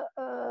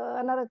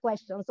another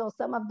question. So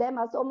some of them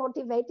are so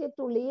motivated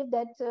to leave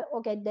that,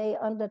 okay, they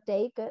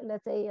undertake,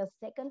 let's say, a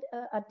second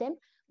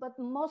attempt, but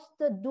most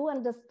do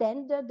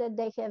understand that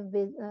they have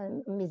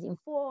been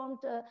misinformed,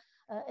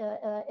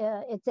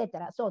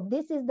 etc. So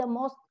this is the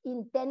most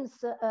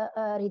intense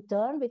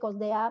return, because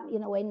they are,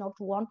 in a way, not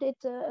wanted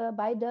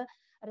by the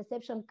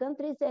reception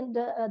countries, and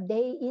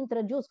they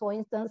introduce, for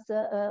instance,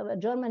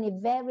 Germany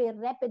very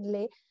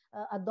rapidly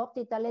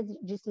adopted a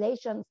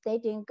legislation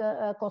stating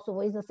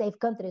Kosovo is a safe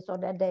country, so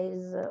that there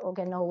is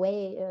okay, no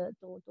way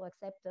to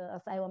accept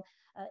asylum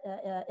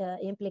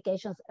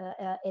implications,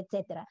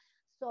 etc.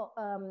 So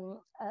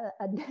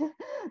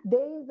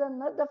there is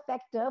another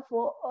factor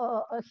for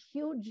a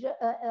huge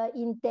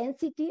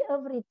intensity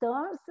of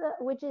returns,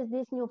 which is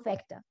this new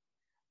factor.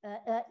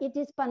 It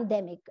is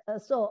pandemic.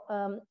 So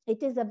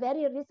it is a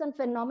very recent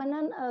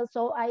phenomenon.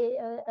 So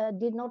I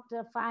did not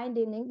find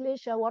in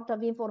English a lot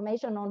of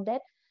information on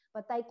that,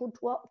 but I could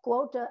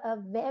quote a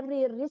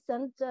very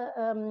recent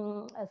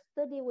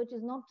study, which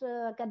is not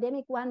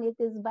academic one. It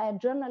is by a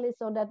journalist,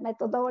 so that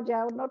methodology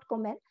I will not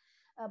comment.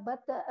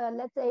 But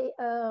let's say,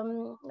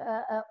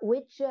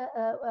 which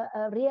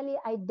really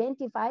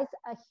identifies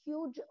a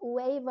huge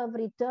wave of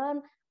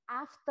return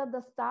after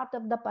the start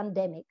of the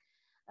pandemic.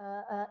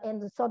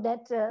 And so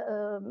that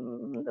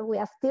we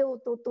are still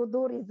to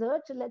do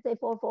research, let's say,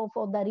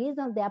 for the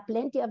reasons. There are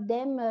plenty of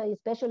them,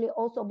 especially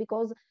also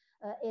because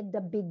at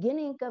the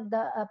beginning of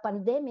the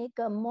pandemic,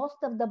 most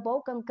of the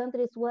Balkan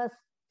countries were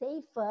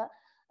safer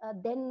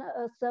than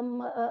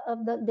some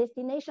of the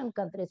destination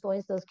countries. For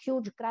instance,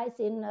 huge crisis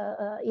in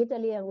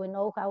Italy, and we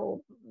know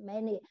how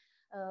many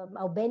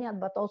Albanians,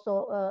 but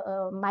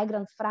also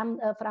migrants from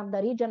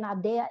the region are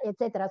there,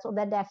 etc. So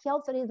that there are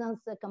health reasons,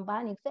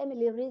 combining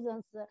family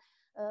reasons,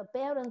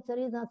 parents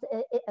reasons,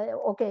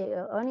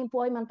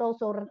 unemployment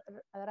also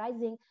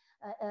rising,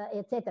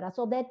 etc.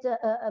 So that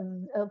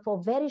for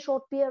very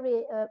short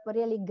period,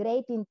 really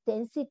great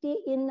intensity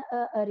in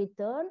a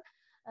return.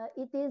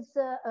 It is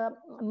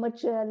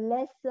much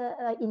less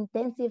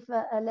intensive,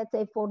 let's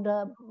say, for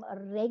the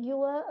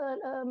regular,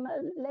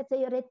 let's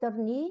say,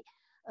 returnee.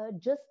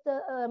 Just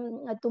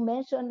to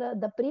mention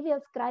the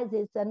previous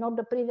crisis, not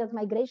the previous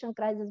migration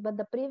crisis, but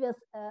the previous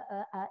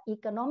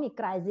economic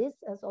crisis,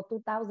 so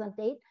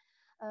 2008,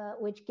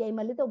 which came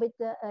a little bit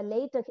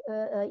later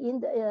in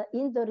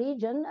the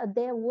region.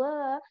 There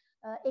were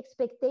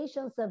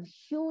expectations of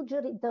huge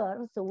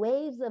returns,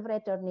 waves of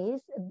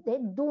returnees. They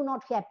do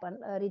not happen.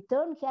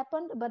 Return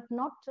happened, but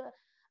not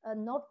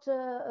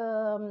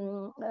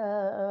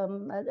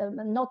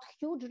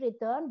huge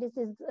return. This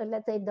is,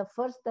 let's say, the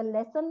first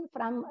lesson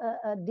from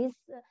this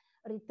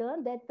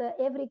return, that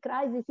every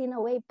crisis in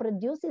a way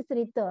produces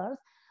returns,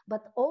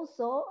 but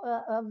also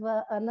of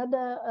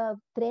another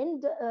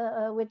trend,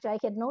 which I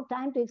had no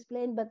time to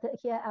explain, but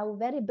here I'll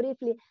very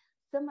briefly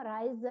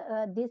summarize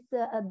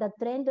the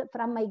trend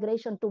from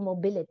migration to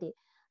mobility.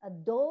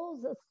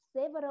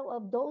 Several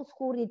of those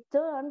who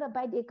returned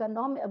by the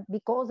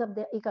because of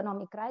the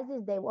economic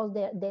crisis, they lost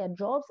their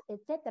jobs,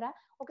 etc.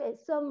 Okay,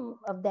 some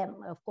of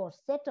them, of course,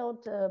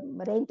 settled,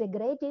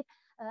 reintegrated,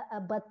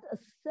 but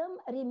some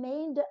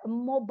remained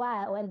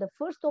mobile. And the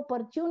first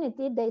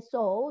opportunity they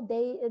saw,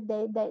 they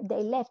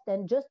left.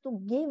 And just to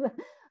give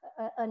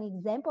an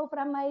example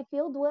from my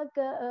field work,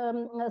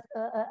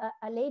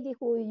 a lady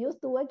who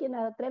used to work in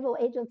a travel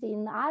agency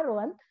in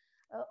Ireland,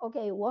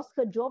 lost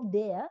her job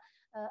there,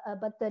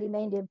 but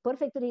remained in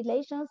perfect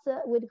relations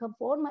with her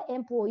former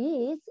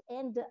employees.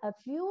 And a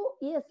few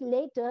years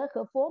later,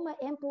 her former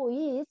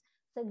employees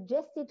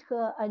suggested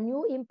her a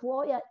new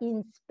employer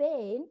in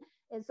Spain.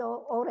 And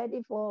so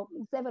already for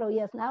several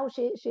years now,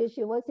 she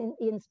works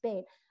in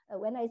Spain.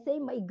 When I say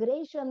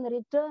migration,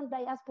 return,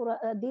 diaspora,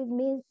 this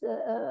means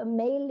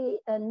mainly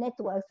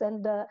networks,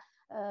 and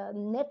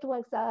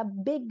networks are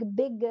big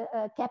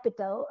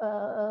capital.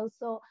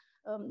 So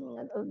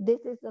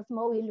this is a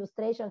small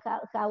illustration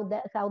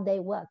how they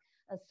work.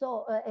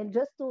 And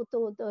just to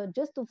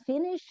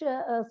finish,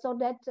 so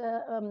that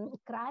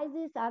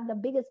crises are the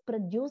biggest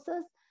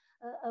producers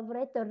of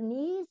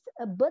returnees,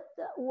 but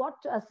what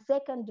a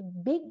second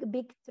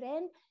big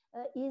trend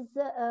is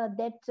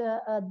that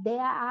there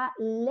are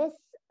less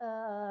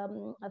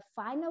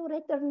final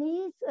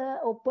returnees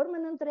or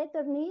permanent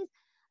returnees,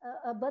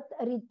 but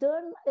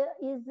return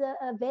is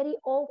very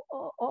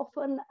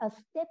often a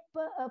step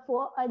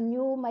for a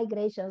new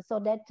migration. So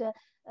that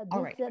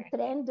this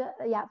trend,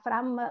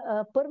 from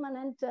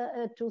permanent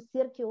to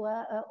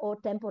circular or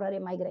temporary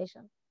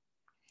migration.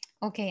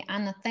 Okay,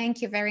 Anna,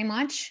 thank you very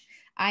much.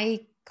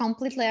 I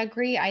completely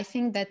agree. I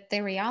think that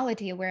the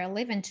reality we're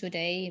living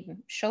today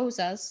shows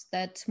us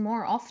that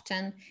more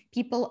often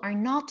people are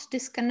not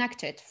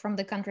disconnected from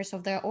the countries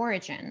of their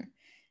origin,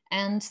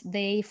 and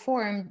they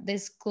form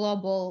this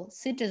global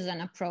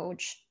citizen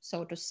approach,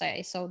 so to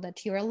say, so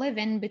that you're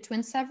living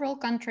between several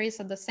countries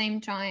at the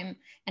same time,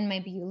 and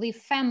maybe you leave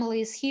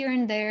families here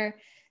and there.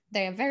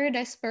 They're very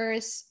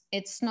dispersed.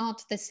 It's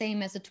not the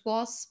same as it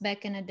was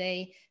back in the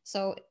day.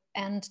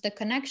 And the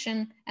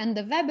connection and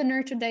the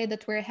webinar today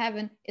that we're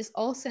having is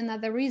also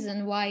another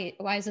reason why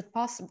is it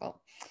possible.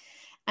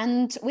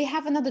 And we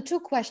have another two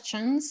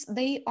questions.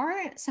 They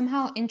are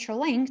somehow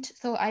interlinked.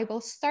 So I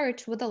will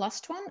start with the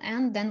last one,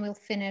 and then we'll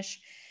finish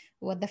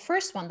with the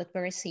first one that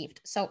we received.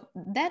 So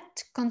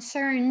that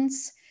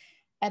concerns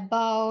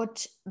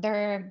about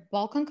the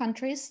Balkan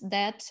countries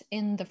that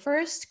in the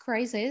first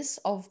crisis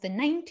of the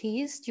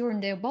 90s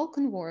during the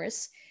Balkan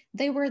Wars,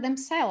 they were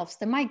themselves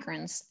the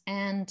migrants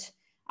and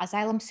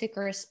asylum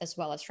seekers as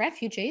well as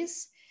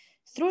refugees.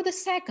 Through the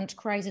second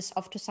crisis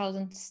of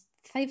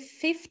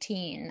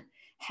 2015,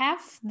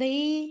 have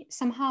they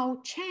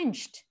somehow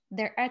changed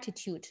their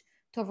attitude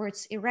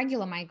towards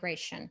irregular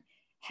migration?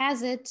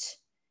 Has it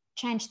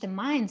changed the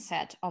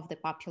mindset of the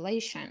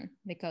population?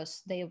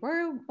 Because they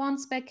were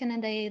once back in the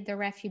day the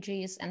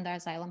refugees and the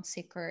asylum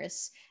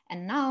seekers,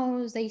 and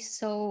now they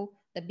saw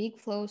the big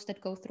flows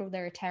that go through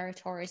their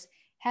territories.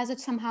 Has it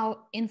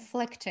somehow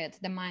inflected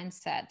the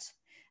mindset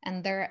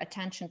and their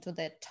attention to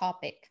the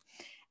topic?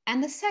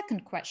 And the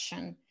second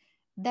question,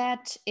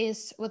 that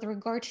is with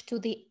regard to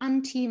the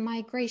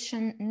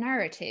anti-migration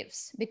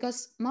narratives,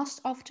 because most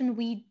often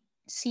we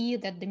see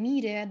that the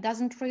media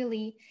doesn't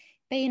really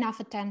pay enough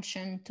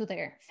attention to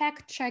their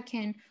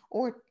fact-checking,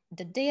 or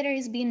the data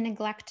is being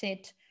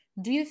neglected.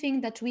 Do you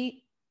think that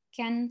we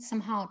can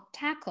somehow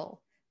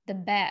tackle the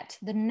bad,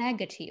 the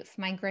negative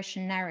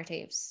migration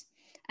narratives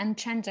and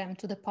change them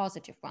to the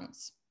positive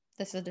ones?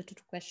 These are the two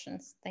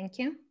questions. Thank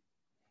you.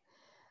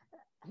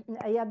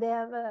 Yeah, they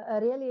are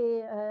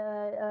really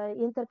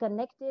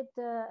interconnected.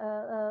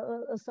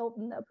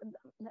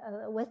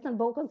 Western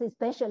Balkans,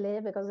 especially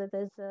because it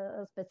is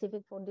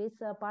specific for this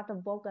part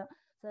of Balkans,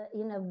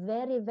 in a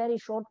very, very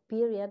short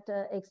period,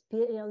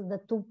 experienced the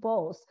two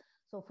poles.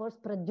 So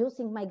first,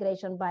 producing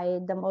migration by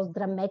the most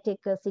dramatic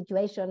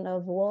situation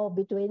of war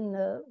between,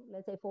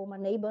 let's say, former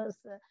neighbors,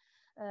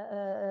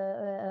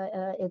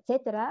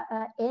 etc.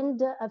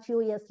 And a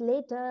few years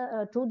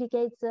later, 2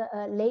 decades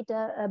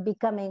later,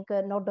 becoming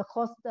not the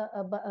host,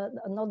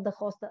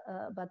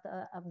 but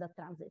of the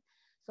transit.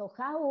 So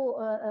how,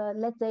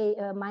 let's say,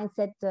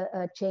 mindset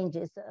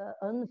changes?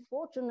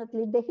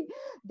 Unfortunately,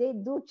 they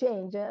do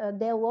change.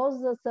 There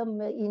was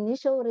some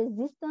initial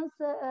resistance,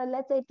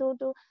 let's say,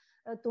 to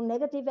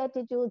negative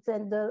attitudes,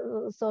 and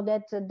so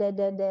that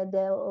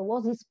there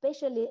was,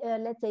 especially,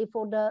 let's say,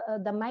 for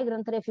the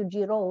migrant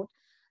refugee road.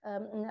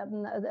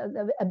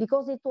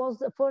 Because it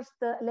was first,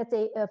 let's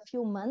say, a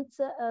few months,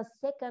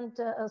 second,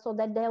 so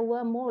that there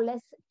were more or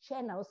less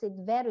channels. It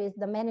varies,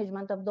 the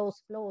management of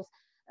those flows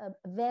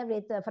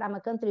varied from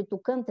a country to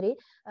country,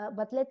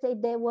 but let's say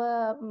they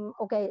were,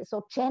 okay,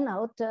 so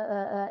channeled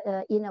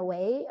in a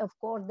way. Of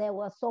course, there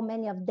were so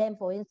many of them,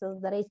 for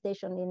instance, the race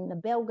station in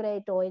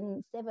Belgrade or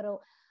in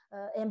several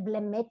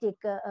emblematic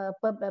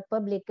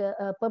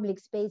public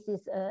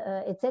spaces,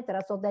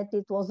 etc. So that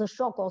it was a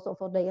shock also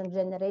for the young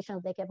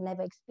generations. They have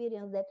never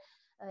experienced that,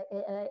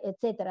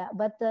 etc.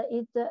 But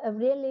it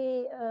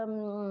really,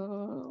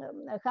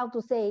 how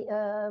to say,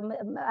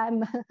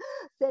 I'm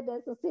said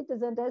as a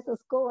citizen, as a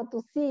scholar,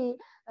 to see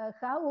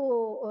how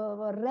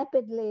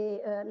rapidly,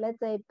 let's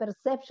say,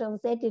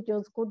 perceptions,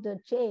 attitudes could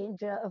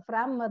change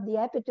from the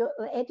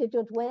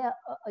attitude where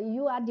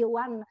you are the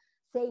one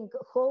saying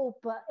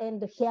hope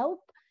and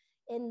help.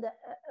 And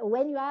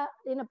when you are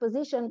in a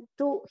position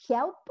to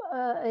help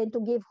and to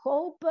give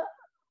hope,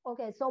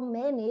 okay, so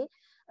many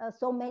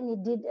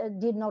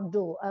did not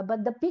do.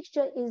 But the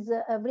picture is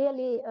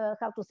really,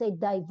 how to say,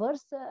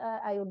 diverse.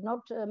 I would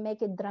not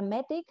make it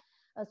dramatic.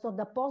 So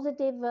the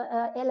positive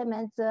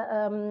elements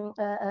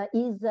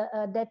is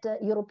that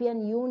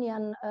European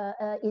Union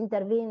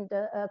intervened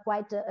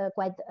quite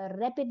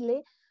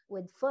rapidly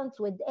with funds,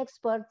 with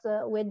experts,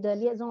 with the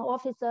liaison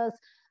officers,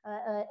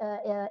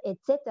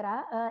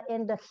 etc.,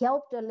 and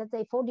helped, let's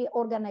say, for the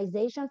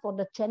organization, for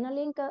the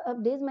channeling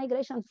of these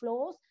migration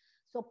flows.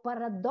 So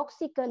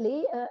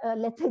paradoxically,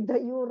 let's say, the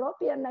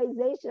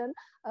Europeanization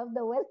of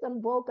the Western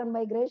Balkan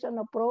migration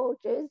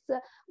approaches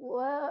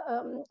were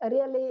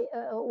really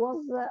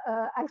was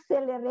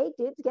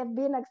accelerated, has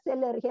been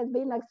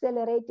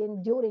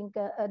accelerating during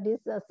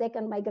this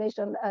second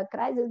migration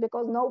crisis,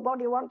 because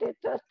nobody wanted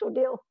to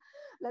deal,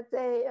 let's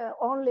say,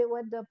 only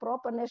with the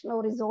proper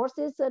national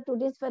resources to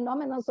this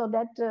phenomenon, so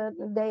that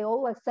they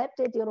all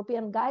accepted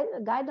European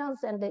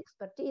guidance and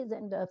expertise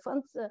and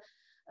funds,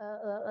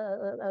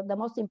 the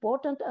most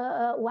important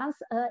ones,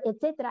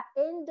 etc.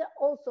 And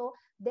also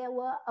there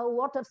were a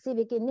lot of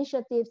civic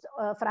initiatives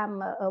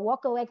from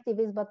local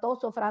activists, but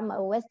also from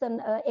Western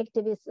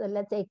activists,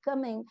 let's say,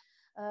 coming,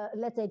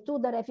 let's say, to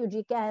the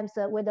refugee camps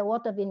with a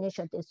lot of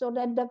initiatives. So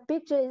that the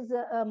picture is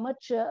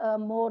much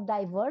more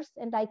diverse.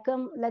 And I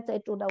come, let's say,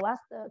 to the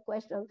last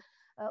question.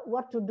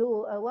 What to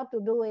do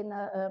in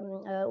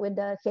with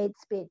the hate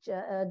speech?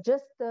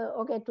 Just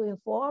okay, to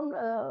inform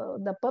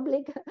the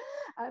public.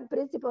 I'm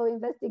principal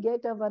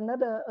investigator of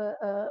another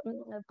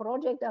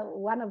project.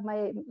 One of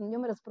my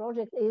numerous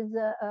projects is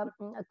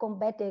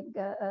combating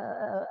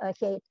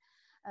hate.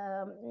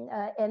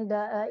 And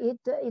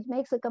it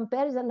makes a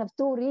comparison of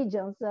two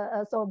regions.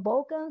 So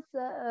Balkans,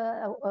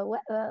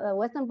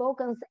 Western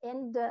Balkans,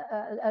 and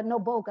no,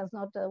 Balkans,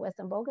 not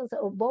Western Balkans,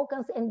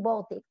 Balkans and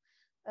Baltic.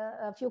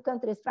 A few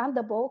countries from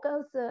the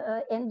Balkans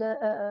and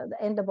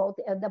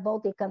the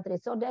Baltic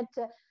countries, so that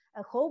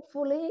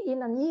hopefully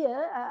in a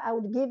year I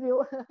would give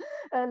you,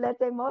 let's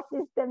say, more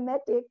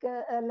systematic,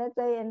 let's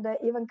say, and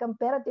even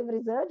comparative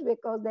research,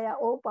 because they are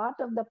all part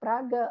of the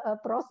Prague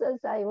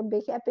process. I would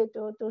be happy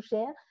to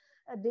share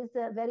this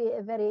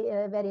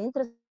very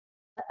interesting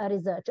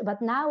research.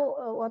 But now,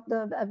 what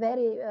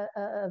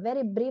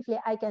very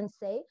briefly I can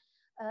say.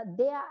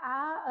 There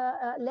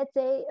are, let's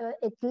say,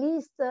 at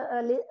least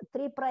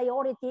 3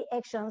 priority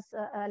actions,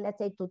 let's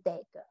say, to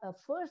take.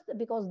 First,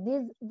 because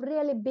these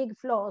really big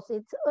flows,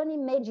 it's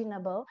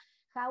unimaginable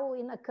how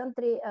in a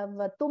country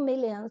of 2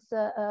 million,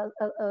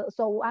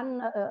 so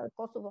one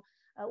Kosovo,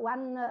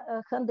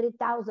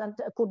 100,000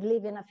 could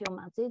live in a few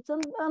months. It's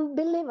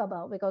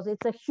unbelievable, because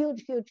it's a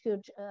huge,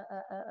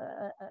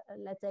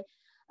 let's say,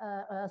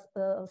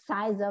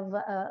 size of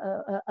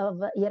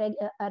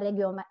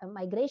irregular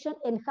migration,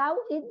 and how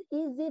is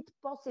it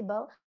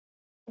possible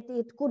that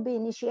it could be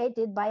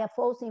initiated by a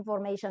false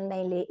information,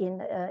 mainly in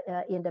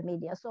the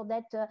media? So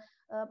that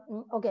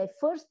okay,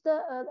 first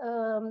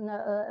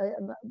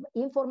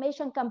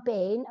information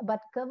campaign, but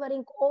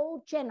covering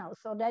all channels,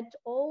 so that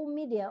all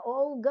media,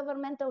 all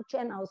governmental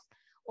channels,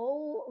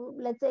 all,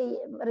 let's say,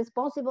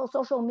 responsible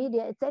social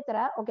media,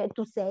 etc., okay,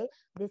 to say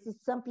this is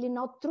simply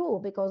not true,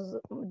 because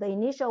the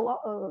initial,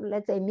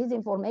 let's say,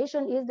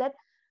 misinformation is that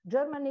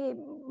Germany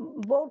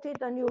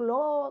voted a new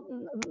law,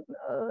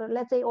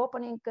 let's say,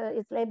 opening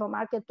its labor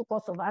market to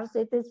Kosovars.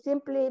 It is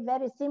simply,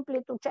 very simply,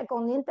 to check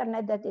on the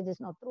internet that it is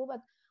not true, but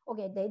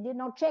okay, they did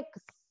not check,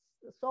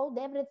 sold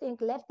everything,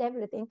 left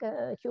everything,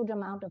 a huge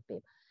amount of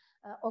people.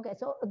 Okay,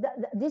 so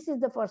this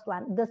is the first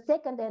one. The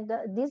second, and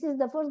this is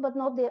the first, but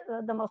not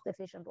the most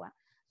efficient one.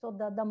 So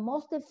the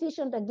most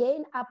efficient,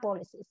 again, are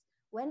policies.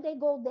 When they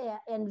go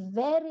there and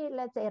very,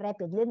 let's say,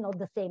 rapidly, not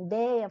the same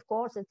day, of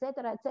course,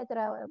 etc.,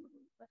 etc.,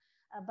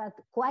 but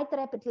quite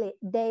rapidly,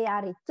 they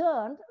are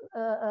returned,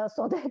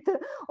 so that,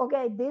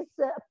 okay, this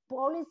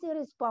policy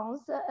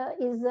response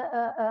is,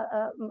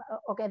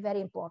 okay,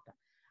 very important.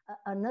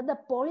 Another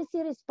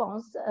policy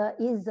response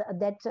is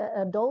that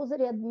those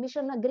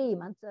readmission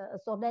agreements,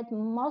 so that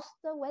most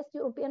West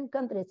European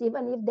countries,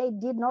 even if they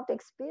did not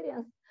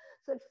experience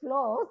such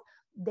flaws,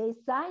 they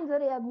sign the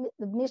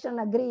readmission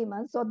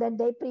agreement so that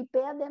they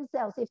prepare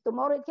themselves. If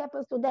tomorrow it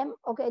happens to them,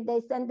 okay,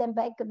 they send them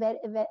back very,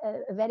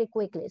 very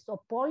quickly.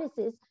 So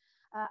policies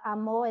are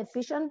more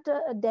efficient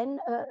than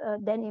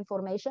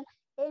information.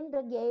 And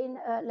again,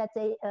 let's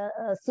say,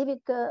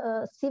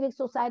 civic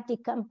society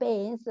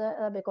campaigns,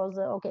 because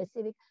okay,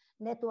 civic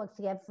networks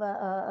have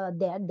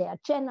their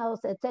channels,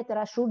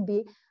 etc., should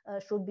be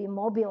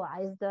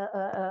mobilized.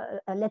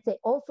 Let's say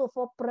also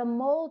for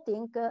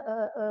promoting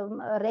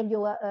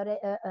regular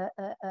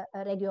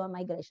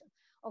migration.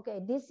 Okay,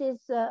 this is,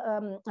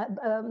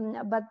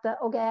 but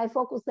okay, I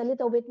focused a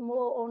little bit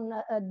more on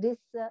this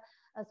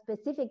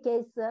specific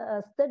case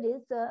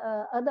studies.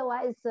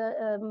 Otherwise,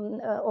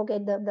 okay,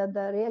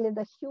 really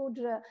the huge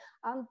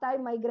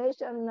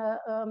anti-migration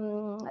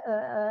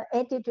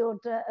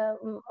attitude,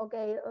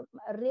 okay,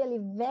 really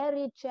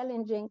very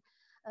challenging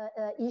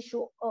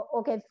issue,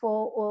 okay,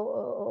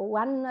 for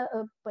one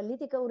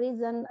political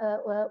reason,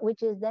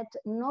 which is that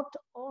not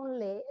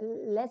only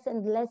less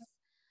and less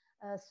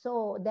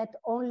so that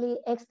only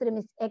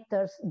extremist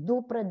actors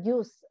do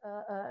produce,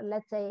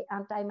 let's say,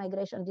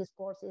 anti-migration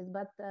discourses,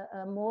 but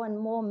more and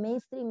more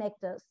mainstream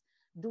actors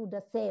do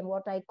the same.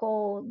 What I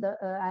call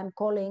I'm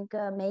calling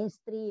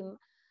mainstream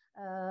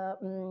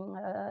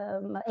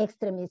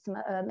extremism,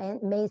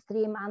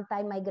 mainstream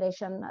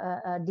anti-migration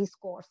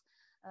discourse.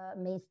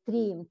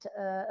 Mainstreamed,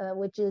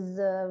 which is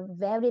a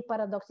very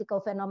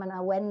paradoxical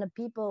phenomena when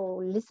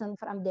people listen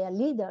from their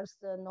leaders,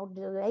 not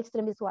the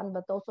extremist one,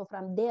 but also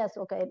from theirs.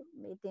 Okay,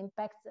 it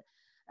impacts.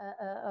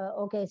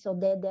 Okay, so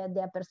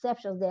their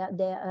perceptions,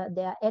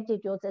 their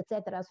attitudes,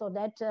 etc. So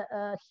that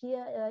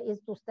here is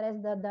to stress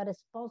the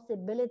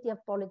responsibility of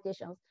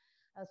politicians,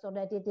 so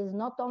that it is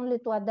not only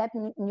to adapt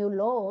new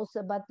laws,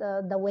 but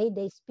the way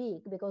they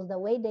speak, because the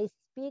way they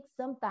speak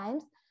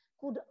sometimes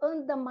could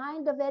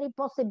undermine the very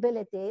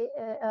possibility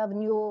of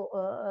new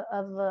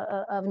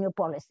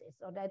policies.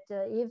 So that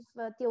if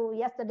till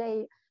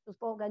yesterday you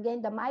spoke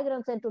again the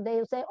migrants, and today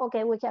you say,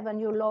 okay, we have a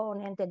new law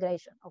on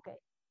integration. Okay,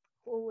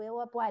 who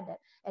will apply that?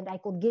 And I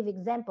could give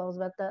examples,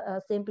 but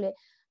simply,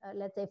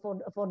 let's say,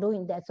 for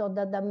doing that. So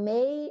the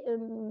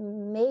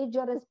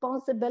major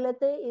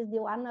responsibility is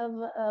the one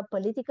of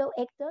political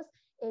actors.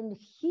 And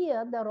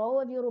here the role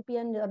of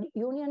European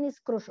Union is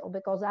crucial,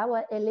 because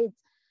our elites,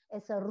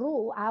 as a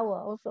rule,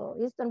 our also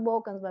Eastern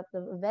Balkans, but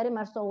very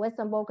much so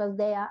Western Balkans,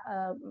 they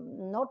are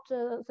not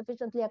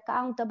sufficiently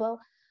accountable,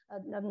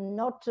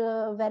 not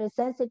very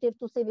sensitive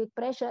to civic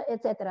pressure,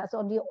 etc.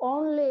 So the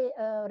only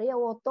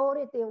real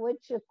authority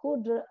which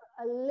could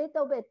a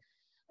little bit,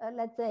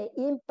 let's say,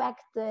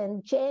 impact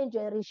and change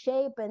and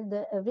reshape and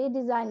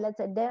redesign, let's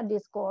say, their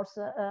discourse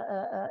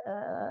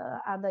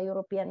are the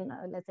European,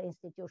 let's say,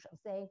 institutions,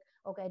 saying,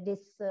 okay, this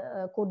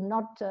could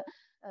not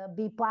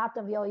be part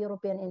of your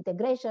European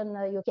integration.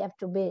 You have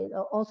to be,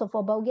 also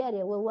for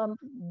Bulgaria, we were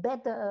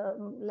better,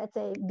 let's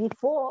say,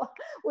 before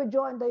we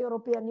joined the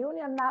European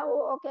Union. Now,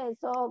 okay,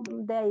 so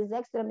there is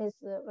extremism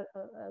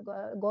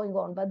going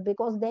on, but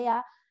because they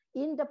are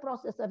in the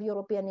process of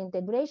European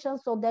integration,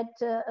 so that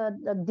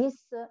this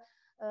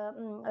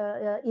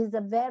is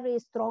a very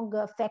strong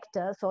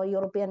factor for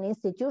European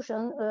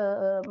institutions,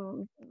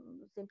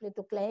 simply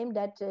to claim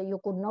that you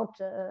could not,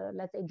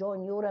 let's say,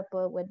 join Europe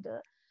with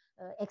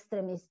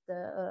extremist,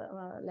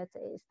 let's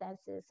say,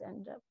 stances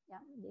and yeah,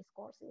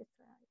 discourses,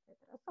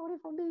 etc. Sorry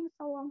for being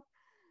so long.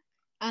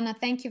 Anna,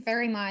 thank you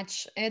very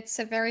much. It's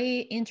a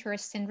very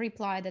interesting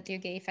reply that you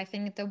gave. I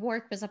think the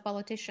work with the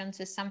politicians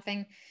is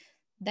something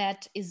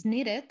that is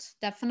needed,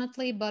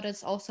 definitely, but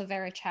it's also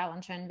very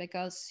challenging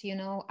because, you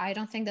know, I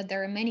don't think that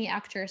there are many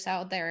actors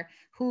out there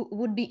who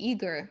would be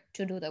eager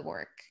to do the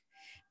work.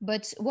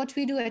 But what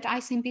we do at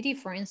ICMPD,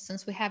 for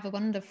instance, we have a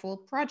wonderful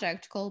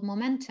project called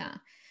Momenta,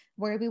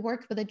 where we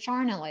work with the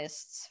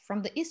journalists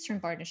from the Eastern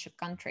Partnership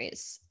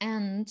countries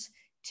and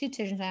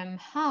teaching them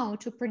how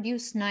to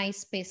produce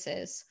nice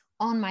pieces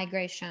on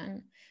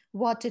migration,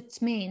 what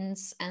it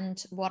means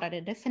and what are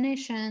the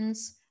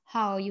definitions,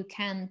 how you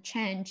can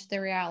change the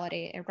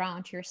reality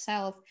around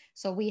yourself.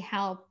 So we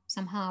help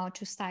somehow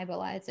to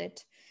stabilize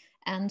it.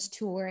 and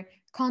to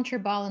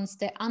counterbalance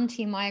the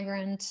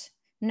anti-migrant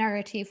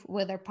narrative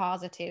with a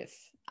positive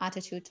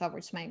attitude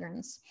towards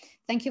migrants.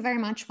 Thank you very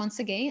much once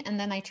again. And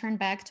then I turn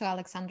back to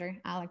Alexander.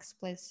 Alex,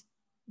 please.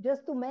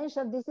 Just to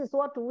mention, this is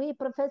what we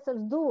professors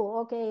do,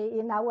 okay?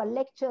 In our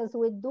lectures,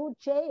 we do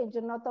change,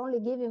 not only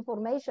give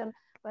information,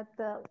 but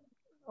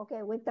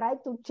okay, we try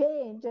to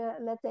change,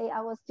 let's say,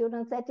 our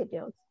students'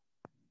 attitudes.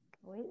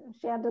 We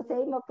share the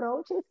same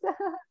approaches.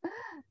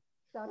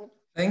 Sorry.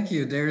 Thank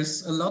you.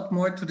 There's a lot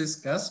more to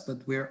discuss,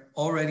 but we're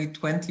already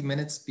 20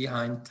 minutes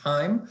behind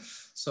time.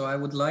 So I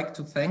would like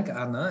to thank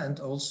Anna and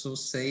also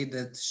say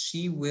that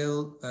she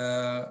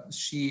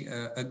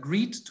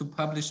agreed to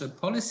publish a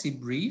policy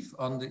brief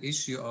on the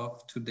issue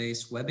of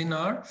today's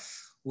webinar,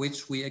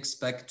 which we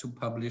expect to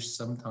publish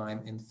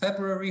sometime in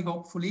February,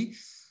 hopefully.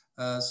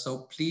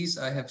 So please,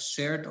 I have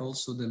shared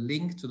also the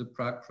link to the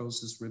Prague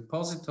Process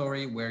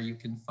repository, where you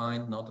can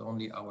find not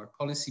only our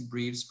policy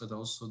briefs, but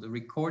also the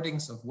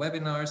recordings of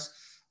webinars.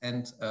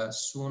 And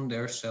soon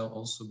there shall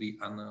also be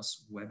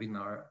Anna's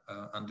webinar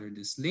under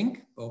this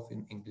link, both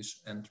in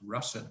English and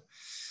Russian.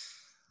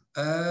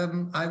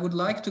 I would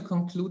like to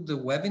conclude the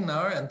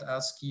webinar and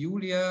ask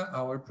Julia,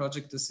 our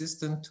project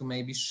assistant, to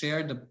maybe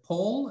share the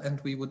poll, and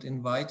we would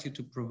invite you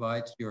to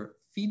provide your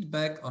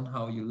feedback on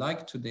how you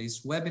like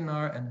today's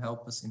webinar and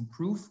help us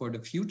improve for the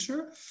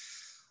future.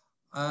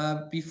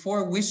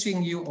 Before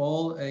wishing you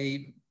all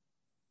a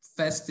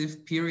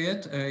festive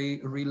period, a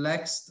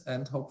relaxed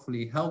and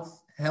hopefully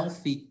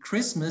healthy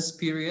Christmas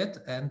period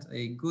and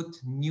a good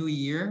new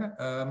year,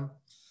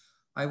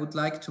 I would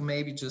like to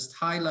maybe just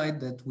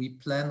highlight that we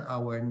plan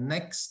our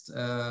next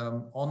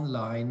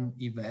online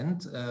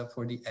event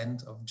for the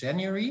end of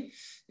January.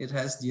 It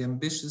has the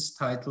ambitious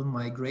title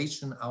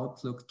Migration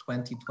Outlook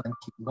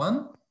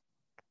 2021,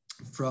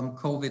 from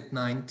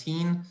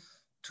COVID-19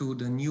 to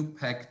the new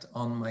Pact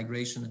on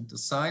Migration and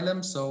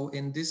Asylum. So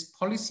in this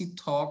policy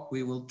talk,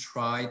 we will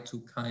try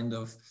to kind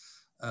of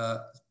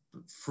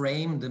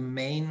frame the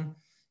main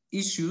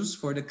issues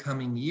for the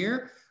coming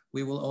year.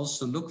 We will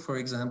also look, for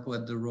example,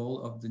 at the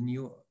role of the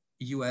new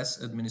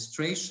US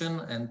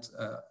administration and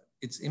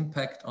its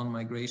impact on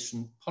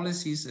migration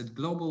policies at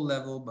global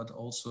level, but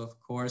also, of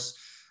course,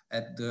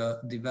 at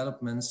the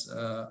developments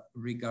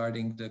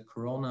regarding the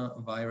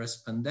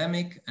coronavirus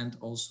pandemic and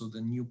also the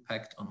new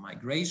Pact on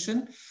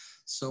Migration.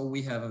 So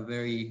we have a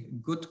very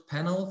good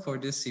panel for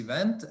this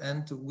event,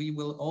 and we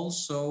will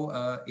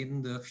also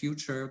in the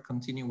future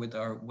continue with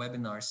our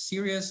webinar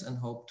series and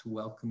hope to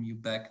welcome you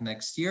back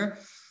next year.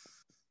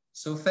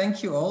 So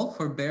thank you all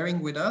for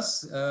bearing with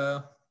us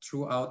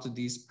throughout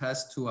these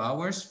past 2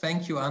 hours.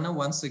 Thank you, Anna,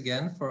 once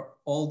again for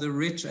all the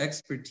rich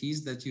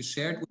expertise that you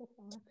shared with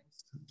us.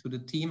 Thanks to the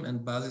team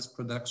and Basis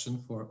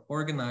Production for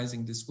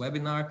organizing this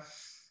webinar.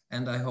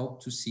 And I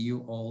hope to see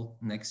you all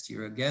next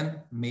year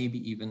again, maybe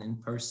even in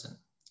person.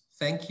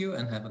 Thank you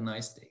and have a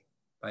nice day.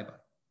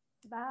 Bye-bye.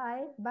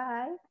 Bye,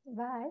 bye,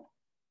 bye.